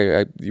 I'm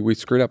sorry, we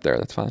screwed up there.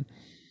 That's fine.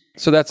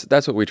 So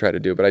that's what we try to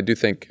do. But I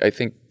think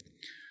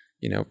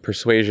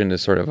persuasion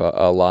is sort of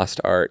a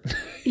lost art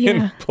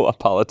in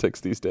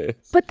politics these days.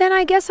 But then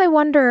I guess I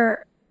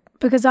wonder,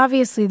 because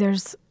obviously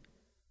there's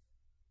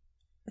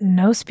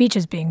no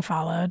speeches being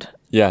followed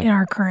in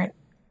our current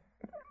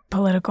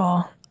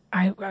political,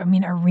 I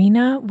mean,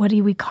 arena. What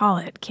do we call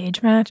it?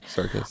 Cage match?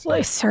 Circus.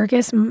 Like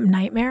circus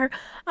nightmare.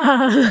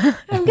 I'm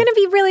going to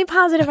be really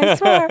positive, I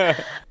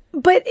swear.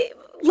 But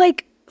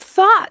like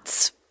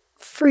thoughts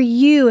for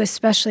you,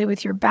 especially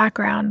with your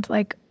background,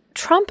 like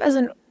Trump as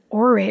an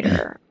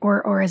orator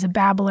or as a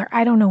babbler,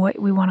 I don't know what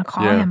we want to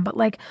call him, but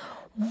like,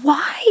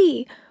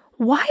 why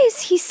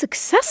is he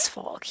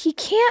successful? He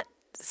can't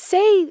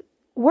say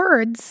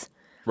words.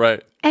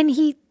 Right. And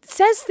he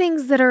says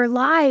things that are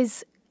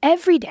lies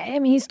every day. I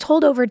mean, he's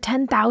told over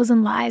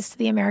 10,000 lies to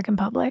the American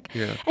public.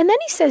 Yeah. And then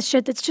he says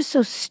shit that's just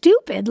so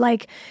stupid.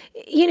 Like,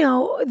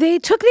 they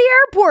took the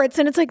airports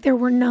and it's like, there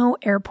were no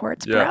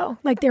airports, bro.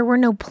 Like there were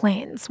no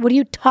planes. What are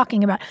you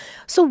talking about?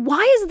 So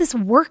why is this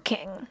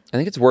working? I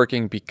think it's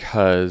working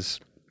because,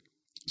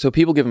 so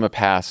people give him a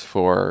pass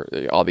for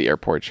all the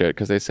airport shit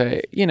because they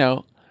say,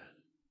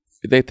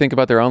 they think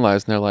about their own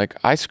lives and they're like,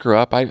 I screw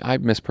up. I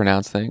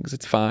mispronounce things.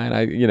 It's fine.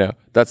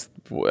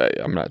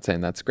 I'm not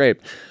saying that's great.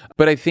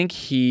 But I think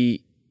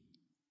he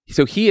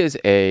is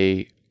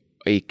a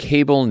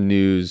cable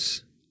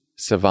news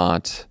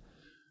savant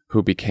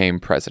who became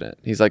president.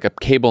 He's like a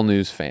cable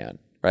news fan,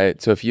 right?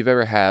 So if you've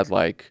ever had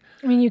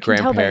you can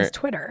tell by his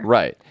Twitter.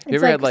 Right.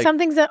 It's like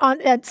something's at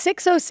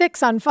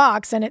 6:06 on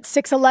Fox and at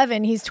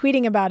 6:11 he's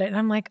tweeting about it. And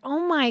I'm like,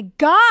 oh my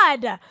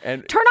God,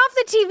 and turn off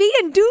the TV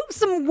and do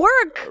some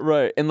work.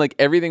 Right. And like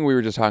everything we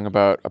were just talking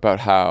about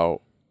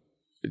how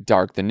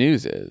dark the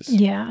news is.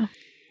 Yeah.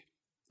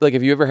 Like,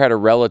 have you ever had a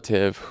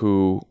relative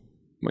who,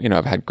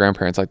 I've had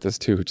grandparents like this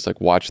too, who just like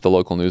watch the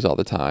local news all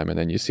the time, and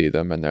then you see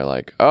them and they're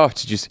like, oh,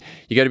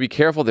 you got to be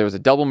careful. There was a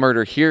double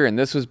murder here and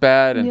this was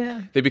bad.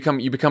 And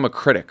you become a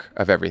critic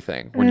of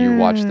everything when you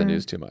watch the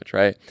news too much,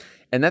 right?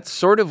 And that's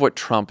sort of what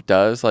Trump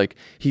does. Like,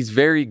 he's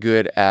very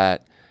good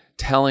at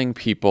telling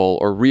people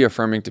or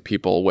reaffirming to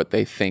people what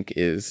they think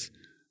is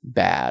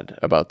bad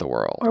about the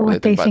world. Or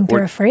what they think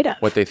they're afraid of.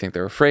 What they think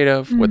they're afraid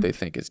of, what they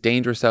think is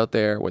dangerous out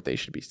there, what they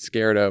should be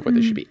scared of, what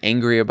they should be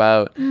angry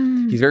about.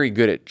 He's very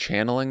good at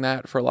channeling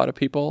that for a lot of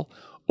people,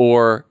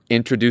 or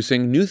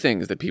introducing new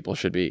things that people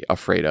should be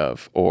afraid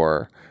of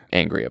or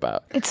angry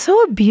about. It's so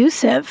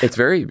abusive. It's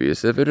very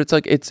abusive. It's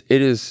like it's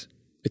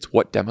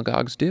what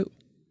demagogues do,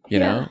 you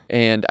know?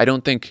 And I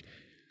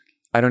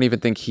don't even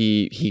think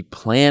he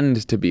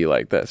planned to be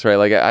like this, right?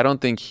 Like, I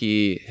don't think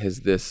he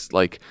is this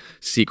like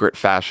secret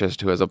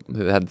fascist who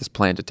had this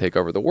plan to take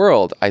over the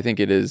world. I think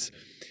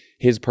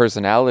his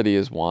personality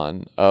is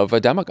one of a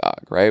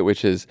demagogue, right?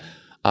 Which is,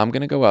 I'm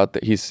going to go out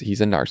there. He's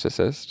a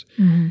narcissist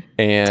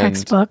and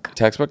textbook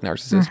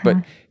narcissist. But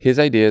his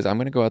idea is, I'm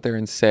going to go out there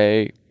and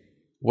say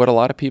what a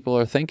lot of people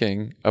are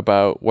thinking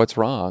about what's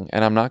wrong.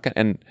 And I'm not going to,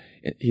 and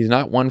he's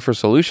not one for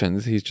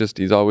solutions.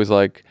 He's always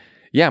like,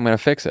 yeah, I'm going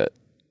to fix it.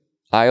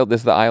 I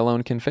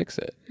alone can fix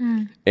it.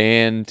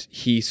 And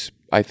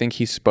I think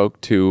he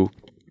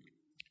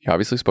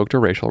obviously spoke to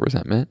racial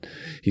resentment.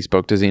 He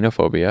spoke to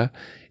xenophobia,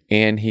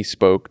 and he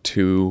spoke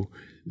to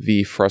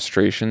the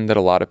frustration that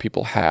a lot of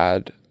people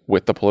had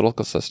with the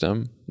political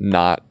system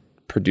not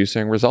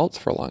producing results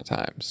for a long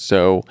time.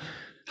 So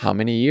how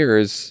many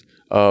years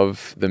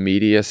of the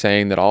media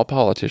saying that all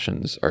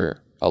politicians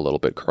are a little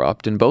bit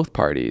corrupt in both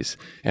parties,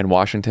 and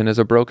Washington is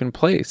a broken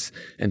place,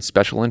 and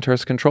special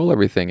interests control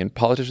everything, and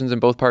politicians in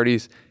both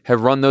parties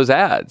have run those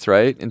ads,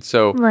 right? And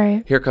so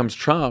here comes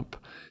Trump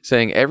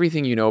saying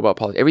everything you know about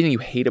politics, everything you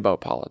hate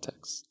about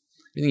politics,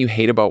 everything you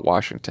hate about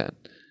Washington,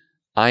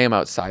 I am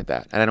outside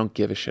that, and I don't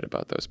give a shit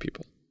about those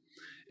people.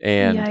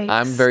 And Yikes.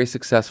 I'm very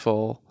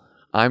successful.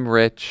 I'm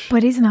rich.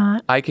 But he's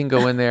not. I can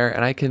go in there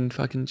and I can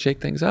fucking shake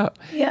things up.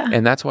 Yeah.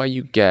 And that's why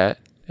you get,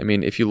 I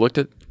mean, if you looked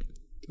at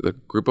the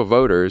group of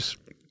voters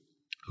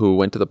who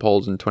went to the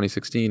polls in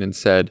 2016 and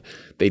said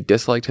they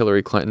disliked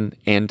Hillary Clinton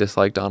and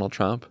disliked Donald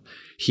Trump,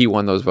 he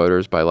won those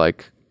voters by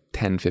like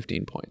 10,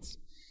 15 points.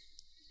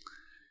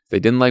 They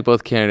didn't like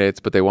both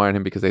candidates, but they wanted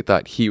him because they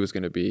thought he was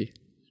going to be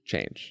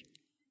change.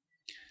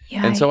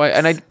 Yikes. And so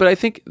but I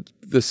think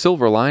the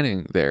silver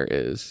lining there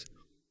is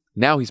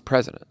now he's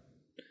president,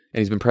 and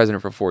he's been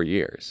president for 4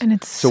 years. And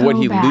it's so what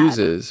he bad.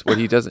 loses, what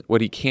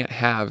he can't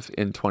have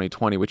in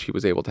 2020, which he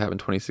was able to have in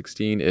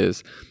 2016,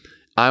 is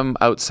I'm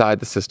outside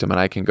the system and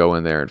I can go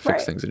in there and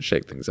fix things and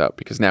shake things up,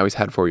 because now he's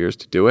had 4 years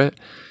to do it.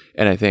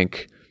 And I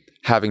think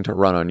having to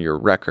run on your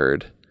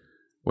record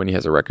when he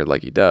has a record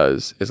like he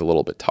does is a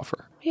little bit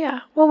tougher.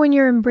 Yeah. Well, when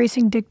you're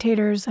embracing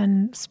dictators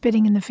and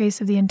spitting in the face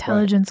of the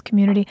intelligence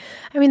community,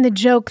 I mean, the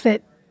joke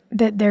that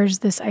there's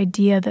this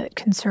idea that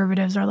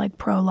conservatives are like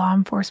pro-law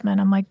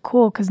enforcement. I'm like,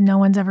 cool, because no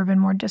one's ever been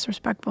more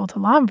disrespectful to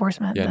law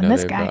enforcement than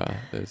this guy.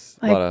 There's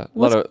like, a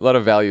lot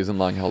of values and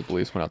long-held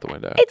beliefs went out the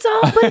window.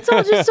 It's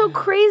all just so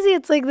crazy.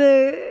 It's like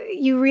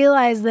you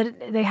realize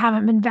that they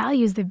haven't been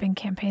values; they've been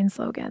campaign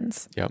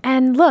slogans. Yep.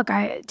 And look,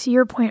 to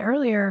your point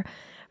earlier,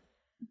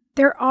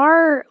 there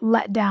are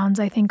letdowns,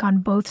 I think, on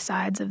both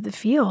sides of the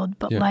field.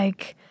 But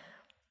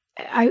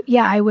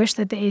I wish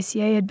that the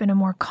ACA had been a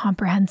more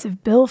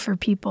comprehensive bill for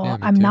people. Yeah,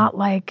 I'm not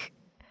like,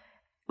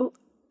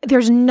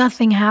 there's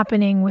nothing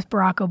happening with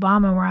Barack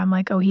Obama where I'm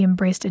like, oh, he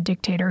embraced a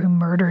dictator who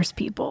murders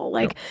people.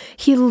 Like,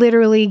 he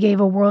literally gave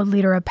a world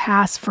leader a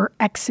pass for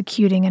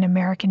executing an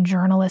American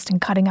journalist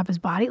and cutting up his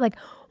body. Like,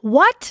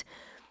 what?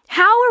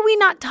 How are we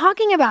not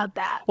talking about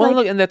that? Well,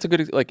 look, and that's a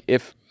good, like,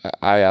 if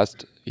I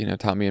asked,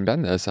 Tommy and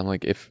Ben this, I'm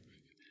like,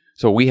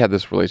 so we had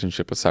this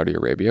relationship with Saudi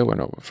Arabia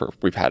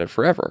we've had it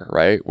forever,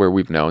 right? Where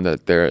we've known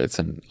that it's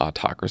an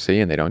autocracy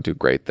and they don't do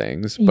great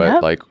things.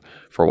 But like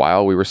for a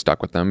while we were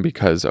stuck with them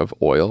because of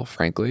oil,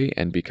 frankly,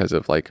 and because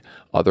of like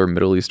other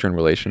Middle Eastern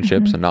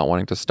relationships and not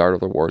wanting to start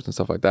other wars and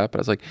stuff like that. But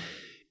I was like,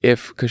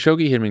 if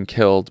Khashoggi had been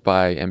killed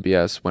by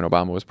MBS when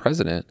Obama was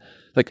president,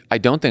 like, I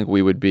don't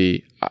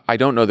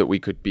know that we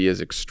could be as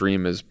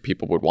extreme as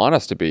people would want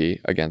us to be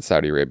against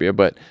Saudi Arabia,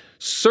 but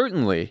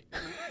certainly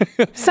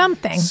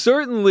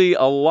certainly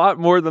a lot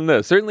more than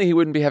this. Certainly he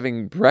wouldn't be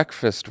having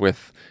breakfast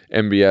with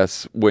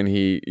MBS when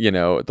he,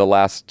 the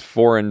last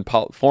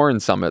foreign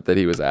summit that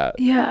he was at.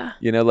 Yeah.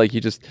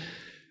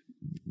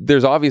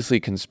 There's obviously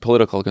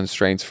political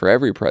constraints for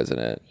every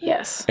president.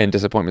 Yes. And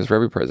disappointments for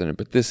every president,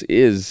 but this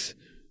is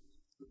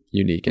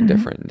unique and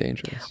different and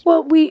dangerous.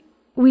 Well,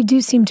 we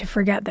do seem to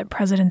forget that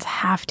presidents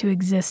have to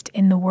exist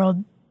in the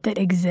world that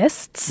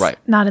exists,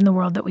 not in the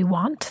world that we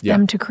want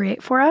them to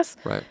create for us.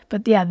 Right.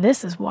 But yeah,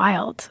 this is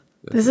wild.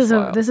 This is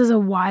a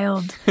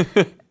wild.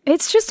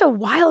 It's just a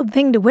wild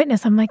thing to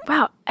witness. I'm like,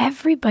 wow,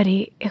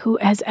 everybody who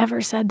has ever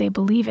said they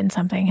believe in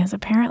something has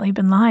apparently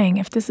been lying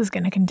if this is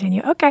going to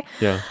continue. Okay.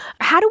 Yeah.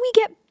 How do we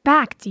get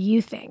back, do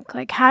you think?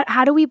 Like,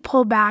 how do we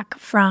pull back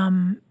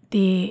from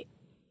the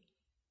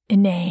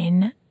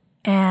inane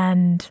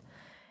and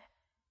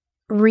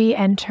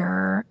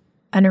re-enter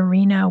an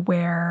arena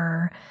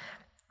where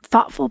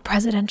thoughtful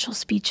presidential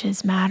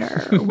speeches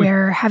matter,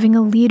 where having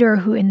a leader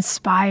who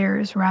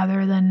inspires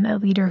rather than a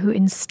leader who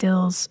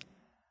instills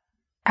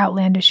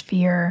outlandish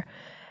fear?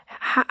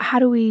 How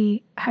do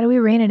we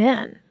rein it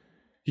in?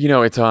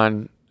 It's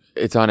on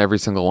every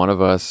single one of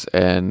us,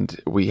 and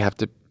we have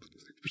to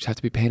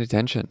be paying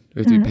attention.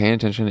 We have to be paying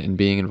attention and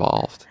being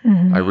involved.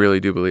 I really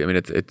do believe. I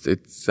mean,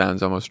 it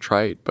sounds almost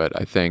trite, but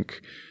I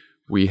think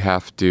we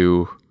have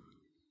to.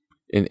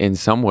 In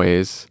some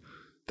ways,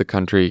 the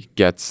country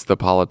gets the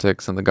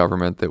politics and the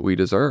government that we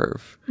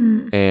deserve,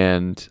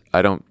 and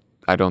I don't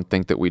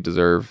think that we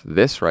deserve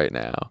this right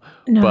now.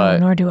 No,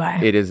 but nor do I.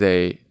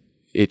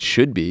 It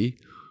should be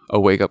a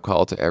wake up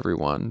call to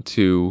everyone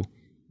to,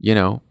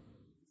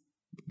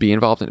 be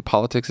involved in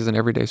politics. Is an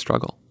everyday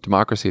struggle.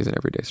 Democracy is an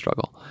everyday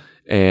struggle,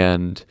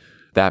 and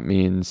that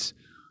means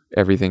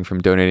everything from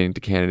donating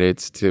to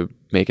candidates to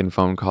making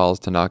phone calls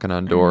to knocking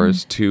on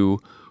doors to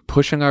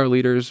pushing our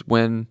leaders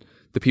when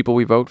the people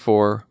we vote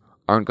for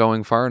aren't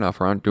going far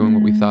enough or aren't doing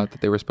what we thought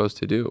that they were supposed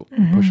to do,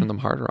 pushing them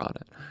harder on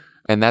it.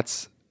 And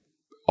that's,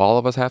 all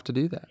of us have to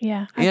do that.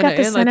 Yeah. I've got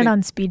the Senate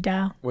on speed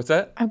dial. What's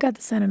that? I've got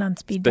the Senate on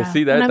speed dial.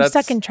 See that? When I'm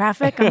stuck in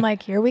traffic, I'm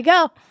like, here we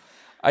go.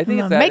 I think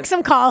it's make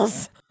some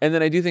calls. And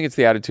then I do think it's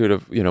the attitude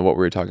of, what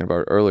we were talking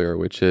about earlier,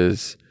 which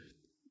is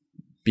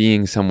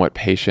being somewhat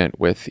patient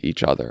with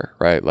each other,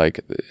 right? Like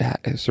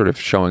sort of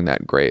showing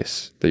that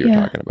grace that you're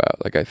talking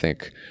about. Like, I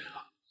think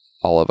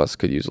all of us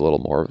could use a little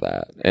more of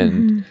that.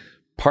 And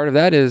part of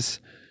that is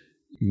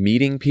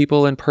meeting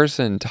people in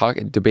person,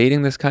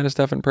 debating this kind of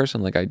stuff in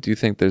person. Like, I do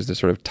think there's this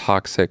sort of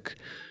toxic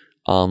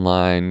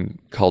online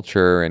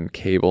culture and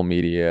cable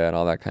media and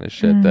all that kind of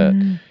shit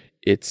that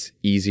it's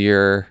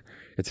easier,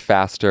 it's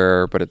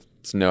faster, but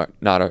it's not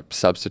a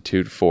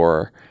substitute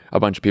for a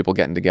bunch of people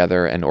getting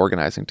together and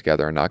organizing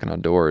together and knocking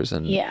on doors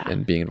and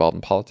being involved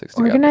in politics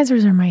together.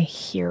 Organizers are my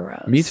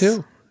heroes. Me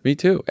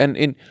too.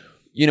 And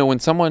when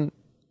someone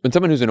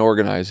who's an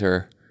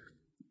organizer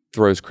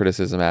throws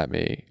criticism at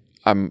me,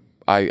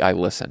 I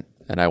listen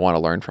and I want to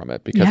learn from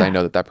it because I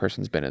know that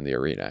person's been in the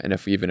arena. And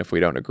even if we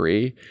don't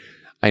agree,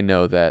 I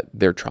know that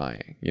they're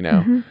trying,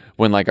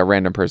 when like a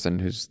random person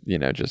who's,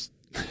 just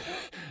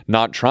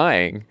not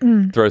trying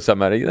throws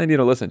something at you, then you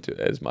don't listen to it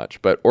as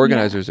much. But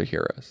organizers are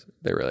heroes.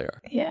 They really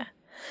are. Yeah.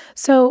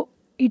 So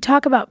you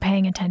talk about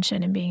paying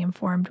attention and being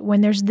informed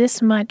when there's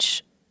this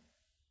much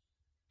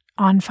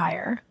on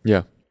fire.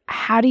 Yeah.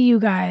 How do you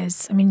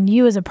guys, I mean,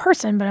 you as a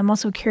person, but I'm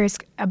also curious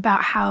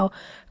about how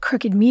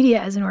Crooked Media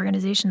as an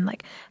organization,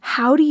 like,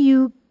 how do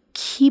you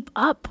keep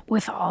up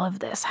with all of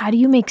this? How do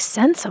you make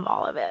sense of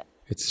all of it?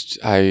 This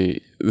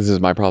is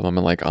my problem.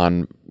 I'm like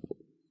on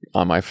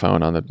my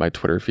phone, on my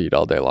Twitter feed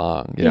all day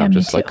long. I'm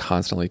just like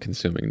constantly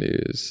consuming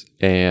news.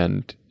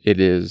 And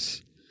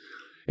it's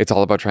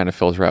all about trying to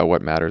filter out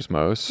what matters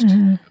most,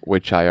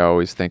 which I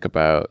always think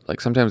about.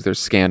 Like sometimes there's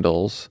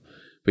scandals,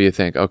 but you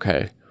think,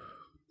 okay,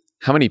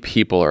 how many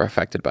people are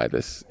affected by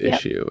this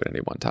issue at any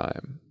one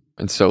time?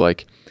 And so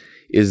like,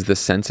 is the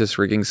census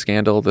rigging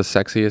scandal the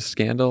sexiest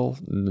scandal?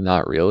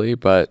 Not really,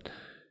 but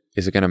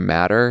is it going to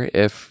matter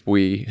if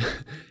we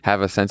have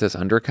a census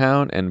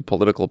undercount and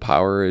political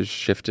power is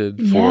shifted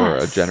for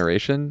a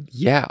generation?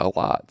 Yeah, a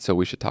lot. So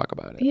we should talk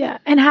about it. Yeah.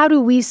 And how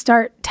do we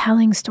start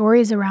telling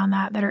stories around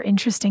that are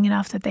interesting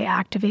enough that they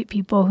activate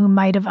people who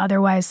might have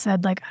otherwise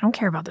said, like, I don't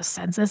care about the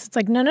census. It's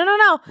like, no.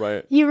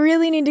 Right. You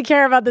really need to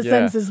care about the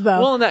census, though.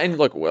 Well, and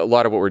look, a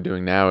lot of what we're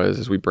doing now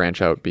is we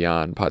branch out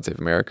beyond Pod Save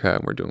America,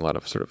 and we're doing a lot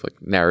of sort of like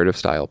narrative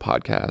style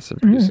podcasts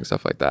and producing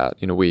stuff like that.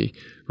 We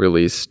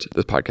released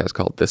this podcast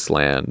called This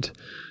Land,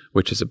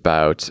 which is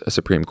about a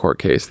Supreme Court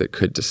case that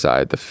could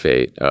decide the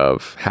fate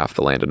of half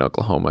the land in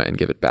Oklahoma and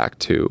give it back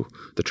to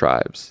the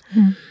tribes.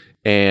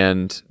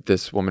 And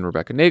this woman,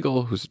 Rebecca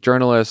Nagel, who's a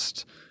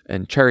journalist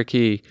in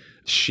Cherokee,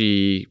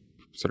 she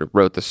sort of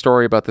wrote the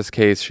story about this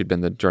case. She'd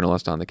been the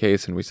journalist on the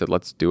case. And we said,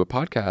 let's do a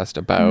podcast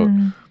about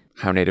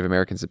how Native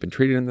Americans have been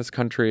treated in this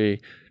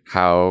country,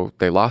 how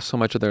they lost so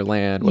much of their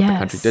land, what the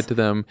country did to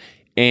them.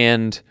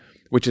 And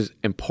which is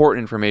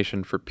important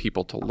information for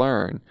people to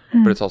learn,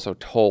 but it's also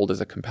told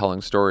as a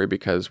compelling story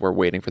because we're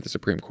waiting for the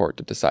Supreme Court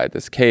to decide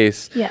this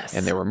case. Yes.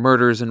 And there were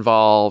murders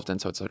involved, and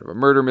so it's sort of a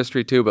murder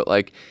mystery too. But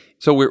like,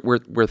 so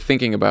we're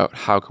thinking about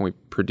how can we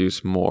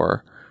produce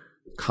more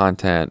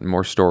content,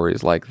 more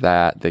stories like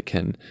that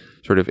can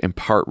sort of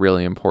impart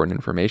really important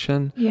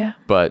information,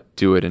 but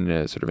do it in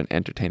a sort of an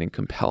entertaining,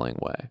 compelling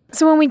way.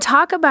 So when we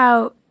talk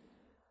about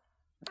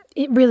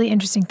really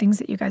interesting things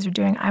that you guys are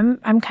doing,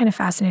 I'm kind of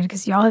fascinated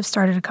because y'all have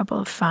started a couple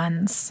of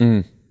funds.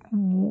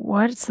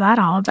 What's that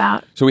all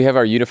about? So we have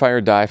our Unify or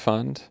Die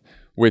fund,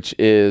 which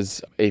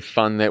is a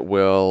fund that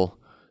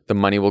the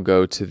money will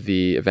go to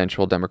the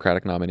eventual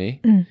Democratic nominee.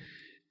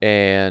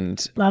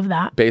 And love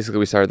that. Basically,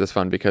 we started this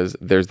fund because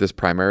there's this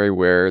primary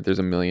where there's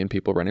 1 million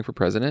people running for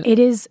president. It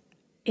is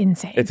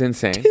insane. It's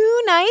insane.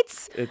 2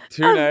 nights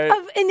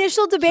of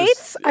initial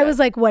debates. I was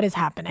like, what is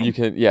happening?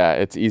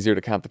 It's easier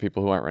to count the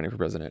people who aren't running for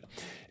president.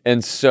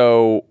 And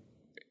so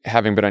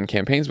having been on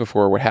campaigns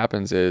before, what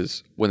happens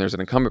is when there's an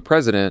incumbent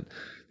president,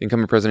 the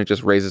incumbent president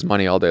just raises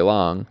money all day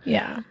long.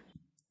 Yeah.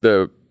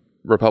 The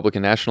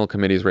Republican National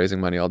Committee is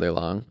raising money all day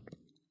long.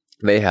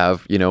 They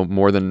have,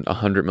 more than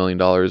 $100 million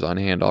on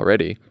hand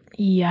already.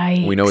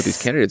 Yikes. We know what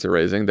these candidates are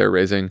raising. They're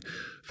raising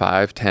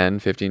 $5,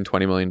 $10, $15,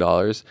 $20 million.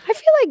 I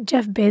feel like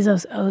Jeff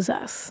Bezos owes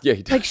us. Yeah,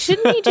 he does. Like,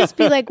 shouldn't he just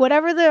be like,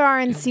 whatever the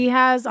RNC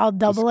has, I'll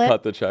double it.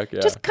 Cut the check,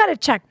 yeah. Just cut a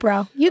check,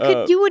 bro. You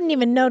wouldn't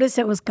even notice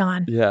it was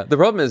gone. Yeah. The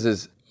problem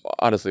is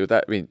honestly with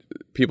that, I mean,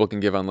 people can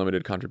give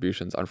unlimited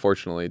contributions,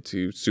 unfortunately,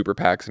 to super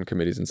PACs and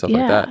committees and stuff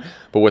like that.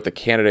 But what the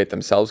candidate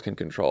themselves can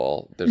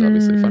control, there's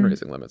obviously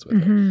fundraising limits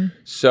with it.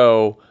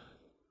 So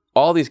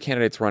all these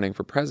candidates running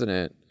for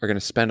president are going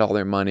to spend all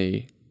their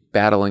money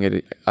battling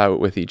it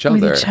out with each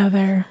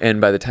other. And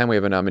by the time we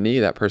have a nominee,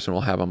 that person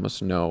will have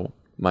almost no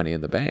money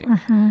in the bank.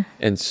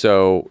 And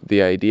so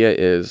the idea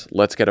is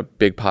let's get a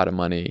big pot of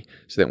money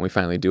so that when we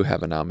finally do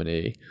have a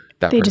nominee,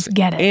 they just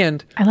get it.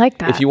 And I like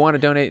that. If you want to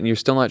donate and you're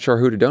still not sure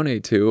who to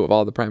donate to of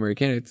all the primary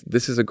candidates,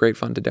 this is a great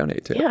fund to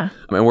donate to. Yeah.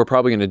 I mean, we're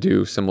probably going to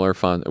do similar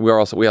fund. We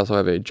also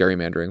have a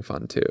gerrymandering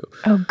fund too.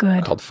 Oh,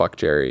 good. Called Fuck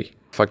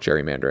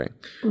Gerrymandering.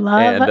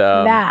 Love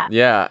that.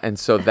 Yeah. And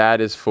so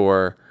that is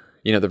for,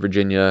 the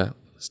Virginia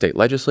state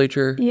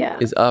legislature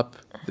is up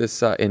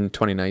this in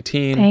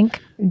 2019.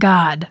 Thank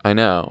God. I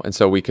know. And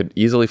so we could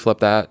easily flip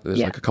that. There's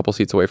like a couple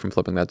seats away from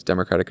flipping that to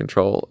Democratic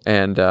control.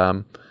 And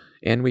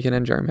we can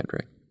end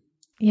gerrymandering.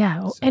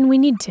 Yeah. So, and we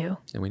need to.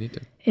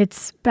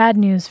 It's bad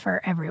news for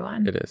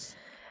everyone. It is.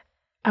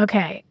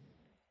 Okay.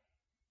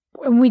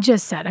 And we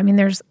just said, I mean,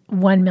 there's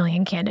 1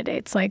 million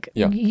candidates. Like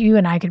you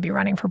and I could be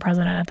running for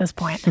president at this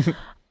point.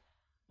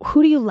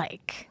 Who do you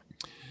like?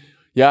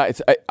 Yeah,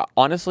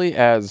 honestly,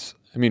 as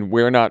I mean,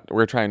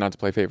 we're trying not to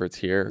play favorites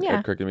here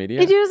at Crooked Media.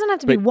 It doesn't have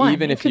to be one.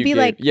 Even it if could you be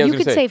like, you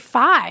could say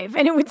 5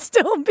 and it would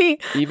still be.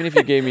 Even if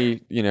you gave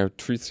me,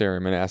 truth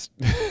serum and asked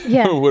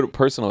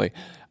personally,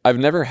 I've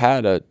never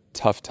had a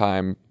tough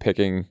time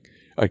picking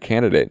a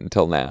candidate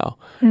until now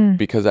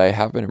because I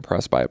have been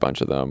impressed by a bunch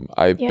of them.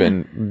 I've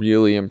been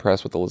really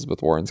impressed with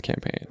Elizabeth Warren's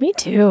campaign. Me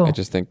too. I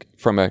just think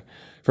from a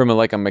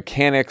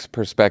mechanics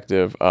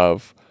perspective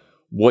of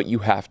what you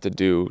have to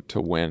do to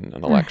win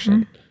an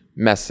election,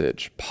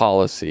 message,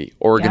 policy,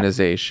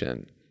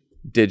 organization,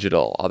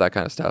 digital, all that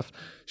kind of stuff,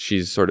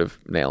 she's sort of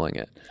nailing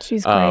it.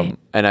 She's great.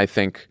 And I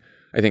think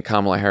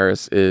Kamala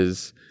Harris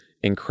is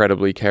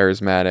incredibly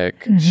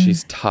charismatic.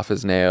 She's tough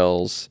as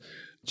nails.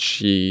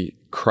 She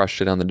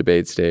crushed it on the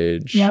debate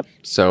stage. Yep.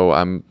 So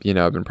I've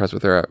been impressed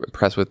with her.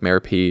 Impressed with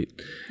Mayor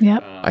Pete.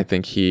 Yep. I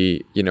think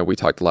we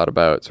talked a lot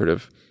about sort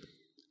of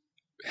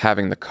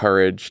having the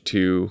courage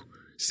to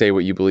say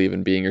what you believe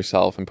in, being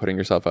yourself and putting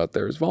yourself out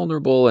there is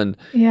vulnerable. And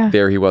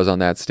there he was on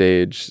that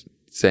stage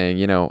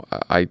saying,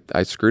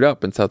 I screwed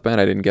up in South Bend.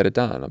 I didn't get it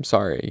done. I'm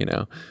sorry.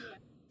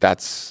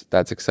 That's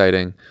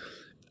exciting.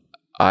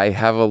 I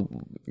have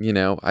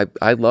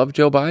I love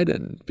Joe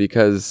Biden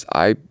because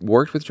I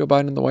worked with Joe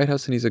Biden in the White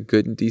House and he's a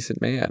good and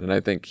decent man. And I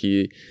think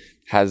he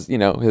has,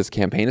 his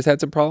campaign has had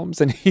some problems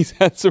and he's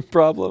had some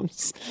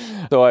problems.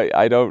 So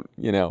I don't,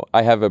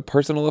 I have a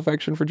personal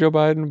affection for Joe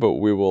Biden, but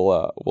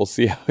we'll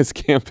see how his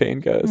campaign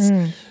goes.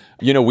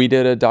 We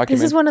did a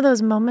documentary. This is one of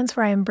those moments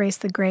where I embrace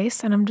the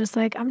grace and I'm just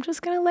like, I'm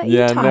just going to let you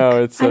talk.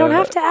 No, I don't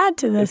have to add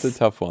to this. It's a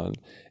tough one.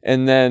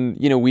 And then,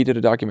 we did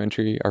a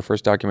documentary. Our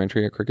first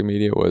documentary at Crooked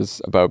Media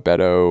was about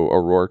Beto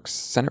O'Rourke's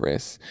Senate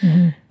race.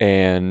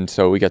 And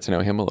so we got to know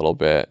him a little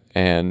bit.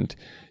 And,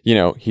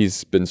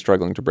 he's been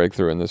struggling to break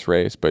through in this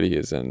race, but he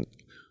is an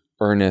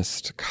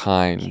earnest,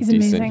 kind,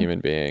 decent human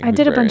being. I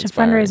did a bunch of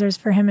fundraisers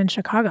for him in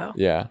Chicago.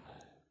 Yeah.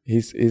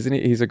 He's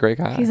a great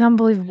guy. He's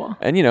unbelievable.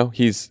 And,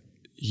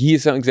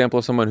 he's an example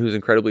of someone who's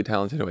incredibly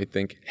talented who I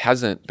think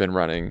hasn't been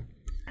running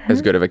as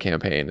good of a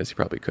campaign as he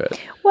probably could.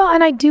 Well,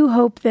 and I do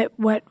hope that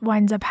what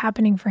winds up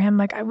happening for him,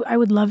 like I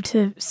would love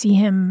to see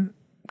him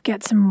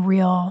get some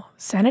real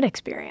Senate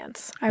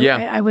experience.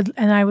 I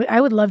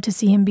would love to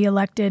see him be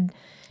elected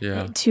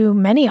to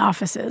many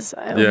offices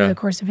over the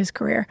course of his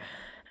career.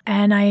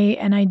 And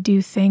I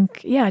do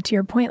think, to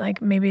your point,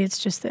 like maybe it's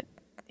just that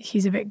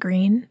he's a bit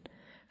green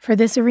for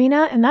this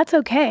arena, and that's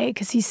okay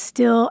because he's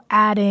still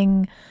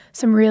adding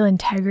some real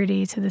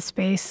integrity to the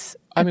space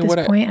at this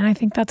point, and I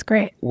think that's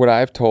great. What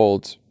I've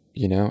told,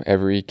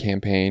 every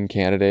campaign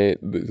candidate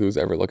who's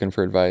ever looking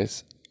for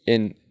advice.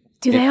 Do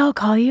they all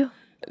call you?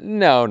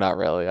 No, not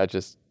really. I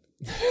just...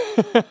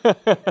 they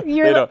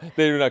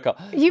do not call.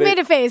 You made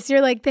a face.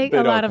 You're like, a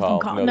lot of them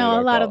call. No,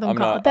 a lot of them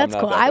call. That's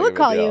cool. I would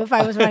call you if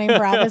I was running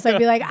for office. I'd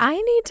be like, I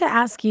need to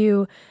ask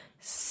you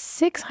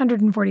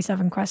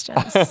 647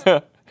 questions.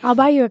 I'll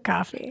buy you a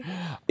coffee.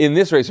 In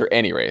this race or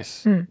any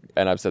race, and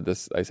I say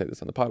this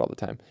on the pod all the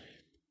time,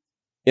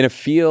 in a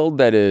field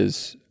that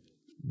is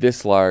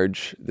this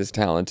large, this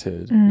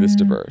talented, this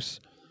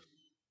diverse,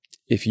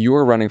 if you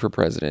are running for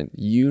president,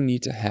 you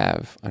need to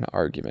have an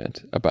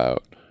argument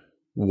about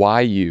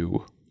why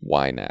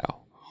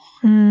now?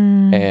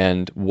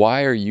 And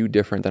why are you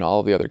different than all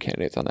of the other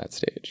candidates on that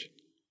stage?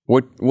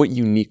 What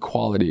unique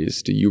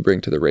qualities do you bring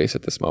to the race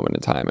at this moment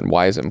in time? And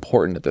why is it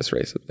important at this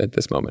race at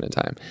this moment in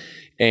time?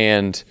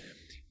 And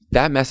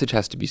that message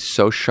has to be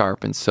so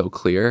sharp and so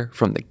clear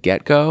from the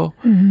get-go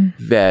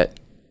that,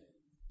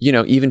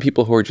 even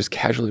people who are just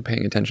casually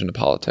paying attention to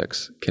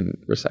politics can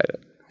recite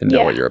it and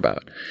know what you're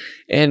about.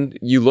 And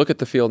you look at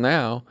the field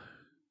now,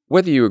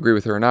 whether you agree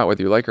with her or not,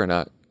 whether you like her or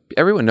not,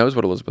 everyone knows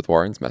what Elizabeth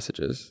Warren's message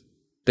is.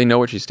 They know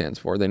what she stands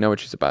for. They know what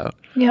she's about.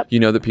 Yep. You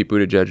know that Pete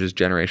Buttigieg is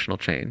generational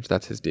change.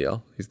 That's his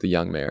deal. He's the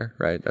young mayor,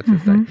 right? That's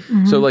his thing.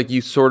 So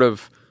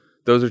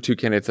those are two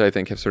candidates that I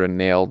think have sort of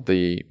nailed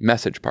the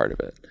message part of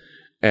it.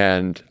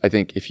 And I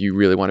think if you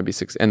really want to be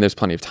successful, and there's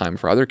plenty of time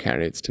for other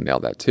candidates to nail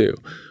that too,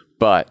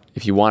 but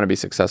if you want to be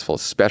successful,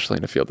 especially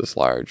in a field this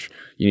large,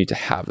 you need to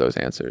have those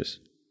answers.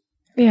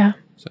 Yeah.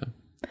 So.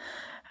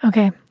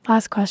 Okay,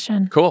 last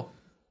question. Cool.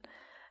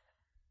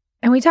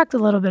 And we talked a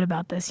little bit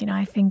about this.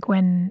 I think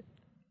when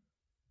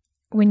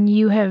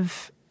you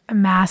have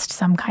amassed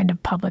some kind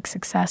of public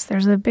success,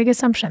 there's a big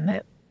assumption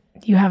that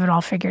you have it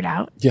all figured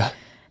out. Yeah.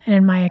 And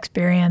in my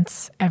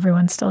experience,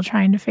 everyone's still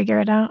trying to figure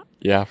it out.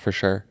 Yeah, for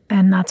sure.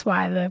 And that's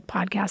why the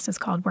podcast is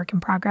called Work in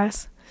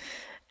Progress.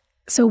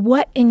 So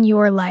what in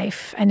your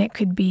life, and it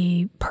could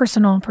be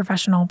personal,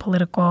 professional,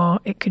 political,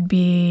 it could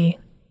be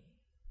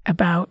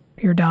about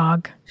your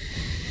dog,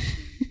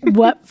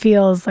 what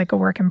feels like a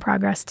work in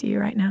progress to you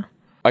right now?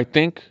 I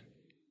think,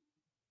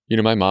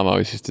 my mom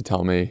always used to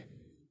tell me,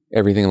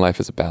 everything in life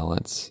is a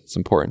balance. It's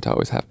important to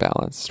always have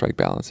balance, strike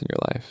balance in your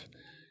life.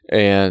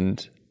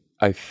 And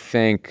I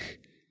think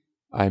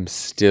I'm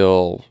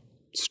still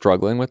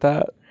struggling with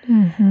that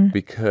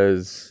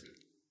because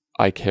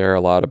I care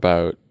a lot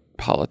about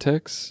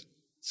politics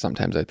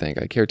Sometimes I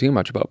think I care too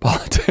much about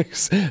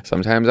politics.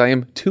 Sometimes I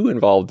am too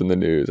involved in the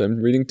news.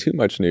 I'm reading too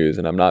much news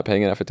and I'm not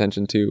paying enough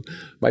attention to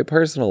my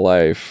personal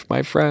life,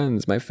 my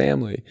friends, my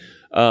family.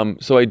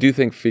 So I do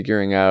think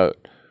figuring out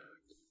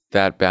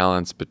that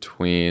balance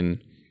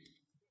between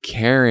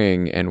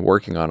caring and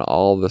working on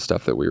all the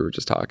stuff that we were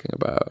just talking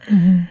about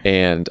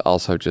and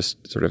also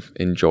just sort of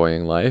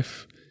enjoying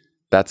life,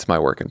 that's my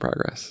work in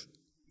progress.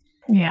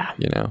 Yeah.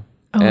 You know?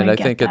 Oh, and I I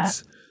get think that.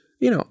 it's,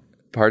 you know,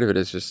 part of it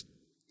is just,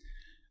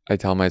 I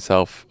tell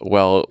myself,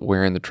 well,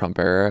 we're in the Trump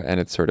era and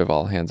it's sort of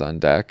all hands on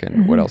deck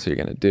and what else are you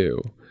going to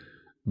do?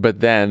 But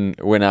then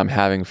when I'm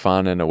having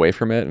fun and away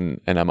from it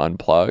and I'm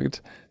unplugged,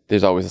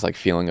 there's always this like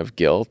feeling of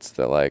guilt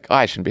that like, oh,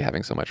 I shouldn't be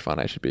having so much fun.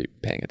 I should be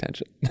paying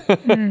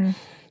attention.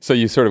 So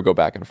you sort of go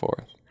back and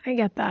forth. I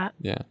get that.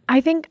 Yeah.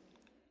 I think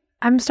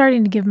I'm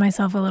starting to give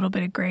myself a little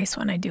bit of grace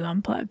when I do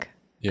unplug.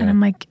 Yeah. And I'm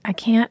like, I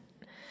can't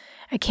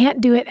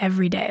do it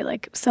every day.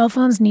 Like cell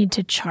phones need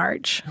to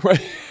charge.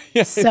 Right.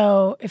 Yeah.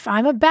 So if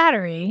I'm a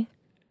battery,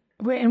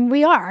 and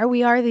we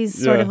are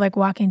these sort of like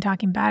walking,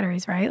 talking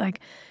batteries, right?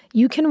 Like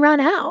you can run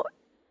out.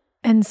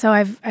 And so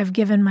I've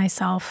given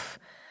myself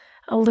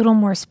a little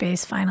more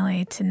space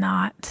finally to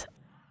not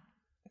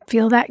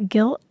feel that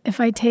guilt if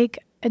I take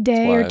a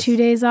day or 2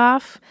 days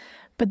off.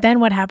 But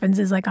then what happens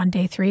is like on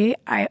day 3,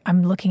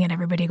 I'm looking at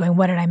everybody going,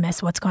 what did I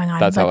miss? What's going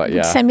on? That's how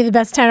Send me the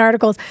best 10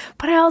 articles.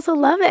 But I also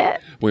love it.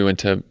 We went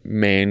to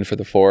Maine for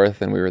the 4th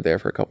and we were there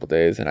for a couple of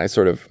days. And I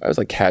was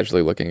like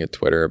casually looking at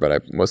Twitter, but I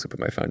mostly put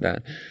my phone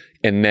down.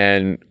 And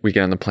then we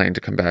get on the plane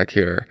to come back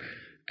here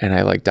and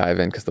I like dive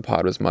in because the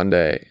pod was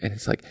Monday. And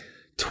it's like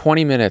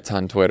 20 minutes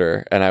on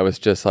Twitter. And I was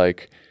just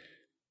like,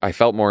 I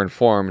felt more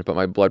informed, but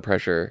my blood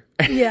pressure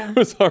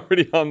was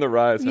already on the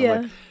rise. And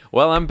I'm like,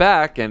 well, I'm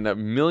back and a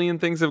million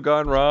things have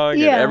gone wrong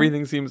and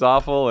everything seems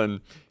awful and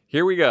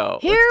here we go.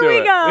 Here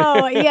we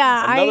go.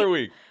 Yeah. Another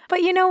week.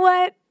 But you know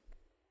what?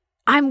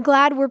 I'm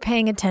glad we're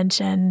paying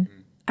attention.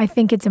 I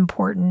think it's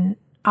important.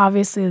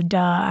 Obviously,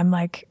 I'm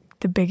like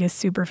the biggest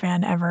super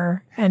fan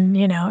ever. And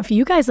you know, if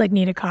you guys like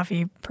need a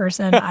coffee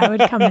person, I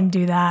would come and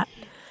do that.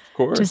 Of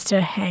course. Just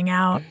to hang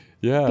out.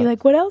 Yeah. Be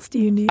like, what else do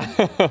you need?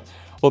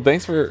 Well,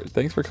 thanks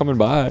for coming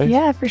by.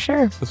 Yeah, for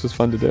sure. This was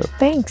fun to do.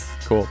 Thanks.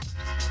 Cool.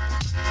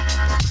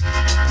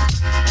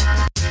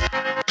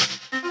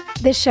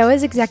 This show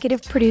is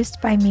executive produced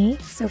by me,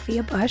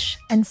 Sophia Bush,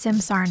 and Sim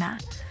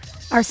Sarna.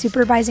 Our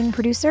supervising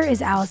producer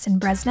is Allison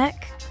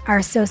Bresnick. Our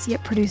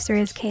associate producer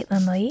is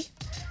Caitlin Lee.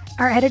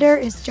 Our editor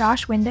is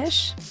Josh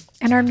Windish.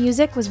 And our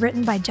music was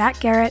written by Jack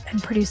Garrett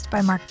and produced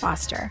by Mark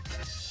Foster.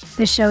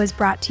 This show is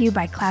brought to you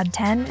by Cloud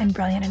 10 and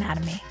Brilliant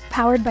Anatomy,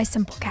 powered by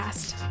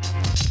Simplecast.